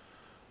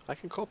 I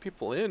can call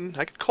people in.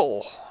 I could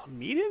call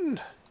Mead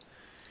in.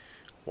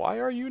 Why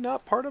are you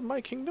not part of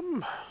my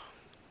kingdom?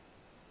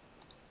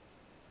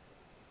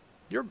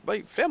 You're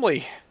my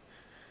family.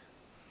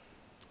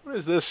 What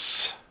is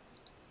this?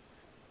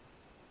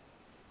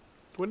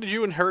 When did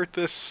you inherit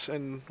this,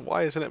 and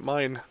why isn't it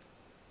mine?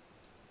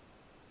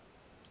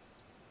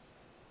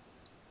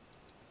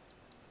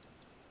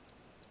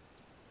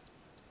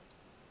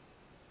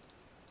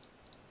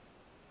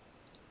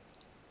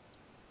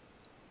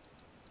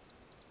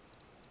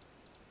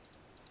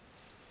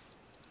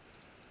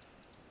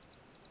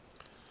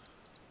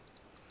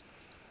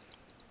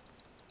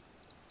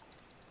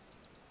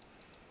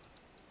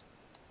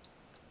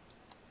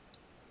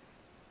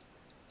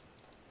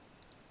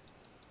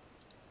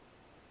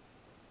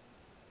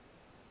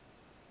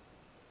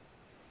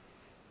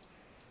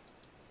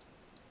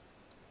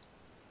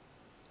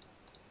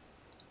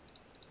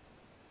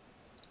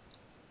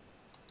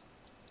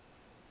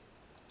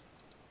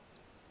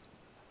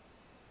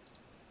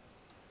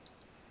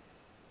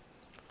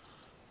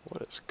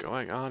 What is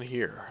going on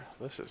here?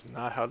 This is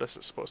not how this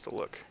is supposed to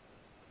look.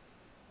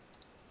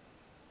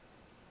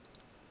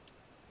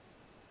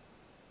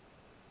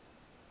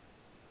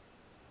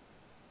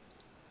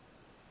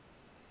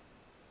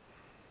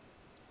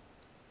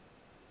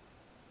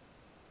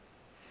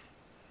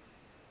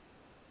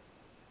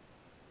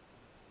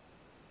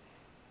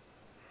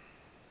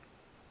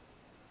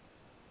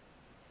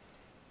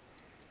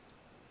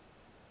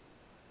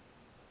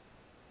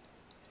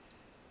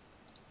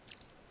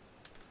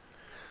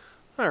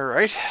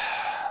 Alright.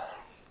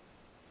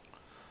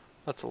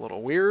 That's a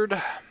little weird.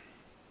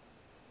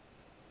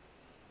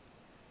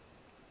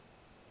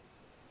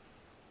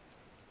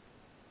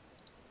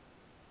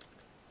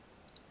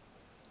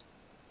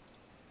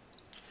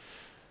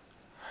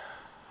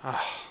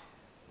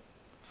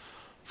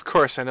 Of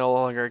course, I no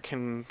longer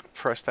can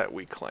press that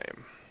weak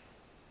claim.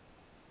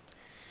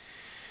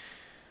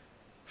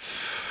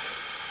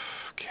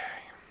 Okay.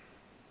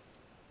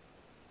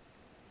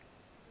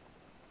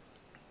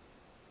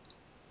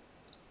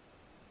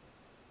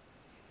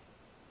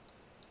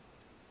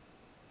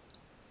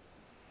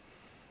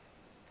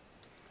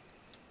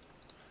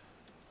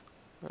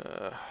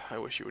 I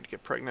wish you would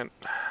get pregnant.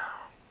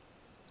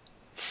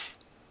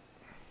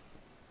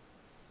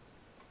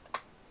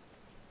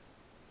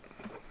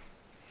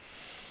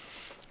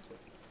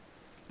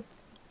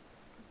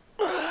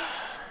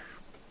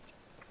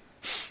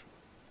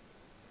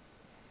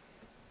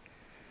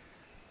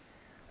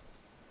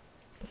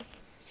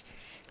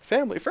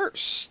 Family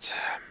first.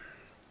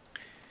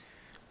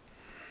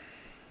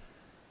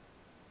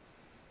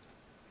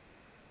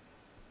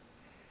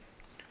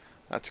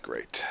 That's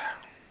great.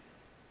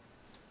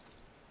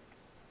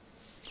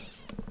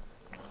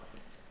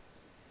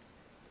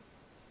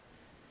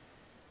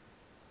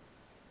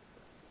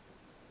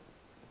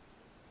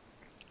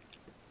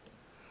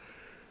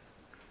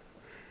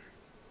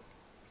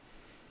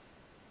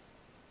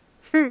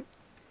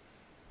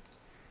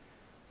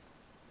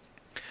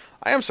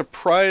 I am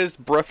surprised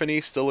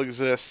Breffany still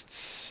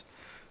exists.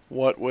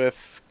 What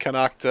with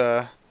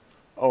Kanakta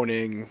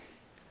owning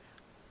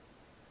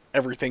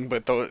everything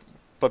but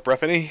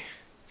Breffany.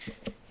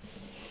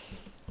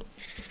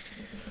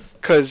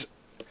 Because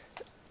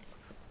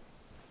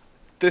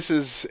this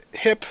is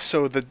hip,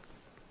 so the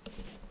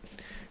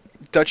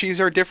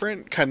duchies are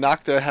different.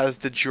 Kanakta has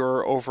de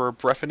jure over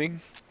Breffany.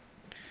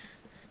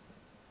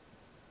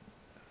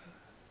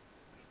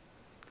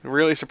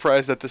 Really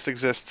surprised that this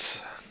exists.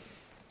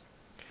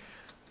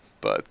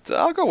 But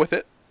I'll go with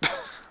it.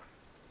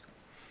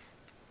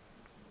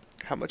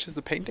 How much is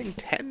the painting?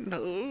 10?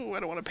 Oh, I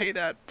don't want to pay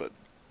that, but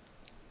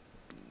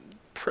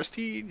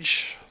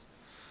prestige.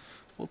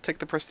 We'll take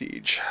the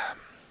prestige.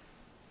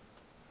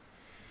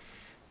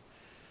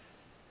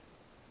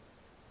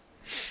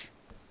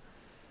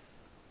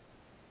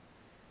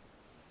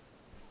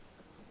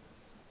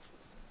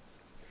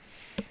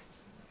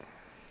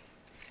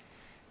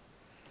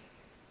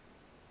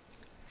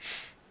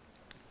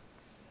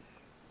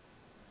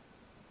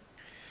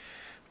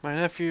 My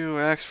nephew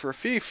asked for a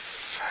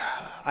fief.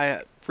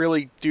 I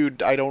really,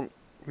 dude, I don't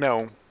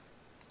know.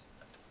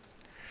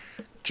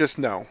 Just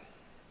no.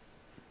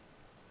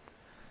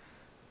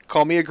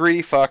 Call me a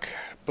greedy fuck,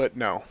 but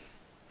no.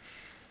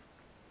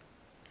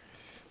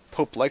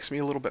 Pope likes me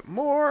a little bit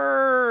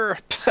more.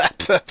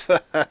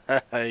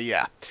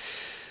 Yeah.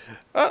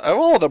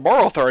 Well, the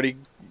moral authority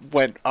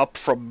went up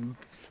from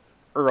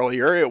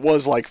earlier. It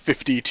was like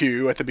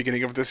 52 at the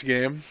beginning of this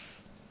game.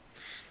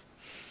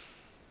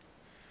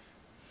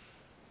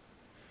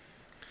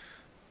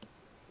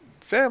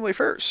 Family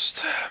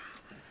first.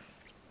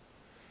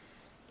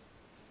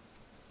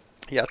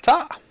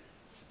 Yatta.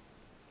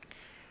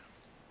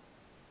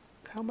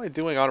 How am I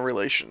doing on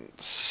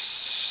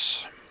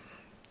relations?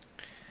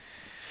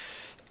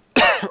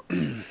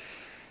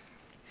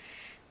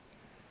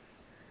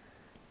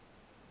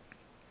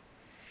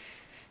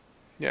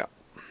 Yeah.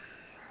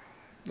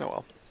 Oh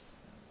well.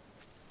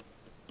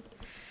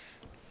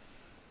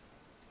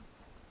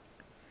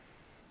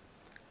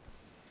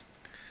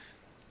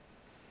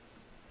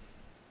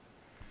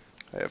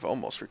 I have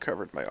almost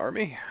recovered my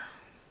army.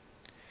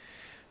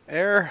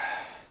 Heir,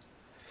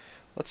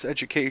 let's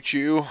educate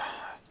you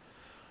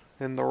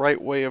in the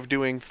right way of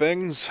doing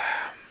things.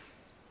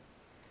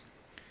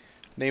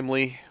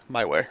 Namely,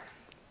 my way.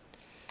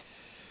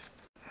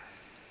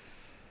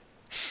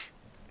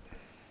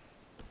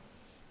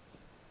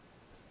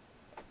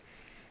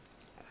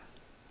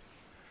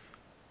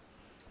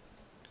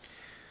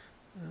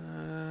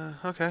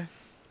 Okay.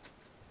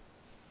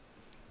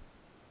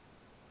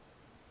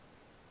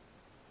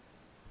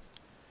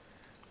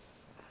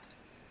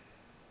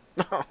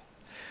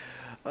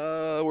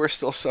 We're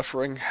still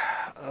suffering.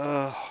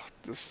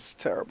 This is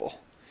terrible.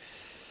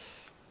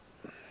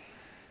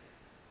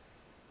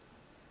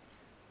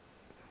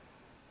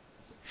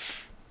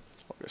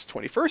 August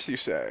 21st, you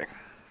say?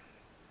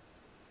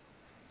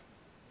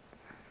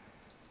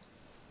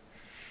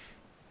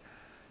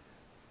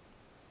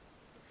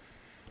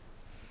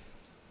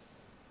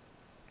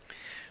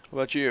 What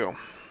about you?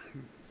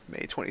 May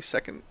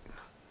 22nd.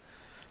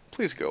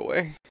 Please go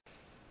away.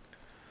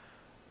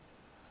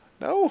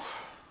 No?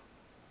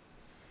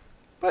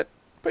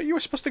 But you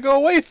were supposed to go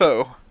away,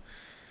 though.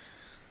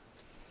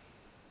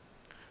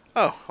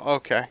 Oh,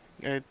 okay.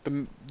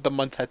 The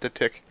month had to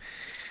tick.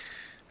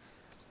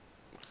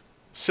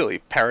 Silly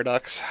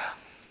paradox.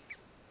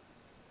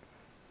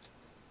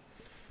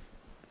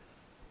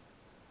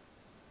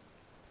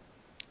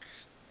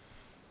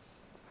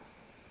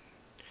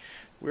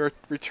 We're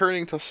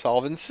returning to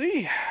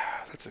solvency.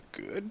 That's a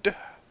good.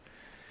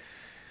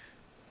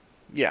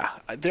 Yeah,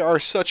 there are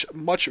such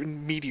much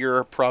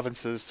meatier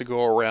provinces to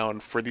go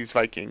around for these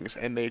Vikings,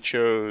 and they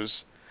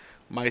chose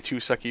my two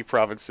sucky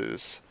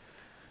provinces.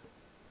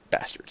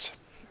 Bastards.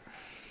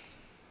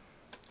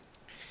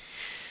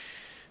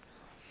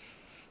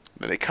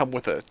 Then they come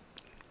with a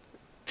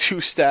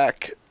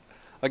 2-stack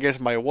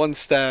against my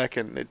 1-stack,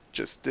 and it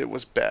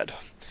was bad.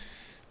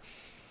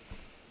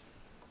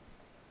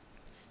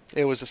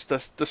 It was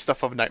just the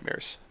stuff of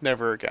nightmares.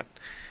 Never again.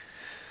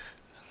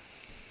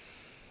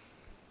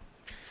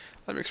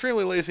 I'm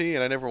extremely lazy,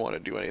 and I never want to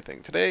do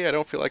anything. Today, I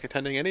don't feel like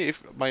attending any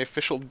of my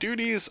official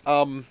duties.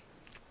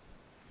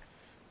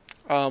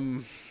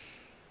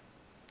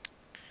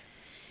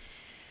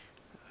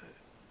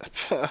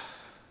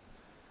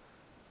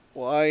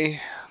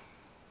 Why?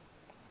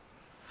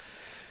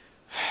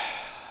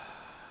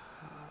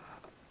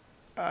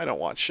 I don't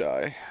want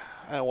shy.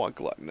 I want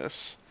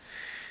gluttonous.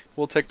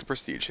 We'll take the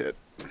prestige hit.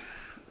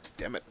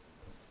 Damn it.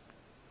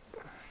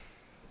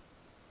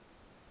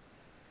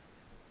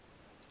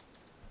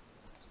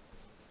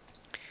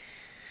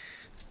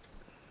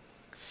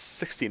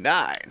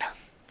 $69.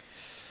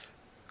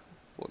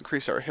 We'll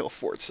increase our hill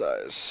fort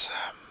size.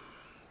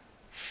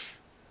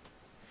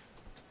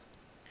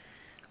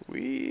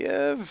 We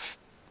have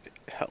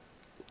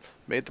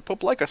made the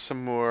Pope like us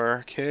some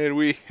more. Can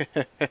we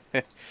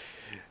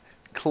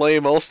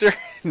claim Ulster?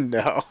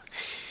 No.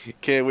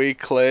 Can we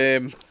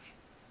claim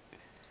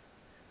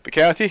the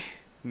county?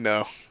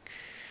 No.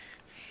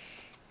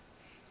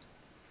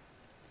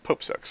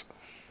 Pope sucks.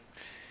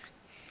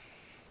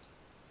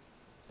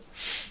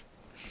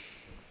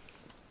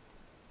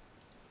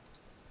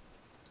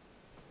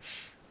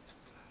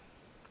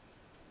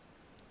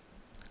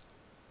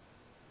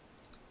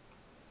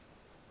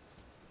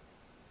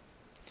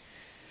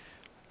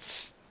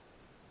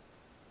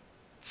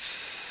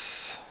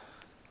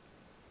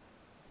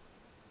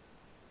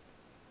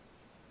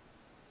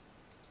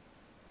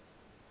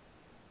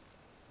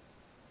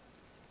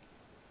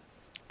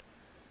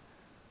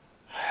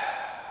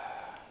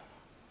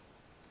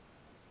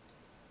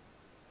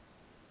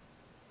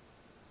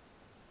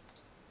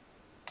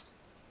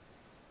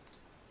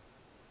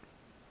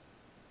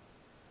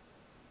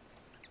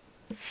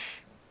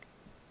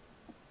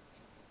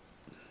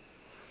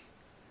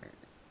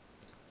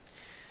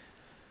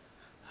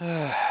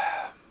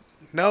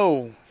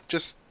 No,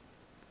 just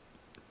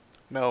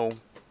no.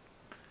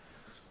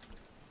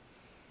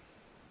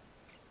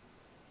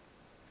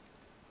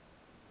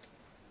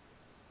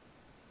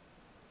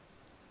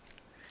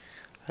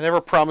 I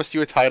never promised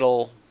you a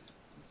title.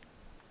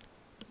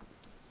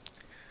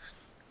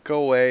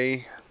 Go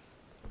away.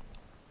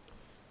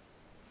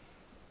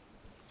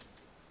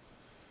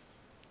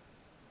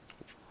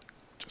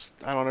 Just,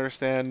 I don't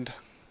understand.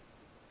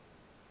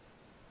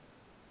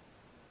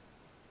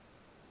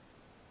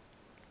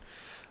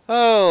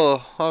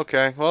 Oh,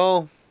 okay.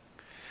 Well,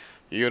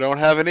 you don't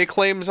have any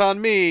claims on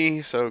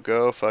me, so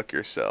go fuck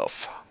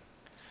yourself.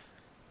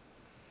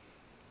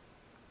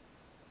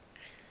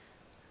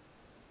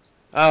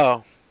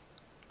 Oh.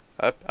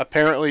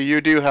 Apparently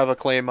you do have a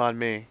claim on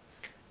me.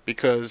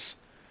 Because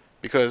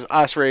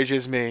Osrage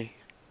is me.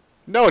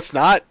 No, it's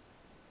not.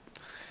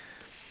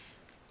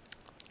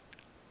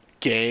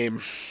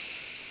 Game.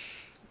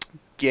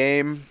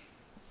 Game.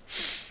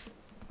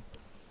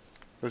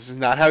 This is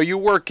not how you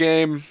work,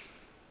 game.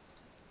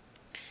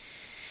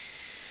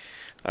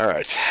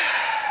 Alright.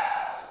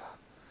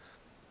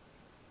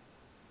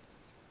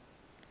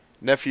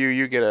 Nephew,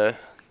 you get a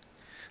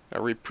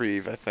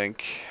reprieve, I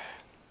think.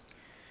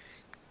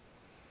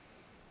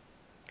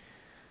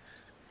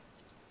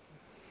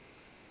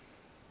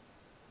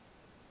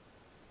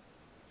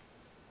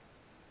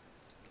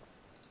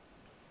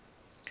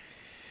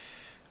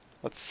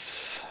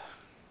 Let's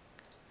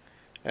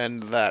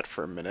end that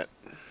for a minute.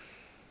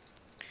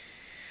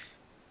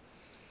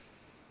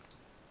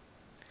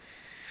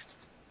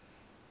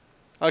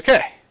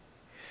 Okay.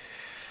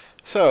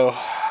 So,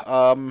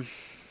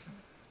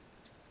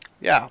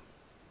 yeah.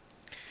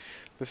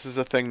 This is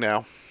a thing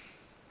now.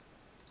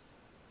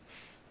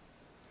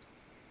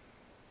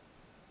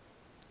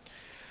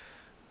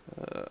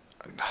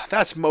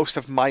 That's most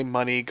of my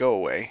money. Go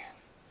away.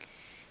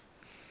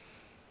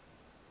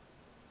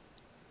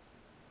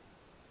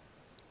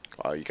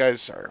 Wow, you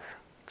guys are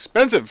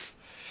expensive.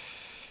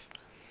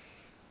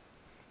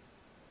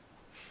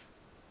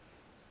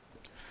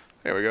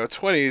 There we go.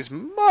 20 is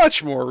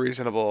much more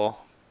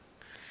reasonable.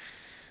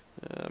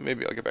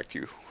 Maybe I'll get back to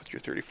you with your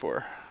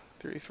 34.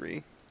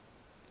 33.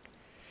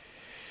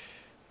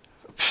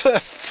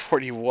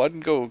 41?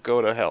 Go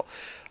to hell.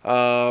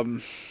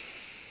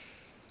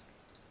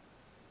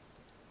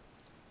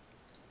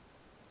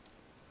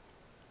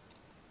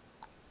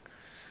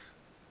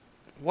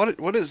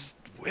 What is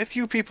with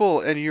you people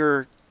and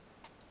your...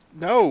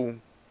 No.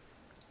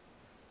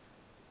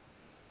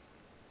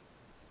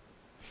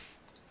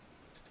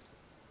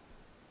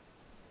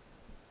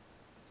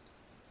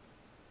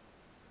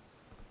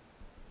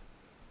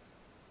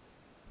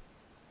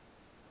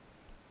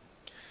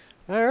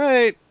 All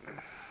right.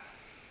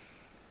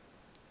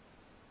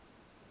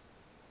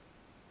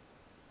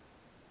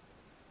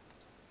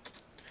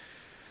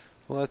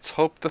 Let's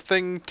hope the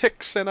thing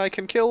ticks and I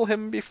can kill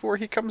him before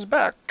he comes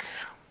back.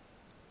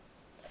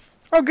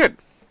 Oh, good.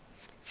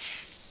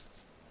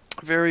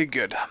 Very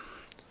good.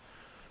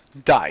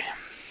 Die.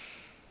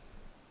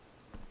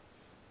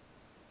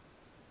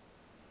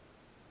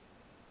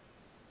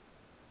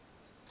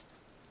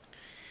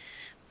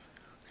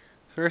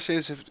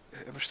 Pharisees have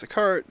ambushed the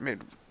cart,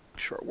 made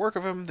short work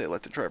of him. They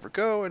let the driver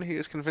go, and he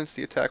is convinced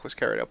the attack was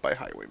carried out by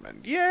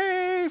highwaymen.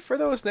 Yay for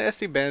those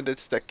nasty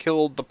bandits that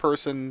killed the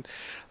person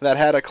that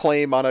had a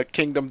claim on a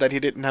kingdom that he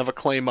didn't have a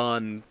claim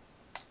on.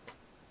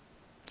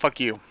 Fuck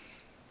you.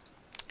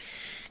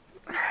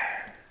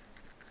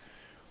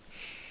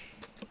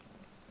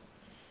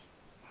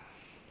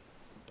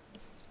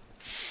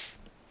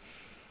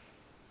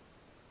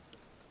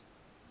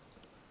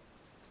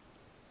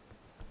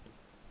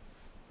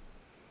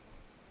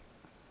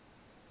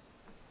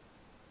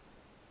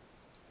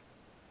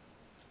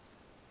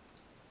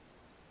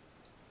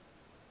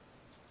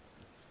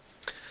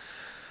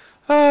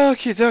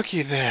 Okie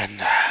dokie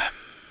then.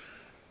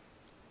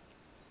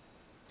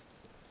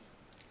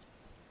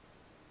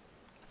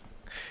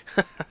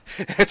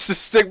 It's the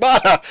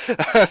stigmata!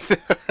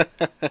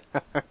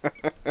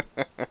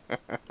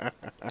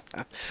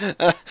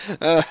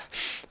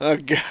 Oh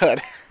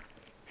god.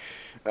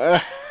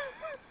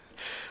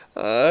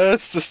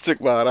 It's the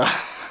stigmata.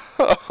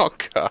 Oh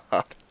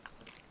god.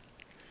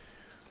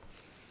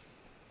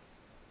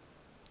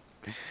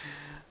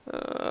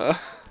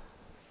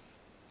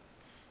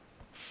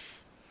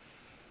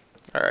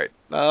 Alright,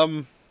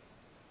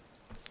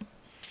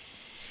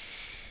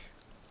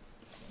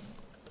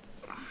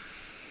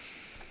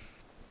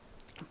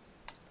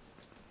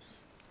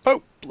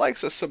 Pope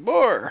likes us some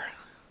more.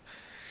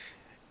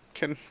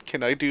 Can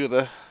I do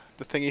the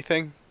thingy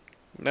thing?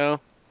 No?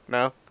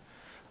 No?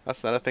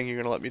 That's not a thing you're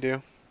gonna let me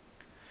do?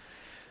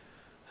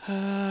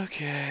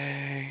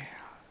 Okay.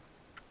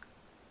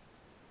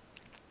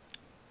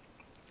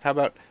 How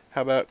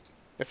about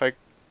if I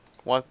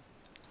want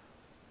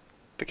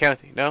the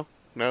county? No?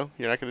 No?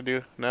 You're not gonna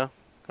do? No?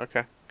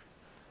 Okay.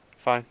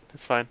 Fine.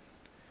 It's fine.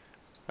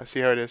 I see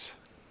how it is.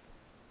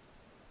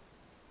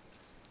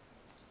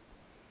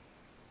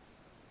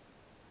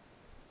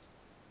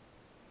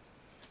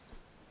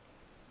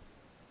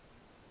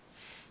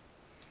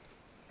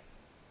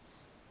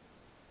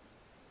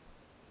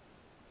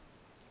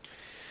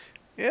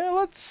 Yeah,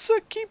 let's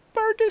keep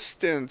our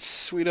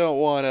distance. We don't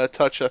want to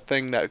touch a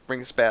thing that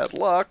brings bad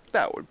luck.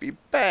 That would be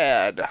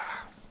bad.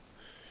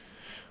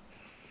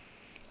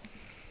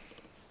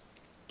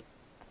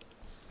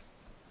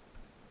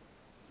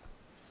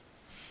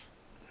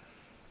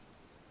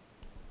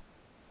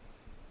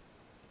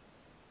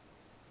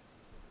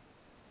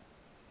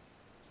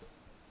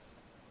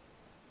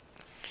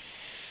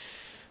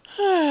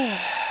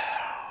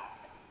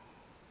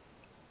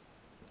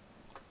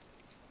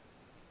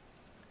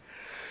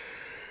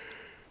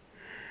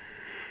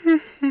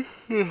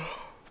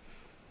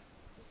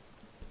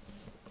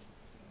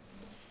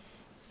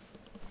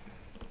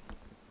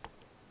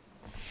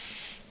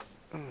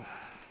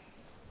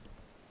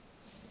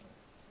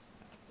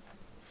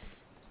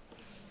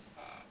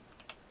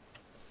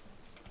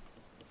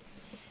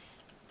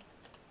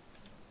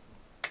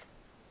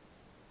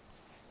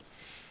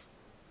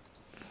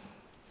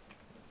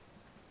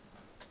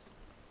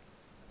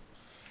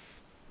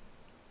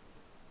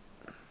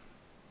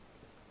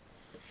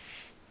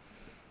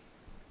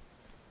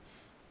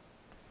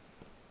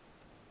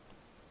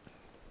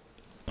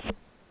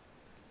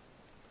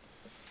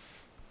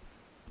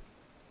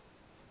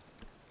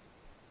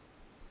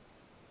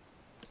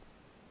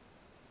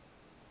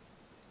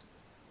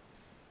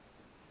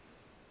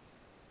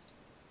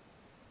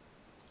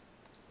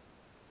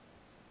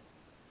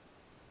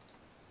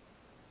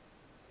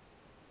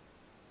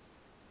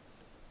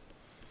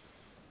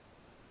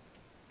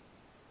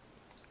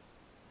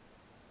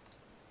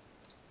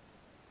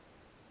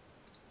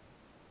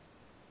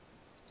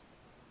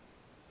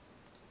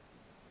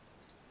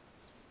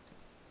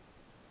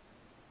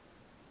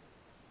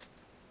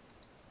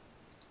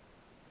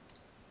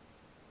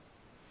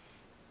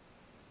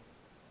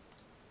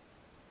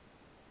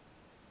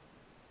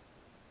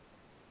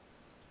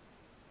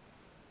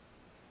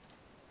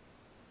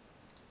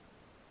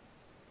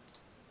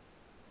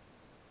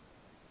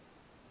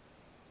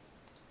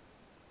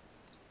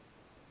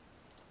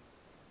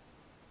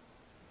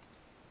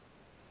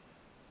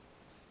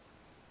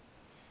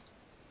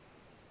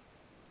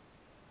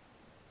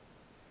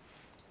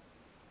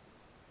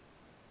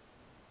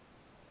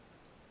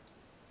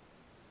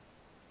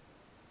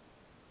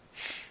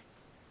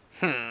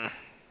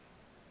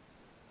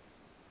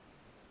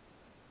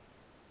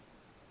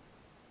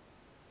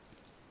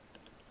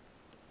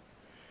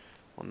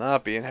 Will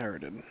not be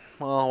inherited.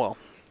 Well,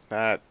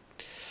 that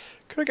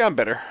could have gone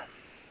better.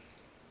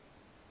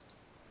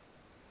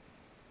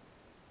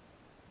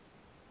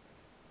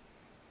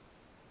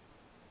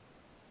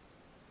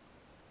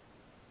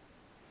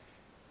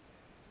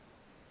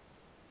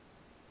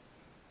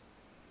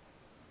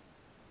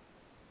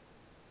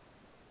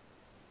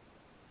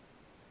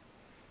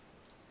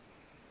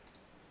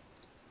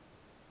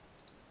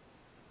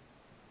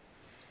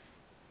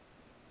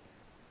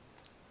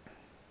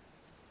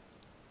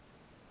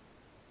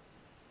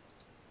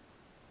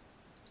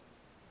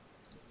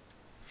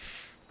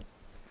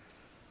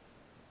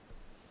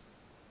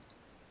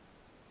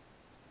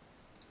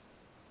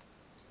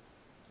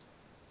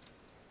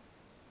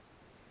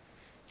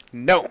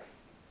 No!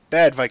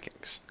 Bad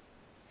Vikings.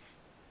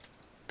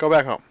 Go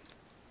back home.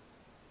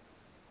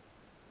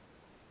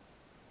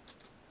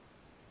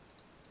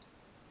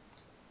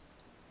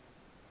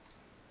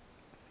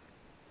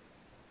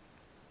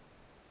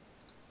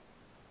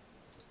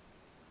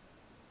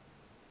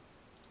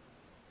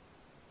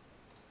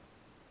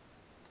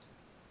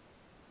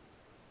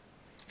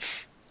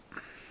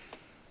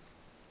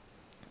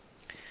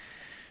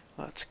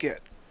 Let's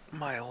get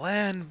my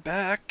land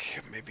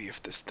back. Maybe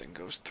if this thing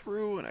goes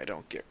through and I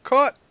don't get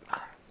caught,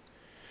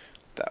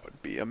 that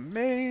would be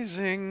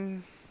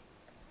amazing.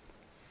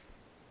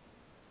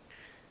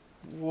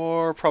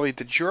 War, probably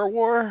de jure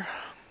war.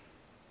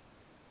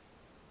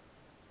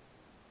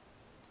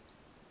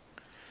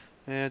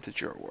 And to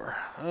Joe War.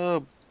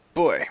 Oh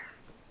boy.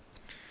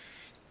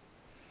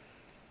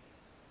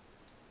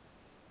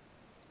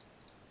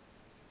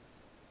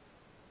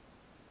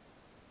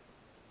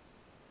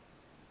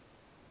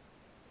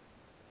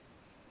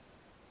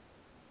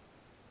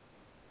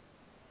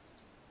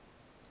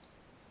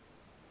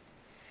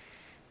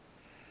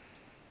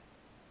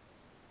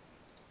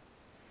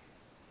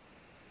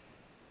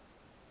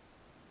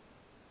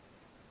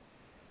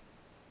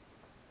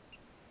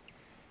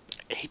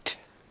 Eight.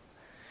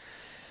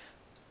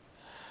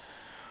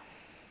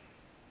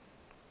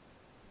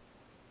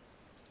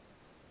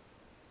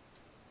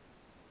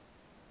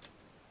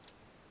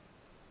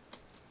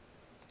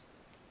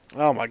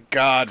 Oh my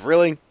god,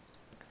 really?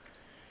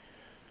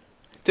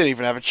 Didn't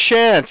even have a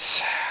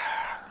chance.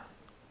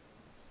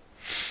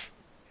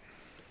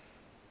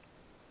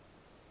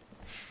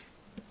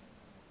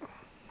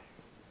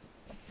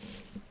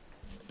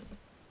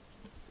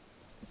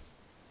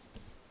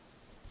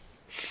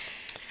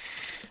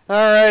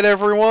 Alright,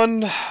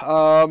 everyone.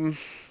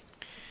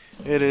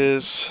 It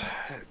is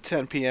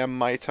 10 p.m.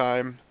 my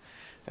time,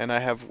 and I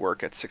have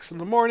work at 6 in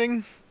the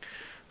morning,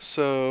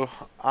 so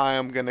I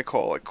am going to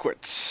call it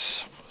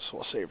quits. So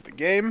we'll save the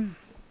game,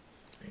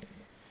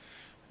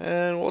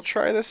 and we'll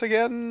try this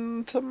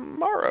again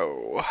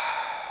tomorrow.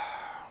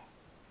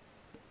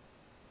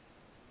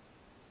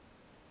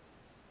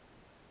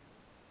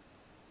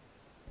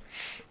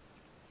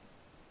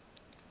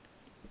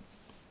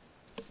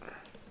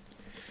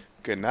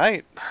 Good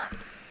night.